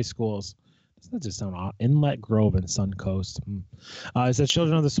Community High Schools. Doesn't that just sound odd? Inlet Grove and Suncoast. It says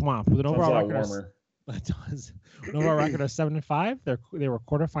Children of the Swamp with an overall record. It does. An overall record of 7-5. They were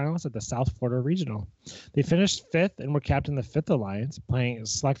quarterfinalists at the South Florida Regional. They finished 5th and were capped in the 5th Alliance,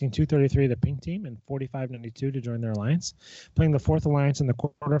 selecting 233 the pink team and 4592 to join their alliance. Playing the 4th Alliance in the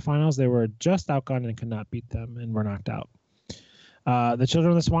quarterfinals, they were just outgunned and could not beat them and were knocked out. The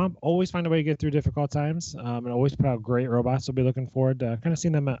Children of the Swamp always find a way to get through difficult times and always put out great robots. So we'll be looking forward to kind of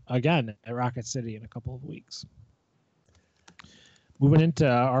seeing them again at Rocket City in a couple of weeks. Moving into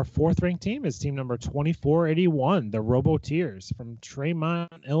our 4th ranked team is team number 2481, the Robotiers from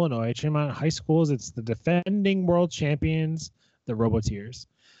Tremont, Illinois. Tremont High Schools. It's the defending world champions, the Robotiers.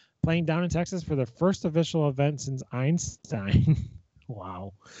 Playing down in Texas for their first official event since Einstein.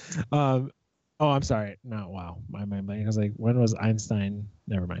 Wow. I'm sorry. No, wow. My mind. I was like, when was Einstein?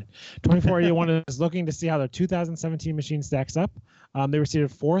 Never mind. 2481 is looking to see how their 2017 machine stacks up. They were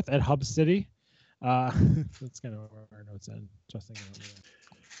seated 4th at Hub City. That's kind of where our notes end. Justin.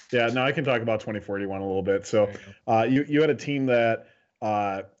 Yeah, no, I can talk about 2041 a little bit. So you had a team that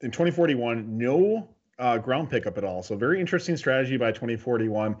in 2041, no ground pickup at all. So very interesting strategy by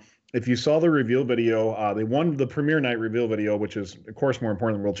 2041. If you saw the reveal video, they won the premiere night reveal video, which is, of course, more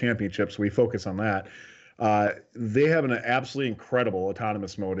important than World Championships. So we focus on that. They have an absolutely incredible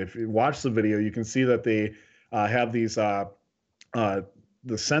autonomous mode. If you watch the video, you can see that they have these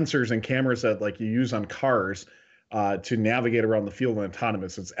the sensors and cameras that like you use on cars to navigate around the field in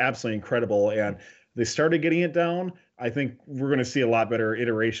autonomous. It's absolutely incredible. And they started getting it down. I think we're going to see a lot better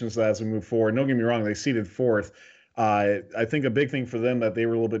iterations of that as we move forward. Don't get me wrong, they seeded 4th. I think a big thing for them that they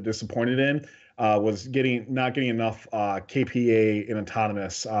were a little bit disappointed in was not getting enough KPA in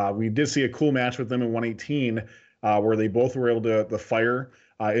autonomous. We did see a cool match with them in 118 where they both were able to fire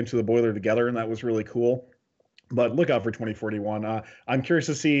into the boiler together, and that was really cool. But look out for 2041. I'm curious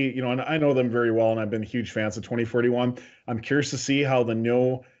to see, and I know them very well, and I've been huge fans of 2041. I'm curious to see how the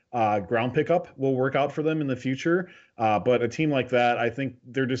no ground pickup will work out for them in the future. But a team like that, I think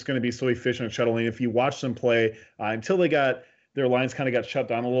they're just going to be so efficient at shuttling. If you watch them play, until their lines kind of got shut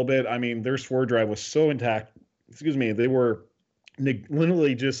down a little bit, I mean, their sword drive was so intact. Excuse me, they were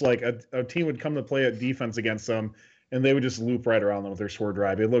literally just like a team would come to play at defense against them, and they would just loop right around them with their sword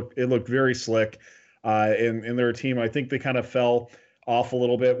drive. It looked very slick. And they're a team, I think they kind of fell off a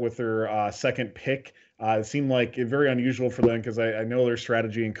little bit with their second pick. It seemed like very unusual for them because I know their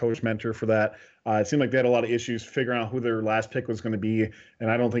strategy and coach mentor for that. It seemed like they had a lot of issues figuring out who their last pick was going to be,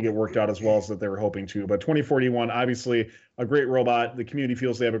 and I don't think it worked out as well as that they were hoping to. But 2041, obviously a great robot. The community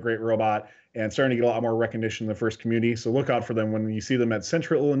feels they have a great robot and starting to get a lot more recognition in the first community. So look out for them when you see them at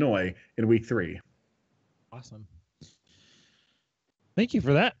Central Illinois in week 3. Awesome. Thank you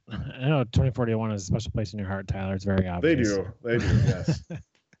for that. I know 2041 is a special place in your heart, Tyler. It's very obvious. They do, yes.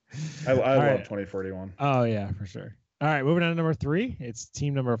 I love 2041. Oh, yeah, for sure. All right, moving on to number 3. It's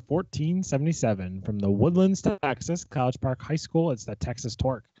team number 1477 from the Woodlands, Texas, College Park High School. It's the Texas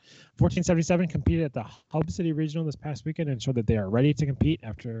Torque. 1477 competed at the Hub City Regional this past weekend and showed that they are ready to compete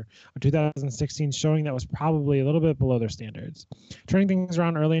after a 2016 showing that was probably a little bit below their standards. Turning things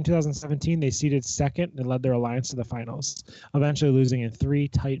around early in 2017, they seeded second and led their alliance to the finals, eventually losing in 3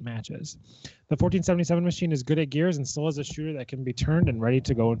 tight matches. The 1477 machine is good at gears and still has a shooter that can be turned and ready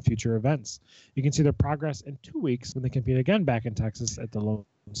to go in future events. You can see their progress in 2 weeks when they compete again back in Texas at the Lone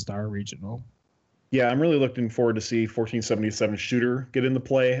Star Regional. Yeah, I'm really looking forward to see 1477 shooter get into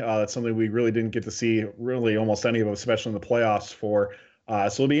play. That's something we really didn't get to see really almost any of them, especially in the playoffs for. So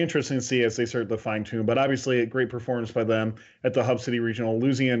it'll be interesting to see as they start to fine tune. But obviously, a great performance by them at the Hub City Regional,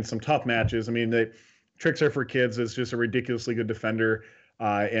 losing in some tough matches. I mean, the Tricks Are for Kids is just a ridiculously good defender,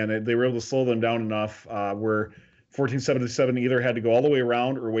 and they were able to slow them down enough where 1477 either had to go all the way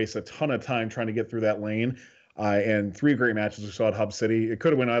around or waste a ton of time trying to get through that lane. And 3 great matches we saw at Hub City. It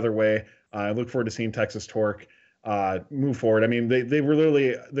could have went either way. I look forward to seeing Texas Torque move forward. I mean, they were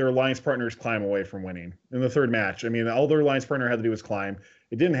literally their alliance partners climb away from winning in the 3rd match. I mean, all their alliance partner had to do was climb.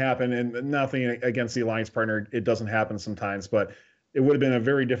 It didn't happen, and nothing against the alliance partner. It doesn't happen sometimes, but it would have been a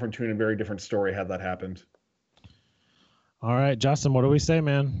very different tune and very different story had that happened. All right, Justin, what do we say,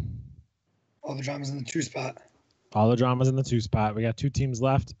 man? All the drama's in the 2 spot. All the drama's in the 2 spot. We got 2 teams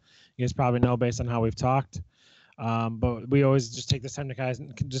left. You guys probably know based on how we've talked. But we always just take this time to guys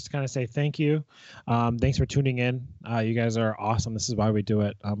just kind of say thank you. Thanks for tuning in. You guys are awesome. This is why we do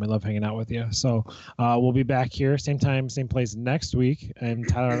it. We love hanging out with you. So we'll be back here, same time, same place next week. And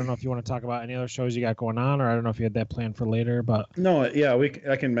Tyler, I don't know if you want to talk about any other shows you got going on, or I don't know if you had that planned for later. But no, yeah,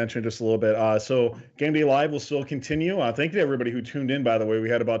 I can mention just a little bit. So Game Day Live will still continue. Thank you to everybody who tuned in. By the way, we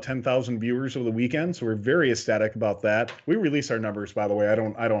had about 10,000 viewers over the weekend, so we're very ecstatic about that. We release our numbers, by the way. I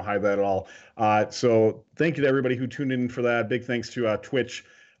don't hide that at all. So thank you to everybody who tuned in for that. Big thanks to Twitch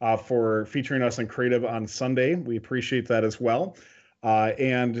for featuring us in Creative on Sunday. We appreciate that as well.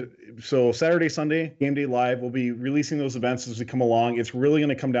 And so Saturday, Sunday, Game Day Live, we'll be releasing those events as we come along. It's really going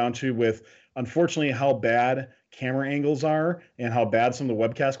to come down to with, unfortunately, how bad camera angles are and how bad some of the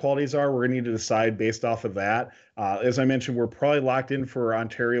webcast qualities are. We're going to need to decide based off of that. As I mentioned, we're probably locked in for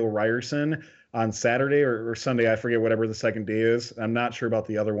Ontario Ryerson on Saturday or Sunday. I forget whatever the second day is. I'm not sure about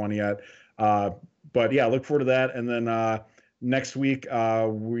the other one yet. But yeah, look forward to that. And then next week,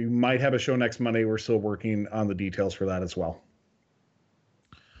 we might have a show next Monday. We're still working on the details for that as well.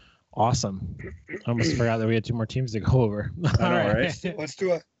 Awesome. I almost forgot that we had 2 more teams to go over. All right. Let's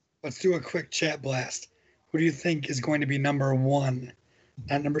do a quick chat blast. Who do you think is going to be number 1?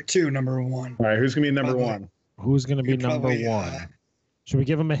 Not number 2, number 1. All right, who's going to be number 1? Who's going to be number 1? Should we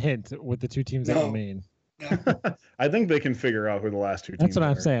give them a hint with the 2 teams that remain? I think they can figure out who the last 2 teams are. That's what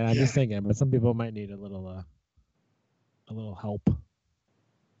I'm saying. I'm just thinking, but some people might need a little help.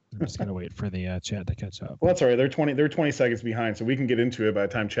 I'm just gonna wait for the chat to catch up. Well, that's all right. They're 20 seconds behind, so we can get into it. By the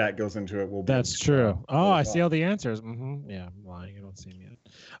time chat goes into it, we'll. That's true. Oh, I see all the answers. Yeah, I'm lying. You don't see me yet.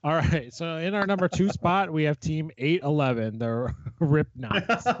 All right. So in our number 2 spot, we have Team 811. The Rip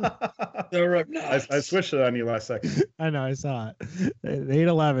Knots. The Rip Knots. I switched it on you last second. I know. I saw it.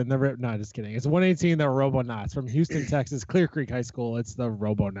 811. The Rip Knot. Just kidding. It's 118. The Robonauts from Houston, Texas, Clear Creek High School. It's the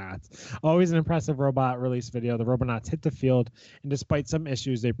Robonauts. Always an impressive robot release video. The Robonauts hit the field, and despite some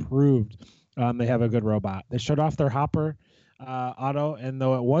issues, they proved they have a good robot. They showed off their hopper auto, and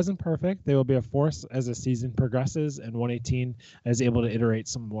though it wasn't perfect, they will be a force as the season progresses, and 118 is able to iterate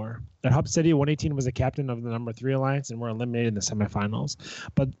some more. At Hub City, 118 was a captain of the number 3 alliance and were eliminated in the semifinals.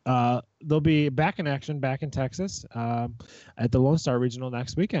 But they'll be back in action back in Texas at the Lone Star Regional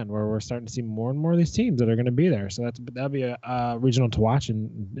next weekend, where we're starting to see more and more of these teams that are going to be there. So that'll be a regional to watch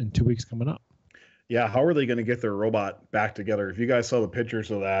in 2 weeks coming up. Yeah, how are they going to get their robot back together? If you guys saw the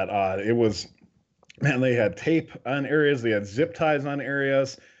pictures of that, it was, man, they had tape on areas, they had zip ties on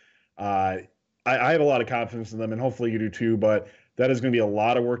areas. I have a lot of confidence in them, and hopefully you do too, but that is going to be a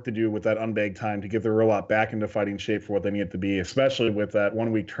lot of work to do with that unbagged time to get the robot back into fighting shape for what they need it to be, especially with that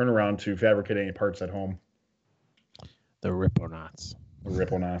 1 week turnaround to fabricate any parts at home. The Riponauts. The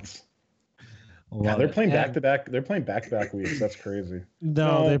Riponauts. Yeah, they're playing back-to-back. They're playing back-to-back weeks. That's crazy.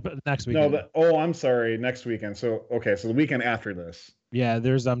 No, next weekend. No, I'm sorry, next weekend. So the weekend after this. Yeah,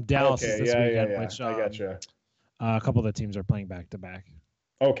 there's Dallas this weekend, yeah. which I gotcha. A couple of the teams are playing back-to-back.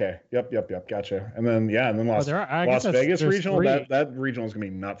 Okay. Yep. Gotcha. And then Las Vegas regional. That regional is gonna be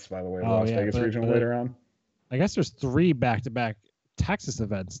nuts. By the way, Las Vegas regional later on. I guess there's 3 back-to-back Texas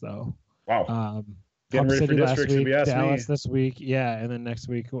events though. Wow. Getting Pump ready City for last districts, if week, you ask Dallas me. this week, yeah, and then next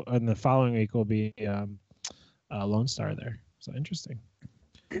week and the following week will be Lone Star there. So interesting.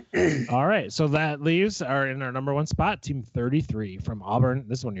 All right, so that leaves in our number one spot, Team 33 from Auburn.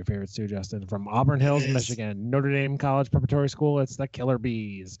 This is one of your favorites too, Justin. From Auburn Hills, Michigan, Notre Dame College Preparatory School. It's the Killer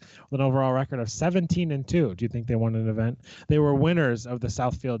Bees with an overall record of 17-2. Do you think they won an event? They were winners of the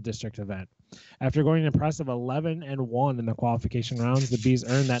Southfield District event. After going an impressive 11-1 in the qualification rounds, the Bees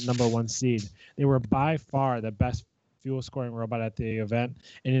earned that number one seed. They were by far the best fuel scoring robot at the event,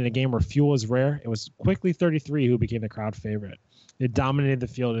 and in a game where fuel is rare, it was quickly 33 who became the crowd favorite. They dominated the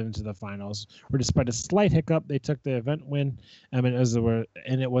field into the finals, where despite a slight hiccup, they took the event win, and it was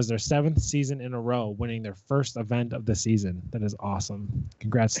their 7th season in a row, winning their first event of the season. That is awesome.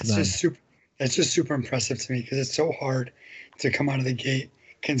 Congrats to them. It's just super impressive to me because it's so hard to come out of the gate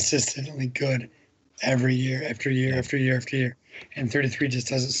consistently good every year after year after year after year. And 33 just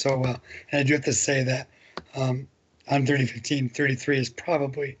does it so well. And I do have to say that on 3015, 33 is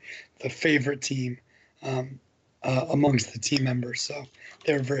probably the favorite team amongst the team members. So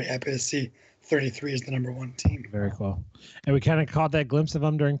they're very happy to see 33 is the number one team. Very cool. And we kind of caught that glimpse of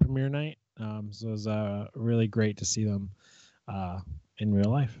them during premiere night. So it was really great to see them in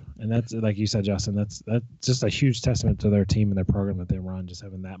real life. And that's, like you said, Justin, that's just a huge testament to their team and their program that they run, just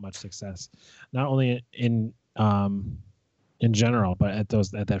having that much success, not only in general, but at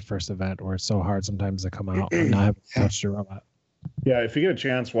that first event where it's so hard sometimes to come out and not have touched your robot. Yeah, if you get a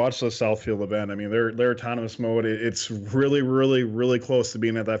chance, watch the Southfield event. I mean, their autonomous mode, it's really, really, really close to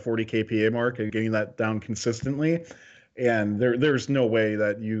being at that 40 kPa mark and getting that down consistently. And there's no way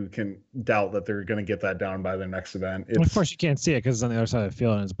that you can doubt that they're going to get that down by the next event. Well, of course, you can't see it because it's on the other side of the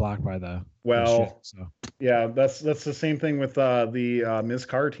field and it's blocked by the yeah, that's the same thing with the Ms.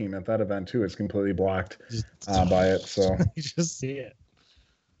 Carr team at that event too. It's completely blocked by it. So you just see it.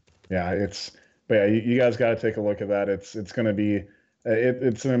 Yeah, but yeah, you guys got to take a look at that. It's going to be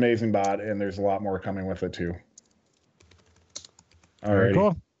it's an amazing bot, and there's a lot more coming with it too. All right,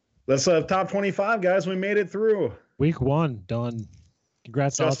 cool. Let's top 25, guys. We made it through. Week 1 done.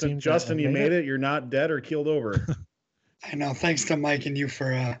 Congrats, Justin. all teams. Justin, you made it. You're not dead or keeled over. I know. Thanks to Mike and you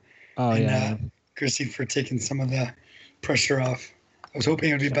for Chrissy for taking some of the pressure off. I was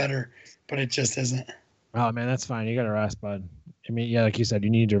hoping it would be better, but it just isn't. Oh man, that's fine. You got to rest, bud. I mean, yeah, like you said, you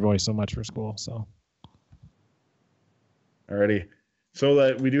need your voice so much for school. So, alrighty. So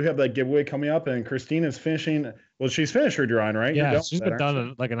that we do have that giveaway coming up, and Christine is finishing. Well, she's finished her drawing, right? Yeah, she's been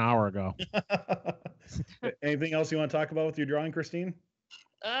done like an hour ago. Anything else you want to talk about with your drawing, Christine?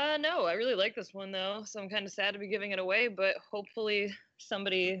 No, I really like this one though, so I'm kind of sad to be giving it away, but hopefully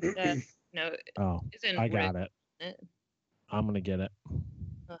somebody that isn't. I got it. I'm gonna get it.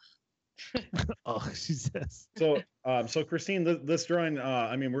 Oh, she says. So Christine, this drawing,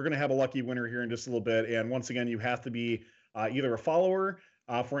 I mean, we're gonna have a lucky winner here in just a little bit, and once again, you have to be either a follower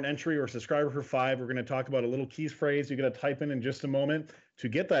for an entry or a subscriber for 5. We're gonna talk about a little keys phrase you gotta type in just a moment to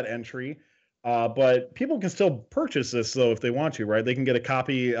get that entry. But people can still purchase this though if they want to, right? They can get a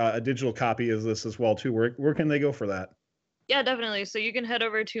copy, a digital copy of this as well too. Where can they go for that? Yeah, definitely. So you can head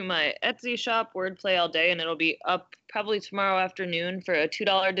over to my Etsy shop, Wordplay All Day, and it'll be up probably tomorrow afternoon for a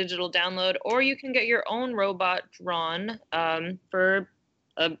 $2 digital download, or you can get your own robot drawn for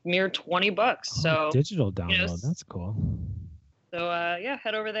a mere $20. So digital download, that's cool. So yeah,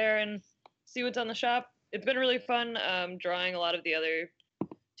 head over there and see what's on the shop. It's been really fun drawing a lot of the other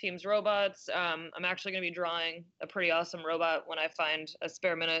team's robots. I'm actually going to be drawing a pretty awesome robot when I find a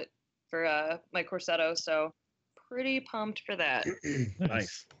spare minute for my Corsetto. So pretty pumped for that.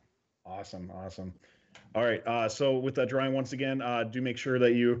 Nice. Awesome. All right. So with that drawing, once again, do make sure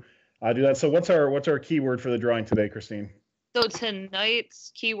that you do that. So what's our keyword for the drawing today, Christine? So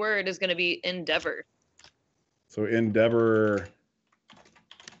tonight's keyword is going to be endeavor. So endeavor.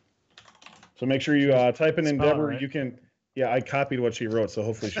 So make sure you type in endeavor. Right. You can. Yeah, I copied what she wrote, so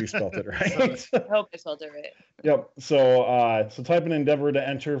hopefully she spelled it right. I hope I spelled it right. Yep. So type in endeavor to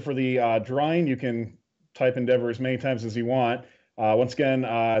enter for the drawing. You can type endeavor as many times as you want. Once again,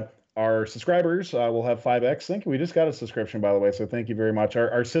 our subscribers will have 5x. Thank you. We just got a subscription, by the way, so thank you very much.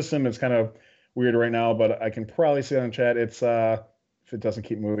 Our system is kind of weird right now, but I can probably see it in chat. It's if it doesn't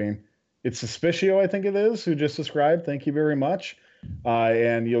keep moving, it's Suspicio, I think it is, who just subscribed. Thank you very much.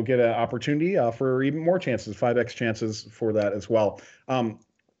 And you'll get an opportunity for even more chances, 5x chances for that as well.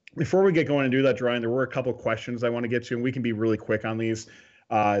 Before we get going and do that drawing, there were a couple questions I want to get to, and we can be really quick on these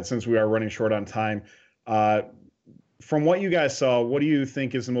since we are running short on time. From what you guys saw, what do you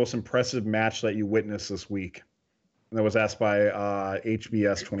think is the most impressive match that you witnessed this week? And that was asked by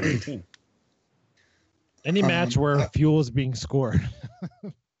HBS 2018. Any match where fuel is being scored.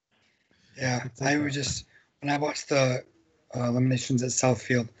 Yeah, I would just when I watch the eliminations at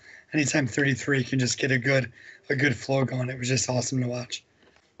Southfield, anytime 33 can just get a good flow going, it was just awesome to watch.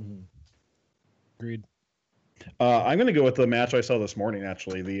 Agreed. I'm going to go with the match I saw this morning.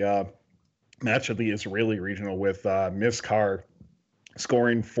 Actually, the match of the Israeli regional with Miss Carr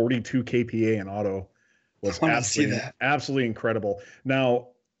scoring 42 kPa in auto was absolutely incredible. Now,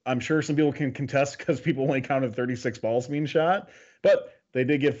 I'm sure some people can contest because people only counted 36 balls being shot, but they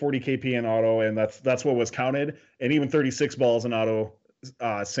did get 40 kPa in auto, and that's what was counted. And even 36 balls in auto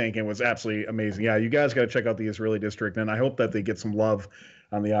sank in was absolutely amazing. Yeah, you guys got to check out the Israeli district, and I hope that they get some love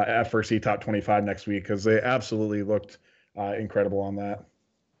on the FRCTop25 next week because they absolutely looked incredible on that.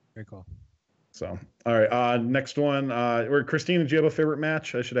 Very cool. So, all right, next one. Christine, did you have a favorite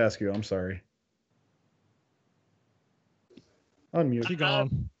match? I should ask you. I'm sorry. Unmute. Keep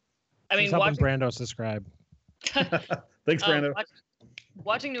going. I mean, helping Brando subscribe. Thanks, Brando.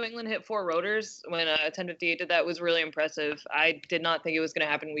 Watching New England hit 4 rotors when 1058 did that was really impressive. I did not think it was going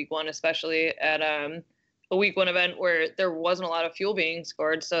to happen week 1, especially at a week 1 event where there wasn't a lot of fuel being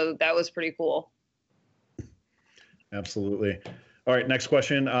scored. So that was pretty cool. Absolutely. All right, next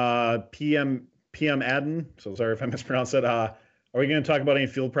question. PM Adden. So sorry if I mispronounced it. Are we going to talk about any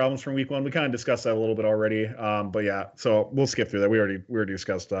field problems from week 1? We kind of discussed that a little bit already. But yeah, so we'll skip through that. We already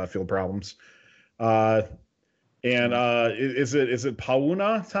discussed field problems. And is it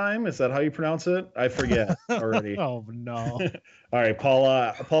Pauna time? Is that how you pronounce it? I forget already. Oh no! All right,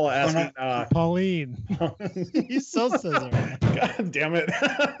 Paula asking. Pauline, he's so scissor. God damn it!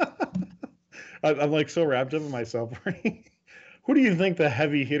 I'm like so wrapped up in myself. Who do you think the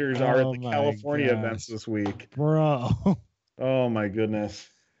heavy hitters are at the California events this week, bro? Oh my goodness.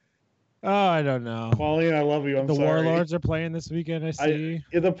 Oh, I don't know. Pauline, I love you. I'm the sorry. Warlords are playing this weekend. I see.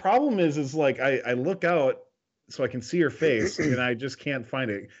 The problem is like I look out so I can see her face, and I just can't find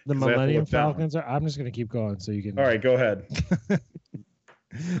it. The Millennium Falcons are. I'm just gonna keep going so you can. All right, go ahead.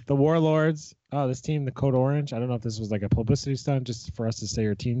 The Warlords. Oh, this team, the Code Orange. I don't know if this was like a publicity stunt just for us to say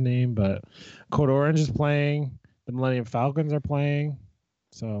your team name, but Code Orange is playing. The Millennium Falcons are playing.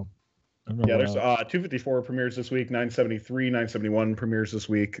 So. I don't know there's 254 premieres this week. 973, 971 premieres this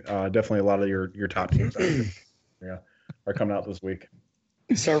week. Definitely a lot of your top teams are coming out this week.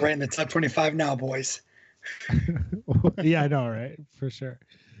 Start writing the top 25 now, boys. Yeah, I know, right? For sure.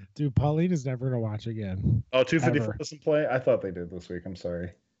 Dude, Pauline is never going to watch again. Oh, 254 doesn't play? I thought they did this week. I'm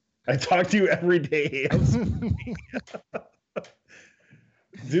sorry. I talk to you every day.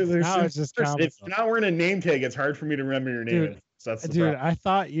 Dude, if you're not wearing a name tag, it's hard for me to remember your name. Dude, Dude, I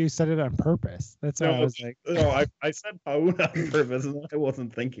thought you said it on purpose. That's why I was like. No, I said Pauna on purpose, and I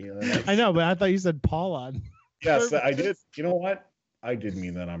wasn't thinking of that. I know, but I thought you said Paula. Yes, I did. You know what? I did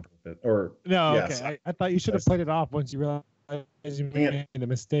mean that on purpose. Or no, yes, okay. I thought you should have played it off once you realized you made a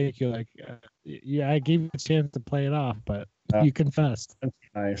mistake. You're like, yeah, I gave you a chance to play it off, but you confessed.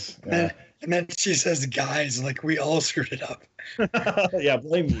 Nice. Yeah. And then she says, "Guys, like we all screwed it up." Yeah,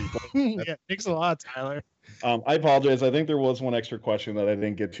 blame me. Yeah, thanks a lot, Tyler. I apologize. I think there was one extra question that I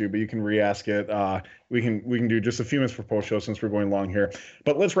didn't get to, but you can re-ask it. We can do just a few minutes for post show since we're going long here.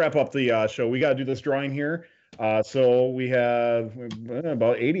 But let's wrap up the show. We got to do this drawing here. So we have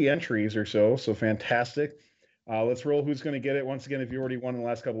about 80 entries or so. So fantastic. Let's roll. Who's going to get it? Once again, if you already won in the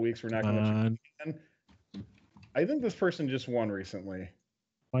last couple of weeks, we're not going to. I think this person just won recently.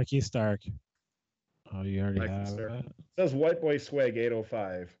 Mikey Stark. Oh, you already have it. It says White Boy Swag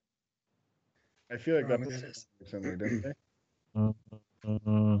 805. I feel like that was recently, didn't they? I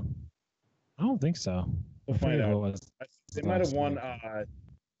don't think so. We'll find out. They might have won.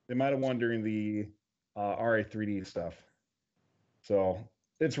 They might have won during the RA3D stuff. So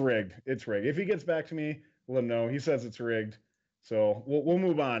it's rigged. It's rigged. If he gets back to me, let him know. He says it's rigged. So we'll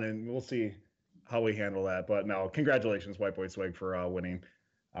move on and we'll see how we handle that. But no, congratulations, White Boy Swag, for winning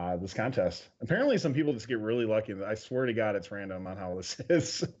this contest. Apparently some people just get really lucky. I swear to God, it's random on how this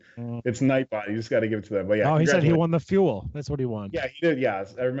is. It's Nightbot. You just got to give it to them. But yeah. Oh, he said he won the fuel. That's what he won. Yeah, he did. Yeah,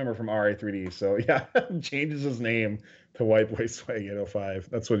 I remember from RA3D. So yeah, changes his name to White Boy Swag 805.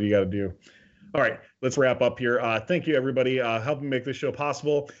 That's what you got to do. All right, let's wrap up here. Thank you, everybody, helping make this show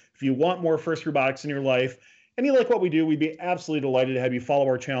possible. If you want more First Robotics in your life, and you like what we do, we'd be absolutely delighted to have you follow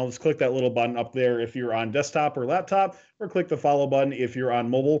our channel. Just click that little button up there if you're on desktop or laptop, or click the follow button if you're on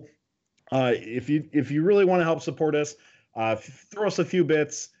mobile. If you really want to help support us, throw us a few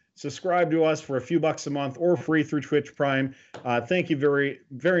bits, subscribe to us for a few bucks a month or free through Twitch Prime. Thank you very,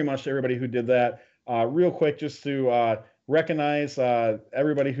 very much to everybody who did that. Real quick, just to recognize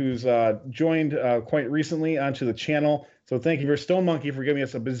everybody who's joined quite recently onto the channel. So thank you for Stone Monkey for giving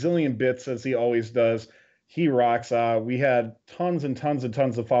us a bazillion bits, as he always does. He rocks. We had tons and tons and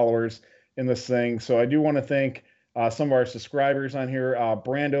tons of followers in this thing. So I do want to thank some of our subscribers on here.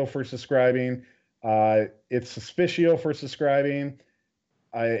 Brando for subscribing. It's Suspicio for subscribing.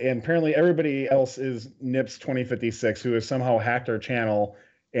 And apparently everybody else is Nips2056, who has somehow hacked our channel,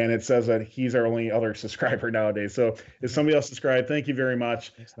 and it says that he's our only other subscriber nowadays. So if somebody else subscribed, thank you very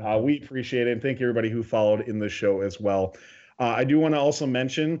much. We appreciate it, and thank you everybody who followed in the show as well. I do want to also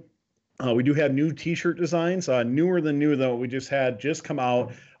mention we do have new t-shirt designs, newer than new though. We just come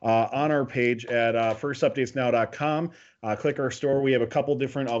out on our page at FirstUpdatesNow.com. Click our store. We have a couple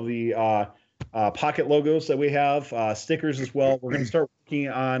different of the pocket logos that we have, stickers as well. We're going to start working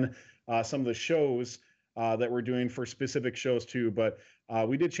on some of the shows that we're doing for specific shows too, but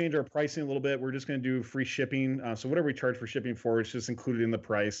we did change our pricing a little bit. We're just going to do free shipping. So whatever we charge for shipping for, it's just included in the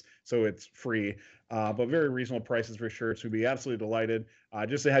price. So it's free, but very reasonable prices for shirts. We'd be absolutely delighted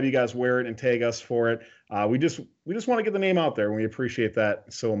just to have you guys wear it and tag us for it. We just want to get the name out there, and we appreciate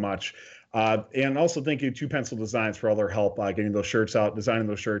that so much. And also thank you to Pencil Designs for all their help getting those shirts out, designing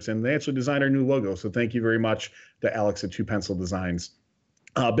those shirts, and they actually designed our new logo. So thank you very much to Alex at Two Pencil Designs.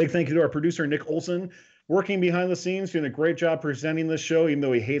 Big thank you to our producer, Nick Olson, working behind the scenes, doing a great job presenting this show, even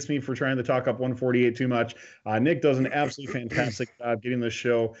though he hates me for trying to talk up 148 too much. Nick does an absolutely fantastic job getting this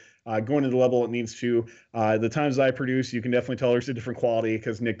show going to the level it needs to. The times I produce, you can definitely tell there's a different quality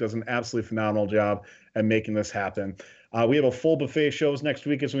because Nick does an absolutely phenomenal job at making this happen. We have a full buffet of shows next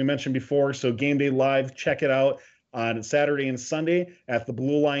week, as we mentioned before, so Game Day Live, check it out on Saturday and Sunday at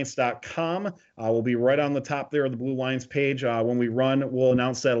thebluealliance.com. We'll be right on the top there of the Blue Alliance page. When we run, we'll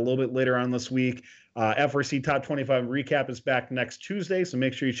announce that a little bit later on this week. FRC Top 25 Recap is back next Tuesday, so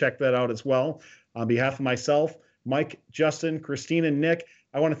make sure you check that out as well. On behalf of myself, Mike, Justin, Christine, and Nick,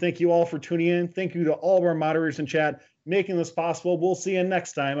 I want to thank you all for tuning in. Thank you to all of our moderators in chat making this possible. We'll see you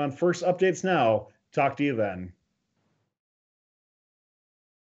next time on First Updates Now. Talk to you then.